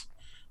 Pat.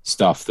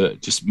 Stuff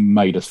that just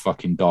made us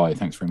fucking die.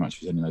 Thanks very much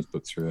for sending those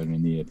books through earlier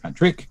in the year,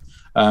 Patrick.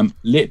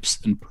 Lips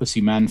and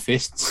Pussy Man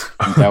Fists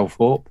from Dale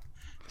Thorpe.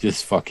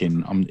 Just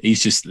fucking,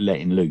 he's just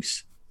letting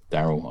loose,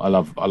 Daryl. I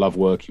love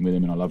working with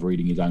him and I love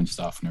reading his own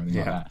stuff and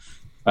everything like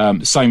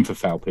that. Same for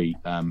Falpy.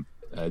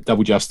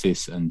 Double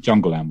Justice and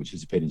Jungle Land, which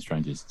has appeared in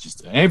Strangers.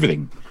 Just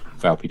everything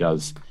Falpy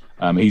does.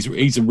 He's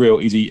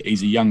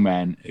a young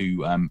man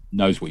who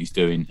knows what he's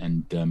doing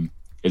and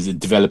is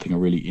developing a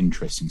really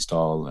interesting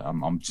style.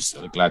 I'm just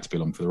glad to be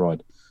along for the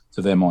ride.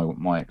 So they're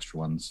my extra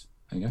ones.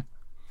 There you go.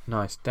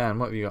 Nice. Dan,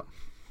 what have you got?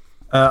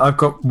 I've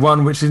got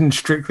one which isn't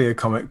strictly a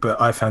comic,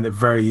 but I found it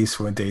very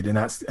useful indeed, and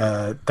that's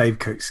Dave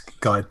Cook's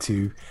guide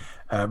to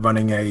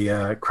running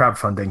a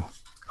crowdfunding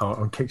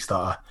on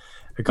Kickstarter.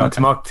 A guide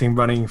to marketing,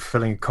 running,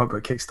 filling a comic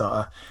book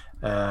Kickstarter.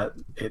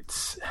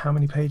 It's how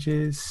many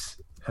pages?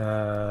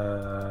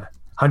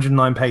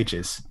 109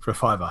 pages for a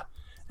 $5.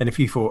 And if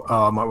you thought,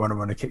 I might want to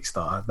run a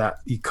Kickstarter,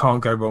 that you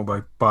can't go wrong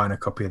by buying a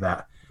copy of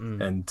that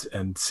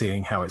and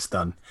seeing how it's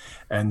done.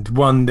 And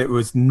one that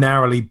was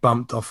narrowly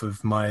bumped off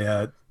of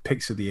my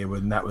picks of the year,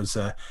 and that was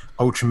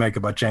Ultra Mega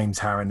by James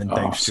Harron and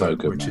Dave Stewart,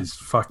 good, which man. is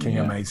fucking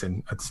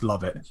amazing. I just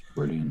love it. It's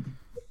brilliant.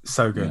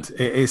 So good.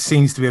 Yeah. It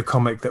seems to be a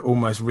comic that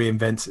almost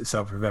reinvents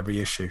itself with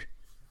every issue.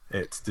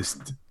 It's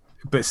just,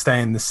 but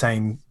staying the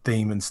same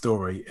theme and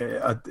story.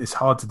 It's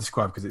hard to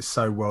describe because it's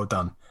so well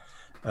done.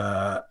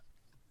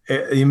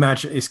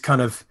 Imagine it's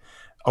kind of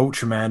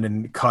Ultraman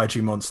and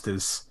kaiju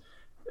monsters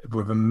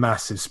with a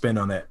massive spin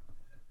on it.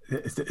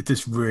 It's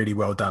just really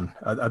well done.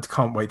 I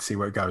can't wait to see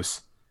where it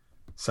goes.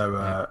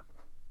 So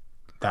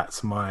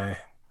that's my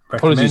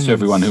apologies to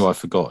everyone who I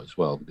forgot as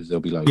well, because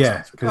there'll be loads.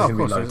 Yeah, because of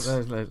course,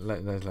 there's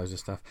loads of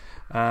stuff.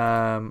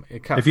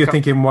 If you're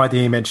thinking, why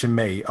didn't you mention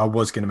me? I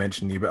was going to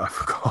mention you, but I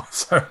forgot.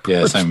 So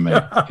yeah, same with me.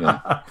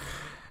 Yeah.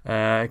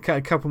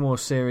 A couple more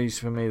series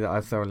for me that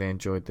I thoroughly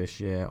enjoyed this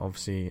year.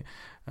 Obviously,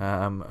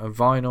 a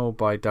Vinyl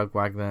by Doug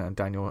Wagner and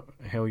Daniel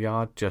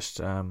Hilliard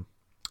just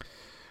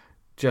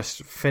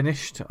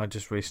finished. I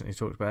just recently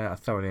talked about it. I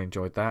thoroughly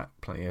enjoyed that.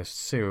 Plenty of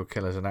serial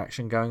killers and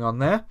action going on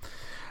there.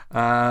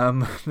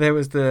 There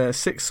was the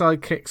 6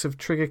 Sidekicks of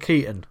Trigger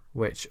Keaton,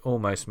 which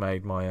almost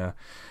made my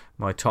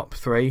my top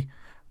 3.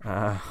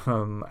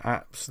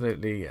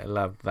 Absolutely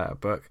loved that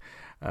book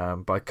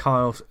by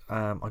Kyle.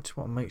 I just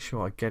want to make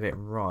sure I get it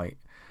right.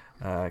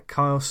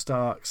 Kyle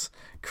Starks,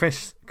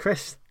 Chris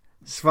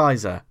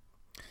Schweizer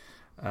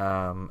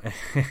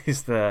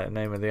is the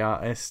name of the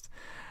artist.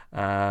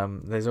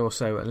 There's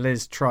also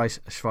Liz Trice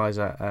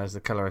Schweizer as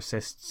the colour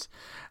assists.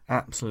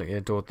 Absolutely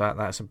adored that.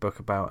 That's a book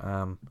about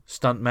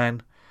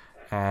stuntmen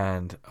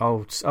and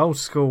old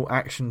school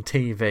action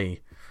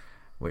TV,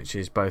 which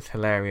is both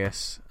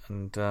hilarious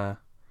and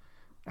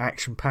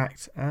action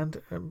packed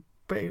and a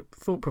bit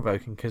thought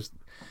provoking because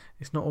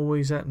it's not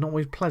always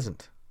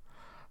pleasant,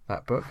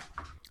 that book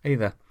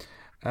either.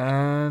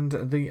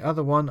 And the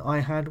other one I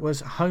had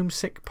was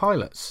Homesick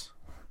Pilots.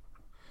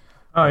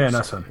 Oh yeah,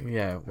 nice one.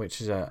 Yeah,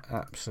 which is a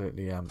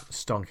absolutely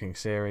stonking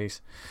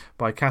series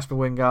by Casper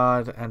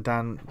Wingard and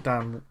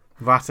Dan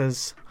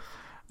Vatters.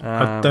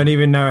 I don't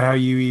even know how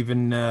you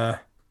even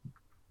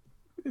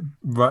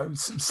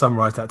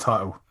summarize that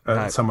title.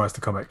 Summarize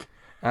the comic.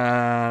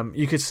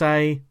 You could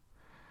say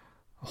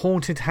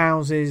haunted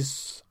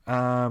houses,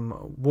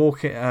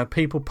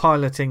 people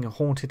piloting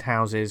haunted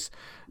houses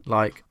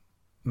like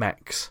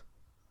mechs.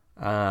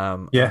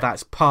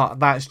 That's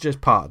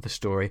just part of the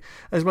story,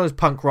 as well as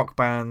punk rock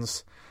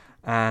bands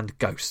and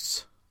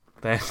ghosts.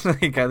 There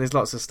you go. There's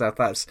lots of stuff.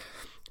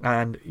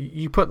 And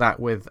you put that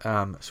with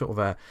sort of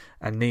a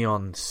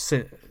neon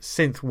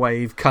synth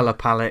wave color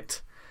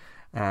palette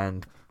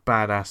and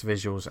badass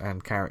visuals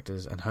and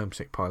characters, and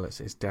Homesick Pilots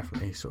is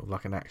definitely sort of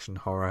like an action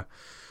horror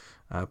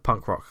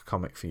punk rock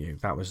comic for you.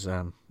 That was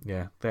that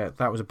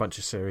was a bunch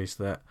of series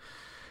that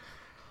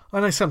I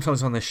know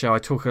sometimes on this show I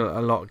talk a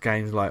lot of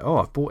games like,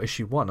 I've bought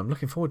issue 1, I'm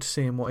looking forward to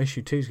seeing what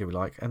issue 2 is going to be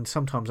like, and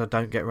sometimes I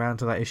don't get around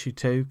to that issue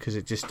 2 because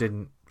it just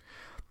didn't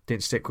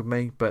stick with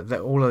me. But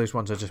all of those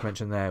ones I just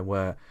mentioned there,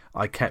 where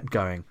I kept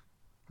going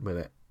with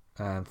it,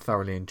 and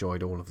thoroughly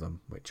enjoyed all of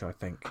them, which I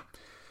think,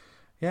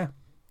 yeah.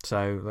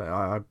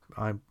 So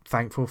I'm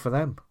thankful for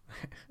them.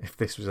 If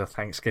this was a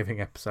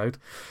Thanksgiving episode,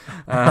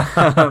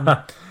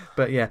 but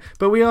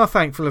we are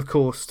thankful, of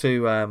course,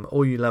 to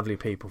all you lovely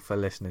people for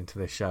listening to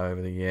this show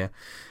over the year.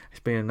 It's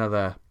been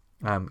another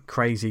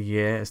crazy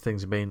year as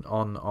things have been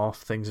on,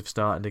 off. Things have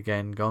started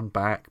again, gone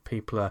back.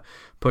 People are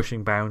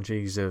pushing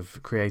boundaries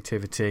of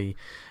creativity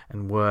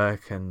and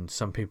work, and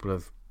some people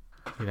have,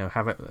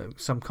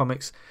 some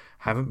comics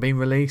haven't been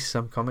released.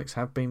 Some comics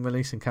have been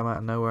released and come out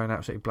of nowhere and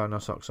absolutely blown our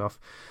socks off.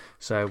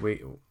 So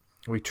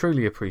we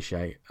truly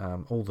appreciate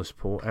all the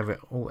support,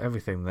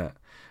 everything that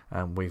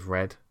we've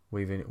read,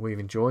 we've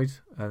enjoyed,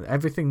 and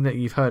everything that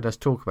you've heard us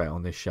talk about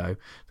on this show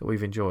that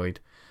we've enjoyed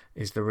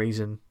is the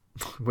reason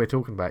we're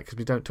talking about it, because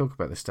we don't talk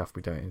about the stuff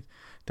we don't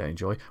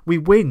enjoy.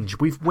 We've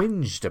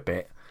whinged a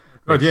bit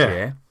this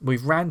year.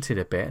 We've ranted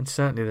a bit, and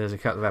certainly there's a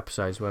couple of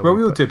episodes where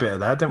we'll do a bit of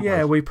that, don't we?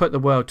 Yeah, we put the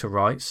world to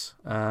rights.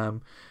 But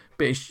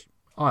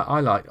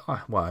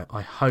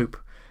I hope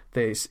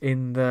that it's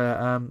in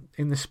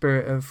the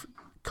spirit of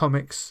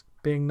comics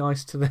being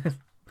nice to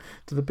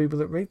the people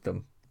that read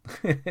them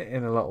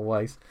in a lot of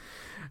ways.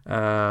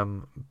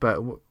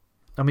 But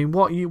I mean,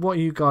 what are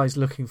you guys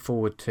looking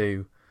forward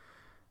to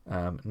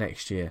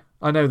next year?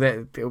 I know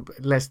that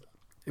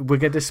we're going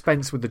to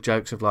dispense with the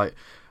jokes of like,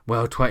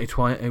 well,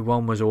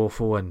 2021 was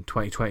awful and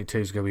 2022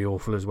 is going to be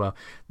awful as well.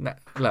 Now,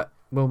 look,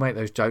 we'll make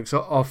those jokes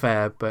off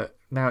air, but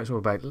now it's all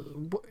about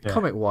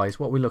comic wise,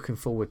 what we're looking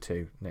forward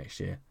to next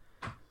year.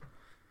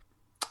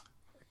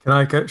 Can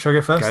I go? Shall I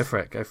go first?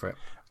 Go for it.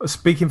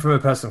 Speaking from a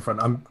personal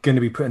front, I'm going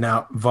to be putting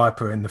out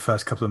Viper in the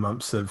first couple of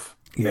months of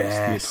next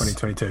year,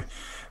 2022.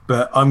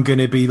 But I'm going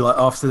to be like,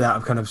 after that,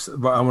 I'm kind of,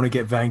 right, I want to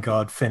get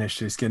Vanguard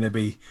finished. It's going to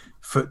be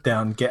foot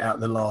down, get out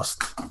the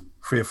last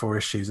 3 or 4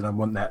 issues, and I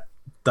want that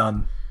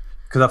done.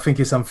 Because I think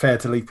it's unfair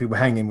to leave people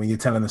hanging when you're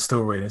telling the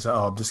story, and it's like,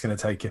 I'm just going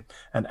to take an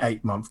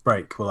 8-month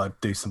break while I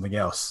do something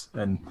else.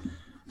 And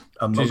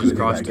I'm not going to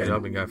do that again.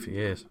 I've been going for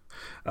years.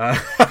 No,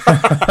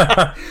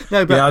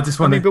 but yeah, I just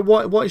want to. But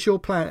what is your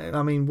plan?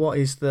 I mean, what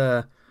is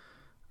the?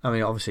 I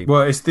mean, obviously.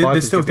 Well, it's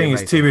the still thing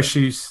is 2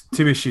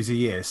 issues a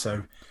year.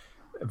 So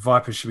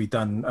Viper should be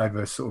done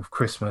over sort of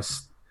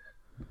Christmas,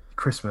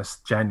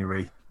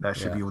 January. That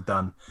should be all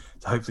done.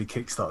 So hopefully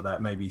kickstart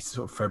that maybe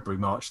sort of February,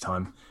 March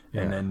time,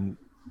 and then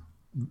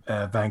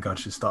Vanguard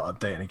should start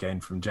updating again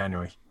from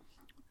January,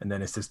 and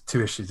then it's just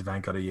 2 issues of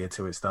Vanguard a year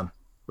till it's done.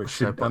 Which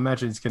I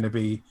imagine it's going to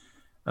be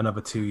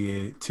another 2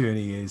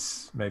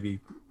 years, maybe.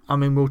 I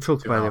mean, we'll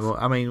talk about it more.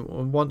 I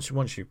mean, once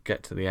you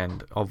get to the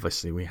end,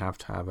 obviously we have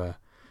to have a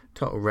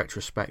total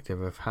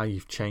retrospective of how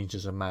you've changed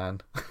as a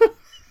man.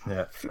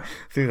 Yeah,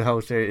 through the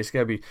whole series. It's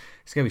gonna be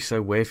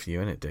so weird for you,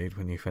 isn't it, dude?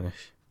 When you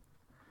finish.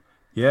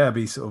 Yeah, I'll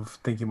be sort of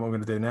thinking what I'm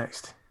going to do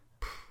next.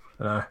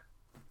 I don't know.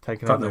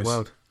 Taking over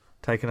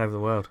the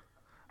world.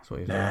 That's what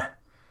you're doing.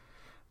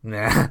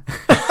 Nah.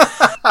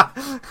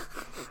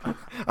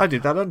 I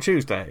did that on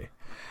Tuesday.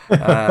 What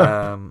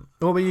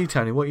about you,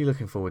 Tony? What are you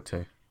looking forward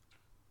to?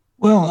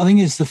 Well, I think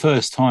it's the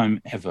first time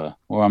ever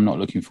where I'm not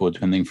looking forward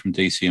to anything from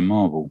DC and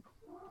Marvel.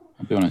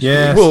 I'll be honest.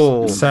 Yeah,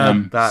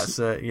 that's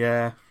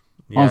yeah.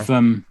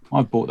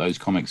 I've bought those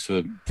comics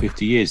for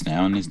 50 years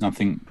now, and there's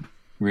nothing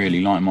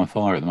really lighting my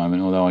fire at the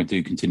moment. Although I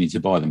do continue to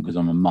buy them because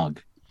I'm a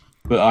mug.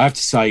 But I have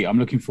to say, I'm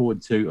looking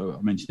forward to.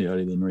 I mentioned it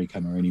earlier, the Enrico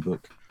Marini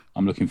book.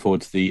 I'm looking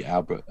forward to the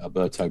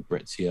Alberto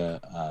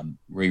Breccia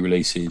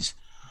re-releases.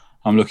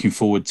 I'm looking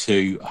forward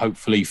to,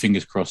 hopefully,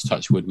 fingers crossed,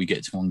 touch wood, we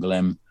get to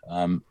Angoulême,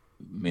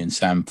 me and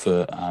Sam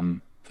for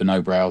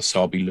No Brows. So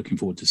I'll be looking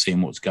forward to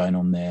seeing what's going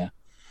on there.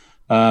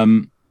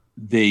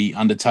 The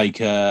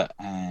Undertaker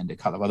and a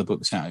couple of other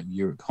books out of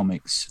Europe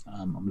Comics.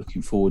 I'm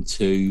looking forward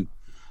to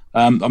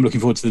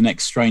the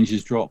next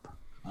Strangers drop.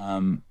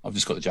 I've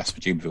just got the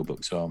Jasper Jubenville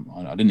book, so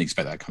I didn't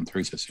expect that to come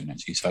through so soon,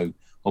 actually. So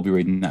I'll be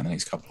reading that in the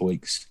next couple of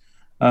weeks.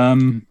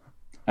 And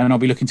I'll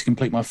be looking to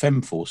complete my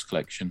FemForce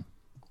collection.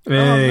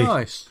 Hey. Oh,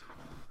 nice.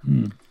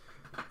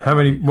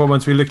 What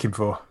ones are we looking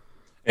for?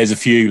 There's a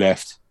few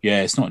left.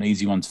 Yeah, it's not an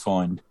easy one to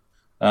find.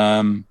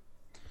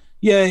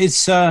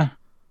 It's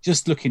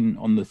just looking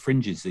on the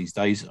fringes these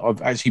days.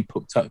 I've actually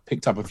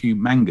picked up a few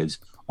mangas.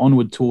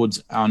 Onward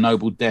Towards Our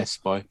Noble Deaths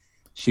by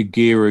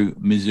Shigeru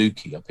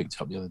Mizuki I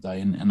picked up the other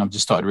day, and I've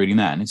just started reading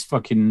that, and it's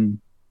fucking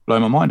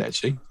blowing my mind,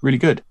 actually. Really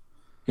good.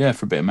 Yeah,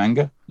 for a bit of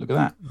manga. Look at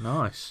that.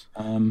 Nice.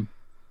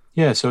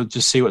 So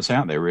just see what's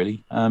out there,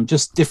 really.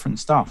 Just different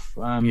stuff.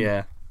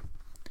 Yeah.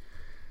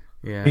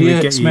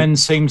 The X-Men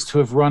seems to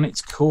have run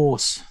its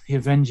course. The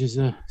Avengers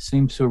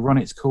seems to have run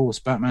its course.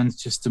 Batman's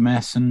just a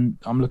mess, and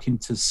I'm looking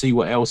to see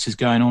what else is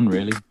going on,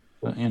 really.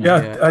 But,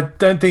 I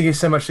don't think it's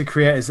so much the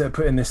creators that are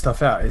putting this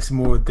stuff out. It's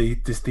more the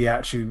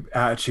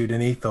attitude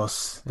and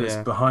ethos that's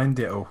behind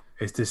it all.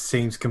 It just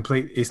seems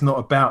complete. It's not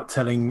about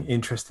telling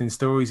interesting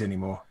stories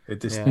anymore. It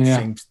just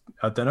seems.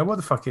 I don't know what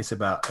the fuck it's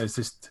about. It's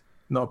just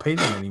not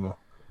appealing anymore.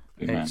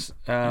 It's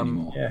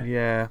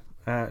now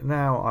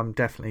I'm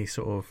definitely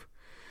sort of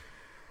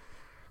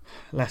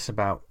less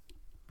about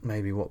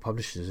maybe what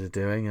publishers are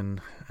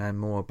doing and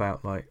more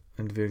about like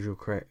individual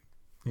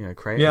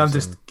creators. Yeah,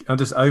 I'm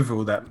just over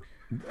all that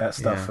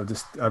stuff.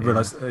 Yeah. I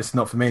realised it's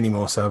not for me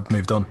anymore, so I've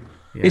moved on.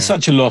 Yeah. It's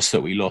such a loss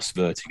that we lost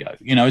Vertigo.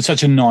 It's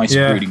such a nice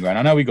breeding ground.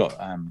 I know we got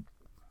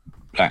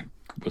Black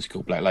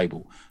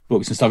Label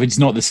books and stuff. It's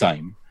not the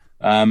same.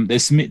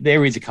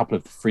 There is a couple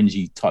of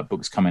fringy type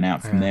books coming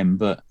out from them,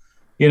 but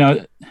we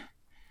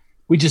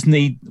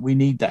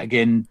need that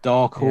again.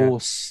 Dark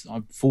Horse.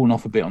 I've fallen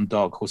off a bit on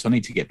Dark Horse. I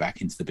need to get back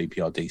into the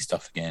BPRD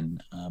stuff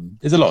again.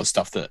 There's a lot of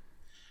stuff that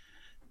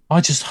I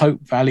just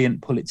hope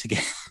Valiant pull it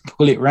together,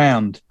 pull it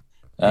round.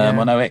 I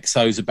know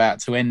EXO's about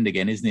to end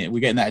again, isn't it?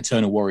 We're getting that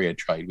Eternal Warrior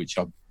trade, which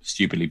I've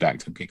stupidly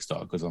backed on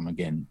Kickstarter because I'm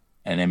again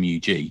an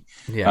MUG.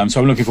 Yeah.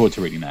 So I'm looking forward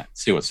to reading that.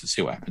 See what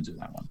happens with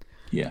that one.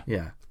 Yeah.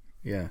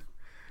 Yeah.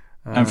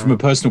 And from a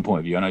personal point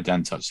of view, I know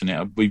Dan touched on it.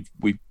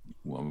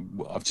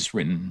 I've just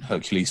written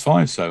Hercules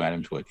 5, so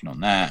Adam's working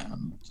on that.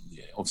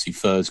 Obviously,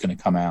 Fur's going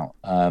to come out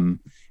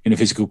in a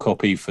physical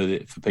copy for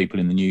people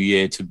in the new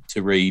year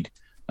to read.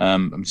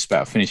 I'm just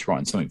about to finish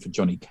writing something for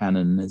Johnny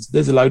Cannon.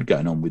 There's a load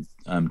going on with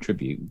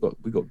tribute.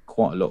 We've got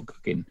quite a lot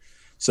cooking,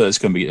 so that's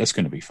going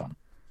to be fun.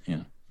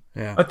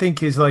 Yeah. I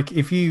think is like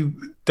if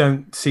you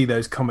don't see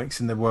those comics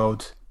in the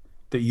world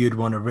that you'd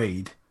want to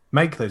read,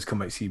 make those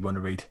comics you want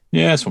to read.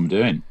 Yeah, that's what I'm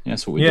doing.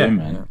 That's what we're doing,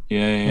 man.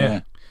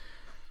 Yeah.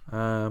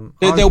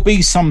 There'll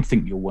be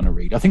something you'll want to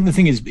read. I think the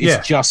thing is,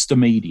 it's just a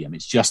medium.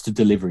 It's just a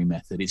delivery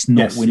method. It's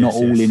not. We're not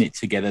all in it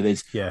together.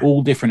 There's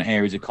all different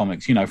areas of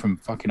comics. From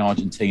fucking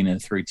Argentina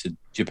through to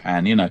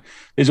Japan.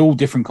 There's all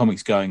different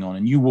comics going on,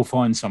 and you will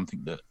find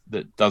something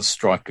that does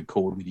strike a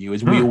chord with you,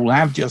 as we all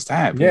have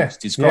have. Yeah, it's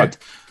described.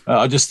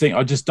 I just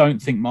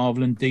don't think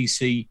Marvel and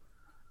DC.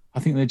 I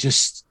think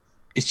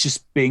it's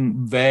just being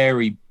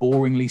very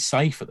boringly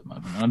safe at the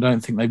moment. I don't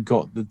think they've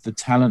got the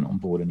talent on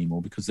board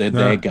anymore because they're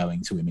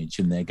going to Image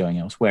and they're going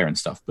elsewhere and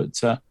stuff. But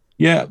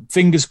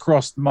fingers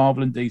crossed,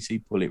 Marvel and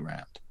DC pull it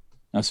round.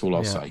 That's all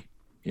I'll say.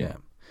 Yeah.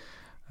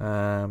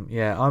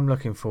 I'm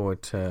looking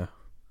forward to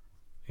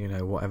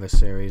whatever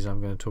series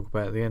I'm going to talk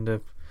about at the end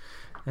of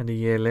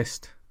year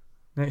list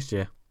next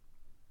year.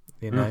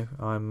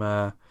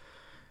 I'm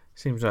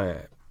seems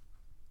like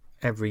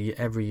every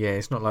year.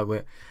 It's not like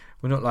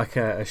we're not like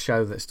a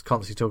show that's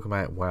constantly talking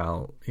about,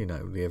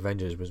 the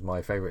Avengers was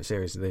my favourite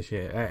series of this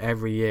year.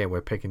 Every year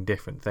we're picking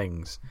different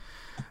things,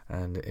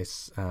 and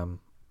it's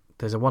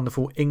there's a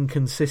wonderful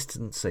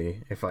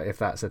inconsistency, if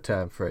that's a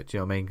term for it. Do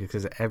you know what I mean?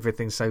 Because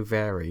everything's so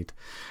varied.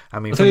 I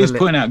mean, who's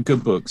putting out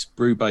good books?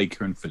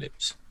 Brubaker and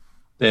Phillips.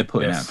 They're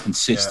putting out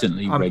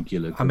consistently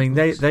regular. I mean,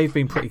 they've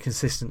been pretty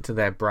consistent to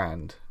their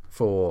brand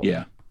for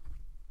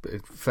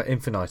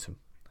infinitum,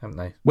 haven't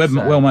they?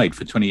 Well made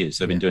for 20 years.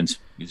 They've been doing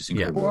just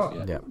incredible.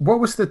 What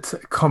was the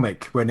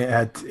comic when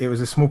it was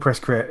a small press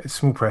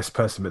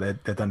person,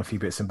 but they'd done a few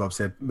bits and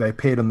bobs. They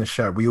appeared on the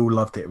show. We all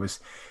loved it. It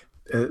was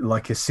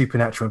like a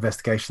supernatural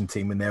investigation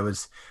team, and there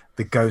was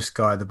the ghost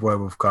guy, the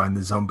werewolf guy, and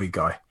the zombie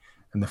guy.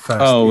 And the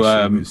first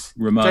issue was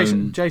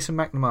Ramon Jason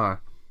McNamara.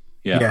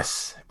 Yeah.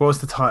 Yes. What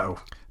was the title?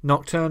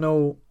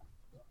 Nocturnal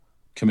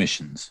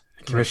Commissions.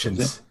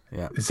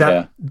 Yeah. Is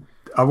that?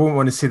 I wouldn't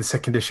want to see the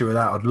second issue of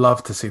that. I'd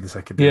love to see the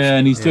second issue. Yeah,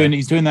 and he's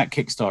doing that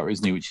Kickstarter,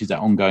 isn't he? Which is that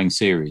ongoing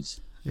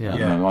series.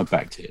 Yeah. I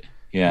backed it.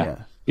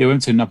 Yeah, we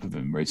haven't seen enough of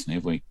him recently,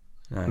 have we?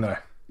 No.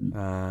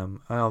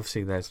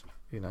 Obviously, there's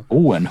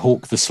Oh, and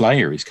Hawk the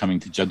Slayer is coming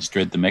to Judge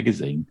Dredd the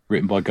magazine,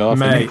 written by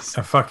Garth Ennis.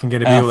 I'm fucking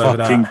going to be all over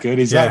that. How fucking good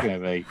is that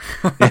going to be?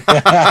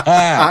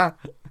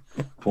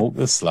 Hawk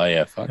the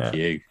Slayer, fuck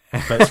you.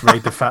 Let's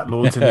raid the Fat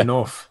Lords in the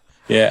North.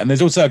 Yeah, and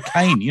there's also a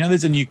Kane.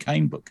 There's a new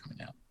Kane book coming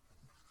out.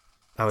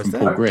 Oh, is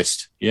Paul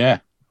Grist. Yeah.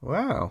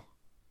 Wow.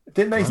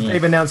 Didn't they?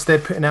 They've announced they're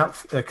putting out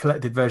a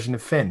collected version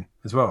of Finn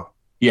as well.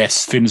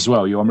 Yes, Finn as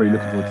well. I'm really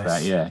looking forward to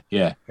that.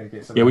 Yeah.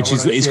 Which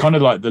is kind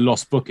of like the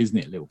lost book, isn't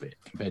it? A little bit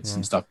compared to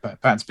some stuff.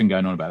 Pat's been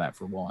going on about that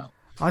for a while.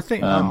 I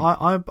think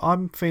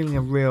I'm feeling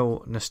a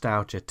real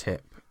nostalgia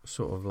tip,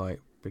 sort of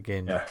like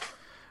begin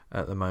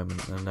at the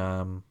moment,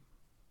 and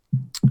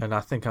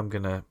I think I'm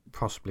gonna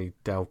possibly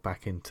delve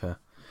back into a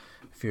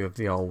few of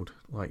the old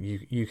like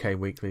UK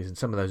weeklies and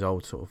some of those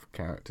old sort of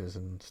characters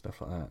and stuff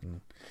like that.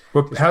 And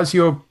how's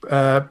your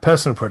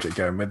personal project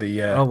going with the?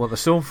 The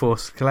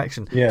Stormforce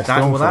collection? Yeah,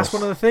 that's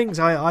one of the things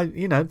I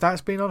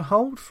that's been on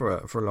hold for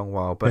a long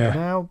while, but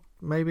now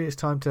maybe it's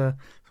time to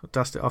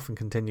dust it off and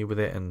continue with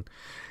it and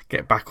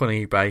get back on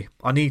eBay.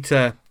 I need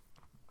to.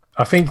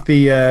 I think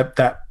the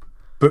that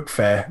book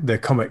fair, the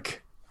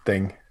comic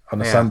thing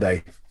on a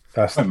Sunday,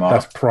 that's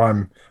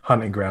prime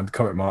hunting ground.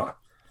 Comic Mart.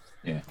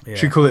 Yeah.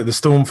 Should call it the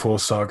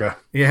Stormforce saga.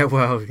 Yeah,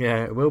 well,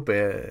 it will be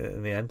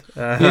in the end.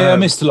 I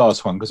missed the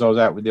last one because I was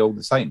out with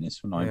the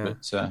Satanists one night,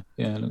 but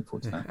looking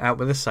forward to that. Out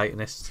with the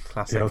Satanists,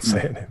 classic.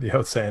 The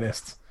old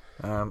Satanists.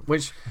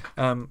 Which,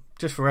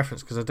 just for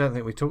reference, because I don't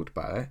think we talked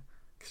about it,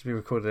 because we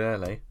recorded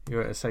early, you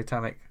were at a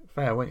satanic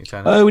fair, weren't you,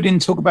 Tony? Oh, we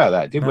didn't talk about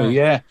that, did we?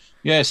 Yeah.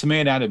 So me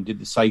and Adam did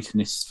the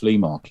Satanists flea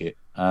market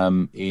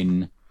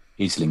in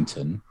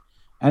Islington,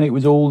 and it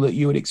was all that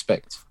you would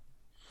expect.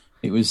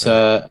 It was...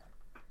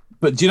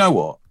 But do you know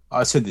what?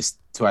 I said this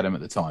to Adam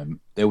at the time.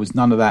 There was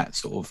none of that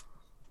sort of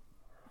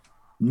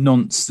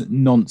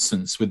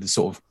nonsense with the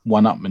sort of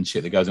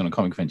one-upmanship that goes on at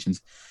comic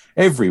conventions.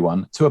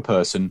 Everyone, to a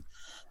person,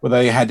 whether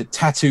they had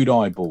tattooed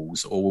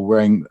eyeballs or were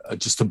wearing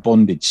just a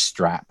bondage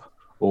strap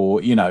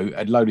or, you know,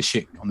 a load of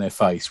shit on their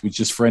face, was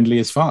just friendly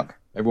as fuck.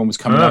 Everyone was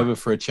coming over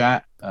for a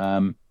chat.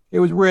 It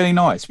was really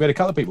nice. We had a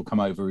couple of people come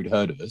over who'd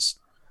heard of us.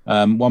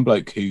 One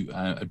bloke who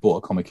had bought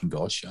a comic in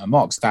Gosh,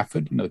 Mark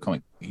Stafford, you know the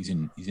comic, he's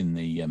in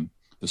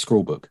the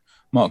Scrawl book.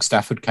 Mark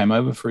Stafford came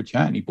over for a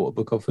chat and he bought a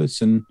book off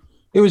us, and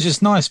it was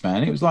just nice,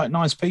 man. It was like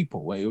nice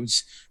people. It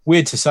was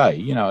weird to say,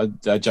 you know,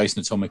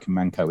 Jason Atomic and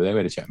Manco were there. We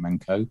had a chat with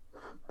Manco.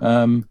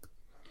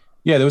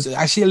 Yeah, there was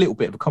actually a little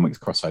bit of a comics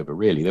crossover,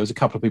 really. There was a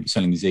couple of people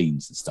selling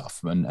zines and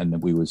stuff,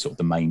 and we were sort of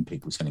the main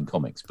people selling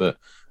comics. But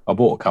I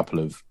bought a couple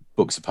of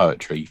books of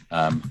poetry,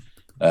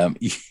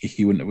 which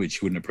you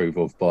wouldn't approve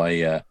of,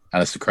 by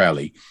Alistair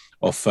Crowley,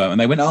 and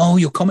they went, "Oh,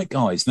 you're comic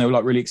guys," and they were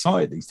like really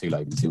excited. These two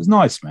ladies. It was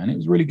nice, man. It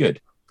was really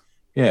good.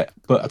 Yeah,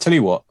 but I tell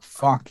you what,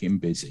 fucking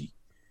busy.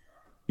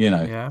 You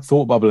know,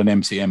 Thought Bubble and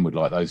MCM would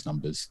like those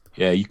numbers.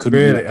 Yeah, you couldn't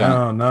really. walk down.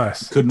 Oh,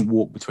 nice. You couldn't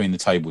walk between the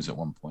tables at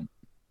one point.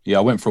 Yeah,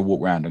 I went for a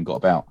walk round and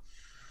got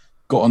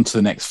onto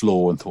the next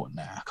floor and thought,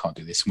 nah, I can't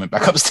do this, and went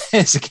back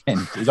upstairs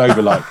again. It was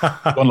over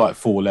on like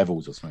 4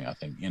 levels or something, I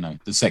think. You know,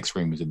 the sex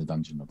room was in the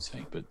dungeon,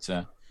 obviously, but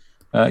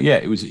yeah,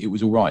 it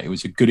was all right. It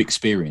was a good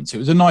experience. It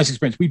was a nice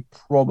experience. We'd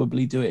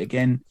probably do it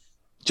again,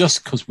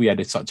 just because we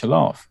had such a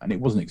laugh, and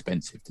it wasn't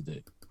expensive to do.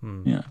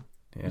 Yeah,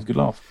 it was a good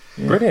laugh.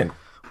 Yeah. Brilliant.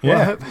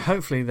 Well,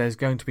 hopefully there's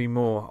going to be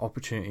more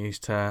opportunities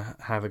to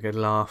have a good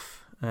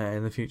laugh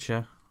in the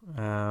future.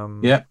 I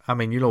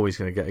mean, you're always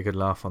going to get a good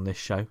laugh on this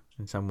show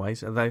in some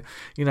ways, although,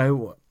 you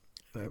know,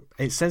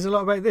 it says a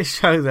lot about this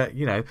show that,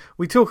 you know,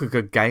 we talk a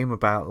good game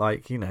about,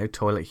 like, you know,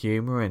 toilet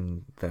humour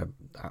and the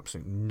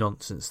absolute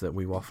nonsense that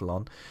we waffle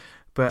on,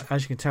 but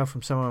as you can tell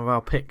from some of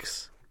our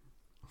picks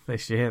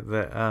this year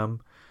that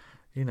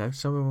you know,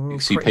 some of them were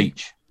Pixie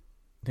Peach.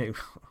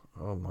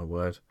 Oh my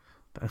word.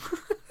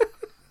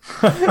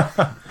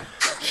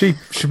 She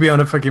should be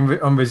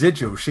on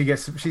residual.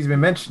 She's been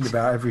mentioned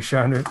about every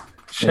show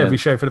every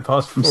show for the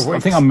past 4 weeks. I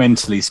think I'm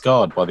mentally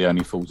scarred by the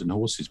Only Fools and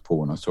Horses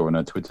porn I saw on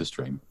her Twitter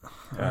stream.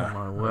 Oh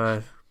my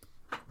word!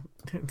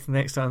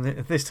 This time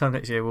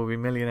next year we'll be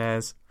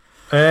millionaires.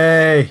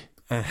 Hey,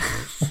 all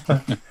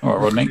right,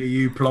 Rodney.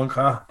 You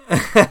plonker.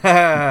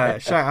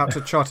 Shout out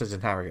to Trotters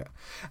and Harrogate.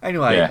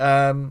 Anyway,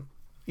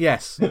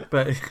 yes,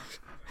 but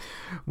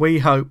we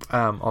hope,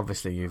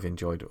 obviously, you've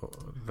enjoyed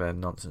the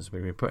nonsense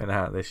we've been putting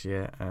out this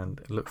year,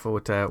 and look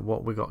forward to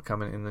what we got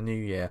coming in the new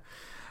year.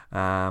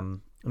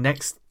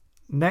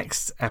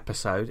 Next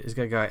episode is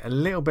going to go a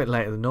little bit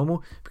later than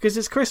normal because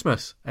it's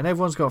Christmas and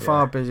everyone's got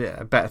far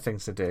better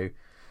things to do.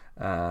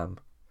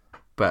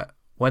 But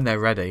when they're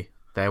ready,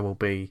 there will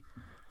be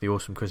the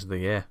awesome quiz of the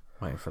year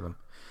waiting for them.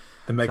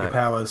 The Mega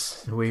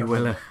Powers. We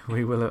will of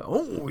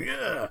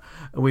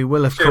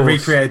course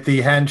recreate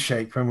the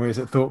handshake when we was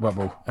at Thought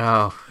Bubble.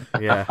 Oh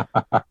yeah,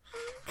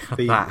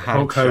 the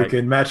Hulk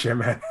Hogan Macho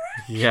Man.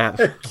 Yeah,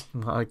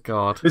 my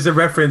God. There's a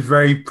reference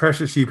very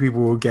precious few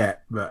people will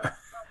get, but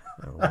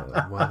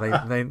well,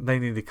 they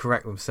need to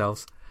correct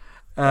themselves.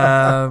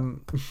 But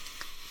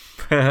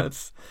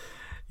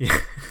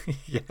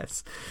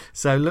yes,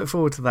 so look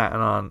forward to that in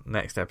our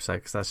next episode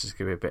because that's just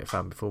going to be a bit of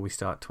fun before we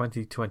start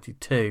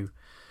 2022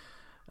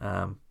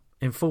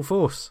 in full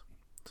force.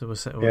 So we'll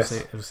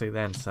see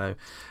then. So,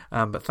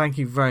 but thank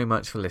you very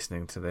much for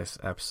listening to this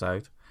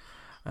episode.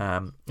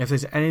 If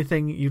there's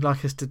anything you'd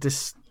like us to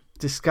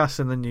discuss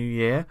in the new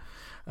year,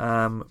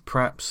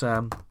 perhaps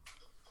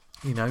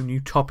you know, new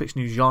topics,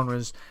 new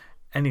genres,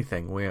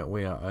 anything, we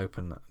are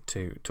open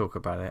to talk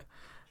about it.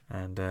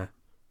 And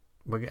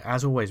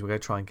as always, we're going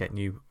to try and get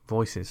new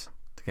voices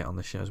to get on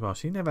the show as well.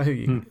 So you never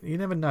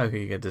know who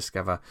you're going to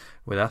discover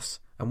with us,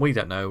 and we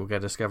don't know who we're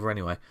going to discover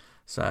anyway.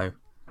 So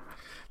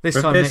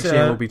this time next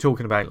year, we'll be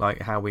talking about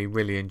like how we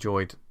really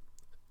enjoyed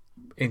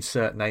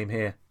insert name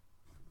here.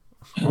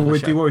 What we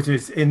do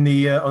is in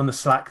the on the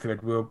Slack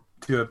thread, we'll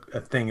do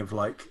a thing of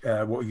like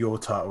what are your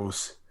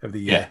titles of the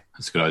year. Yeah,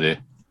 that's a good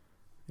idea.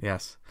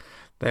 Yes.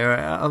 There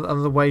are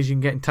other ways you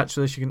can get in touch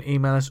with us. You can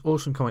email us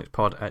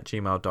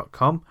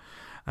awesomecomicspod@gmail.com.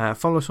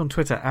 Follow us on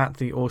Twitter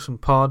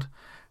 @theawesomepod,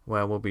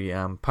 where we'll be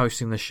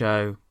posting the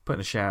show,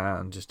 putting a shout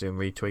out, and just doing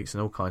retweets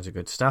and all kinds of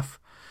good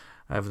stuff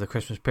over the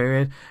Christmas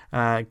period.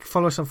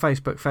 Follow us on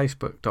Facebook,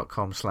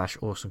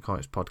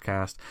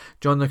 facebook.com/awesomecomicspodcast.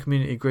 Join the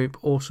community group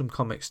Awesome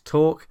Comics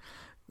Talk.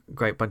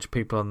 Great bunch of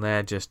people on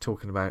there just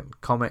talking about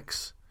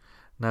comics,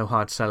 no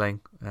hard selling,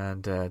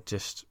 and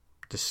just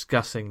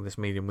discussing this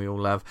medium we all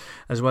love,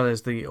 as well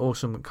as the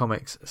Awesome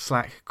Comics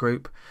Slack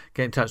group.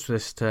 Get in touch with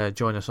us to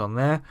join us on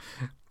there.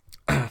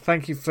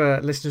 Thank you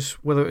for listeners,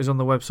 whether it is on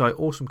the website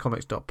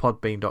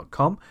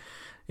awesomecomics.podbean.com.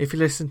 If you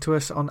listen to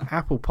us on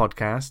Apple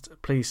Podcasts,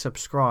 please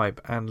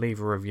subscribe and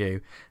leave a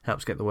review.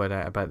 Helps get the word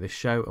out about this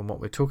show and what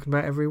we're talking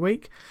about every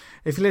week.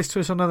 If you listen to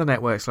us on other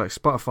networks like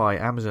Spotify,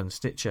 Amazon,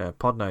 Stitcher,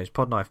 Podnose,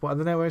 Podknife, what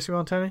other networks are we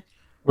on, Tony?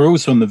 We're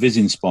also on the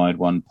Viz-inspired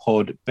one,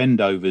 Pod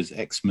Bendover's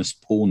Xmas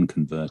Porn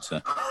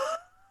Converter.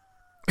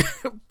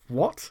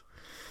 What?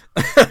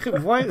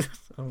 Why?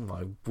 Oh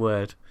my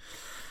word.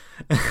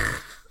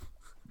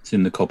 It's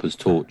in the Copper's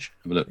Torch.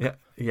 Have a look.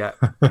 Yeah.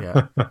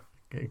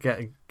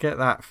 Get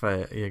that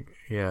for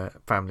your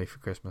family for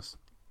Christmas.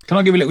 Can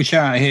I give a little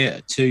shout out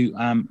here to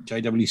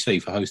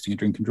JWC for hosting a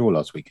drink and draw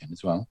last weekend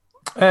as well?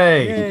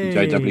 Hey,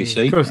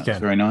 JWC. Of course That's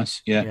can. very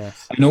nice. Yeah.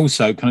 Yes. And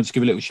also, can I just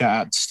give a little shout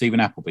out to Stephen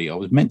Appleby? I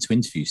was meant to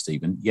interview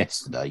Stephen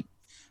yesterday,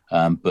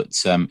 but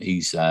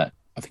he's I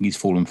think he's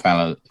fallen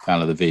foul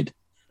of the vid,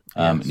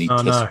 and he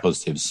tested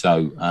positive.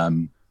 So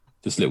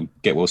just a little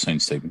get well soon,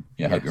 Stephen.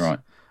 Yeah, yes. Hope you're right.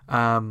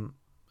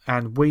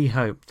 And we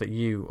hope that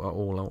you are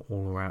all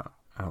out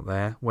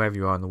there, wherever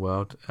you are in the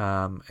world.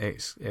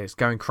 It's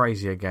going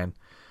crazy again.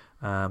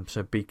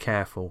 So be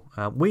careful.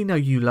 We know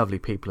you lovely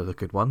people are the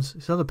good ones.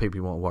 It's other people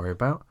you want to worry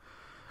about.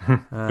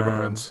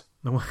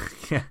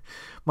 Yeah,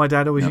 my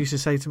dad always used to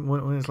say to me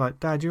when it's like,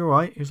 "Dad, you all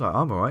right?" He was like,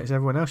 "I'm all right." It's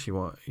everyone else you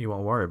want to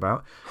worry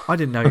about. I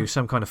didn't know you were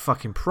some kind of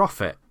fucking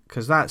prophet,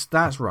 because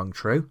that's rung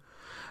true.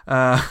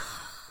 But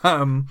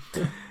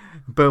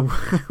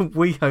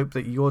we hope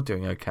that you're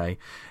doing okay,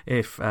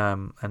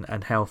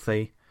 and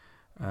healthy,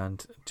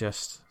 and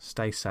just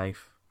stay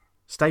safe,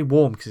 stay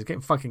warm, because it's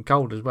getting fucking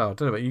cold as well. I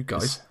don't know about you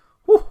guys.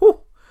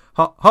 Woo-hoo.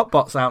 Hot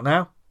bot's out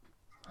now.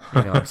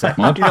 You know what I'm saying?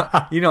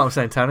 You know what I'm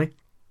saying, Tony?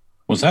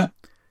 What's that?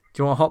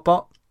 Do you want a hot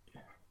bot?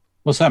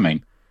 What's that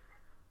mean?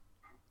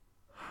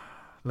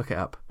 Look it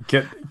up.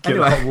 Get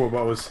Anyway. the hot water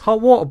bottles. Hot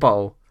water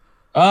bottle.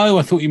 Oh,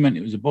 I thought you meant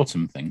it was a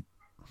bottom thing.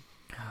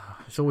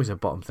 It's always a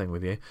bottom thing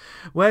with you.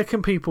 Where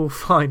can people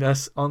find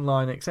us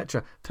online,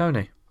 etc.?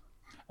 Tony?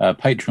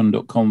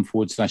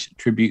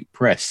 Patreon.com/tribute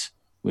press.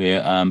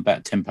 We're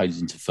about 10 pages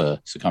into fur,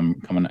 so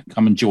come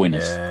and join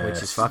us. Yes.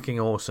 Which is fucking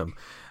awesome.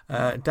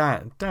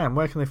 Dan,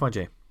 where can they find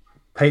you?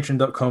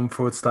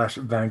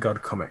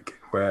 Patreon.com/Vanguard Comic,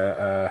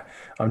 where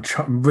I'm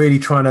really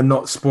trying to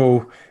not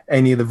spoil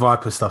any of the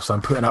Viper stuff, so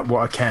I'm putting up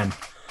what I can.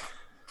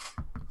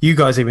 You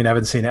guys even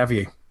haven't seen it, have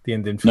you? The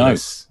ending for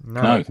this?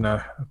 No. I'm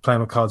playing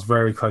my cards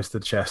very close to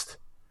the chest.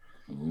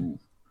 Ooh.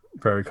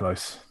 Very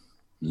close.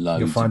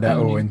 Loads You'll find of out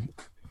all boning.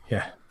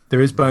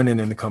 there is boning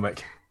in the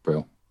comic.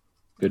 Brill.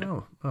 Good.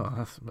 Oh,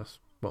 that's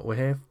what we're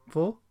here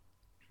for.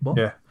 What?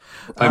 Yeah.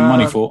 Pay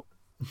money for.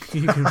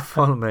 You can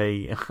follow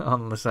me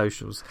on the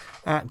socials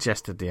at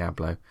Jester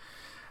Diablo.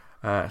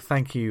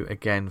 Thank you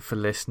again for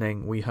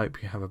listening. We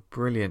hope you have a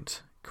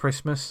brilliant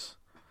Christmas,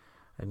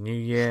 a New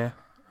Year,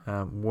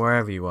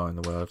 wherever you are in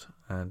the world,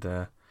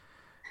 and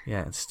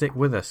and stick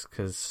with us,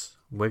 because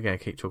we're going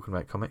to keep talking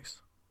about comics,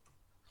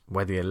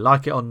 whether you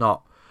like it or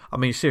not. I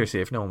mean,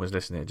 seriously, if no one was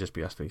listening, it'd just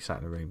be us three sat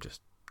in a room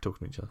just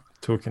talking to each other.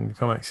 Talking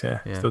comics,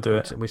 yeah. Still do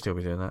it. We still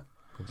be doing that.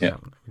 We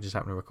just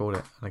happen to record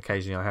it, and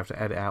occasionally I have to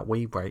edit out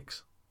wee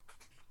breaks.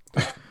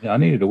 Yeah, I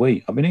needed a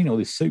wee. I've been eating all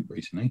this soup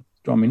recently.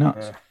 It's driving me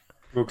nuts. Yeah.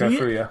 We'll go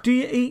through, yeah. Do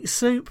you eat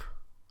soup?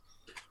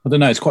 I don't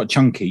know. It's quite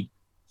chunky.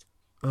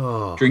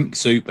 Oh, Drink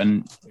soup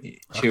and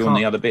chew on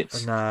the other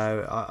bits.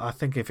 No, I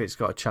think if it's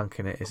got a chunk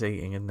in it, it's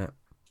eating, isn't it?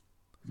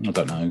 I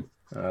don't know.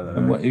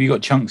 And what, have you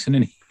got chunks in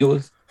any of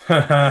yours?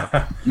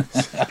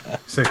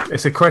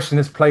 It's a question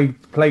that's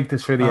plagued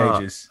us through the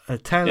ages. A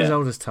tale as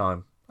old as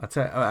time. As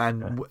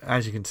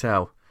you can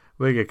tell,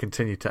 we're going to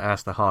continue to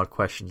ask the hard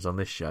questions on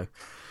this show.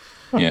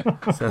 Yeah.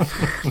 So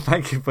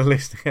thank you for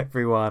listening,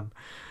 everyone.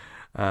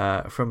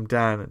 From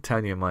Dan,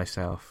 Tony, and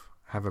myself,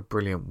 have a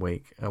brilliant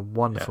week, a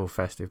wonderful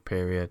festive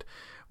period.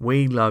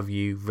 We love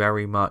you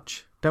very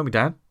much, don't we,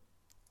 Dan?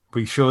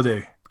 We sure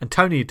do. And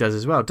Tony does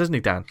as well, doesn't he,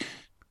 Dan?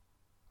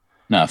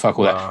 No, fuck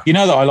all that. You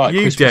know that I like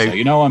You Christmas. do. Though.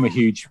 You know I'm a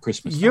huge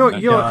Christmas fan. I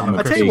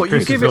tell you what, you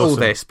Christmas give is it all awesome.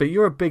 this, but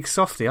you're a big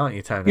softie, aren't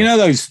you, Tony? You know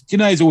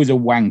there's always a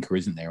wanker,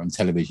 isn't there, on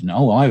television?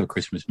 Oh, I have a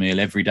Christmas meal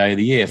every day of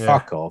the year. Yeah.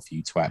 Fuck off,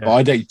 you twat. Yeah.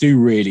 But I do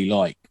really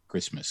like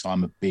Christmas.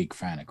 I'm a big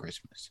fan of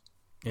Christmas.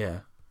 Yeah.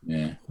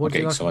 Yeah. What I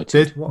do get you like?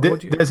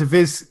 excited. There's a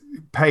Viz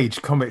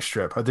page comic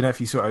strip. I don't know if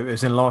you saw it. It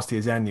was in last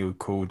year's annual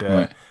called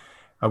Right.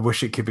 I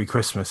Wish It Could Be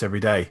Christmas Every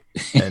Day.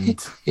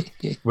 And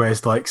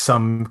whereas like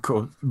some kind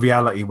of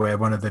reality where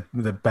one of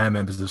the band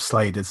members of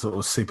Slade had sort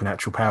of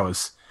supernatural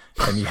powers,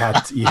 and you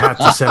had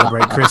to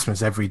celebrate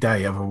Christmas every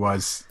day,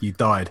 otherwise you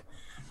died.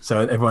 So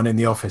everyone in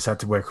the office had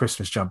to wear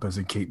Christmas jumpers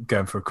and keep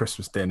going for a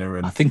Christmas dinner.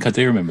 And I think I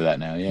do remember that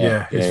now.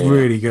 Yeah. it's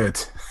really good.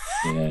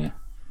 Yeah.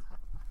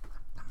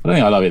 I don't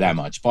think I love it that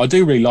much, but I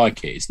do really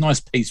like it. It's a nice,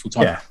 peaceful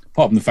time. Yeah.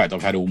 Apart from the fact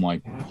I've had all my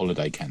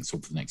holiday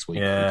cancelled for the next week.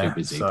 Yeah, I'm too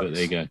busy, sucks. but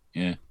there you go.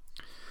 Yeah.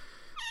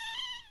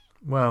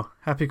 Well,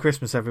 happy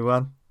Christmas,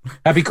 everyone.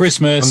 Happy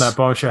Christmas. On that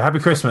bombshell, happy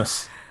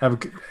Christmas. Have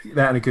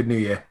that and a good New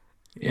Year.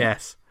 Yeah.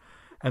 Yes.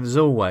 And as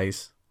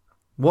always,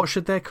 what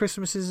should their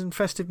Christmases and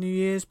festive New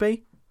Years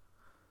be?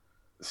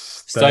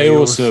 Stay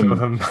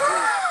awesome.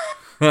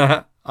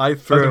 I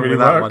threw him with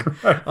that one.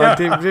 I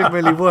didn't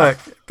really work.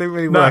 Didn't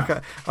really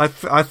work. I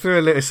threw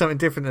a little something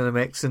different in the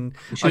mix, and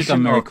You should have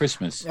done Merry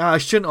Christmas. I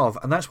shouldn't have,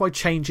 and that's why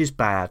change is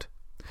bad.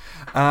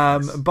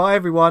 Bye,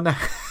 everyone.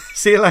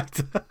 See you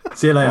later.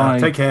 See you later. Bye.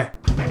 Take care.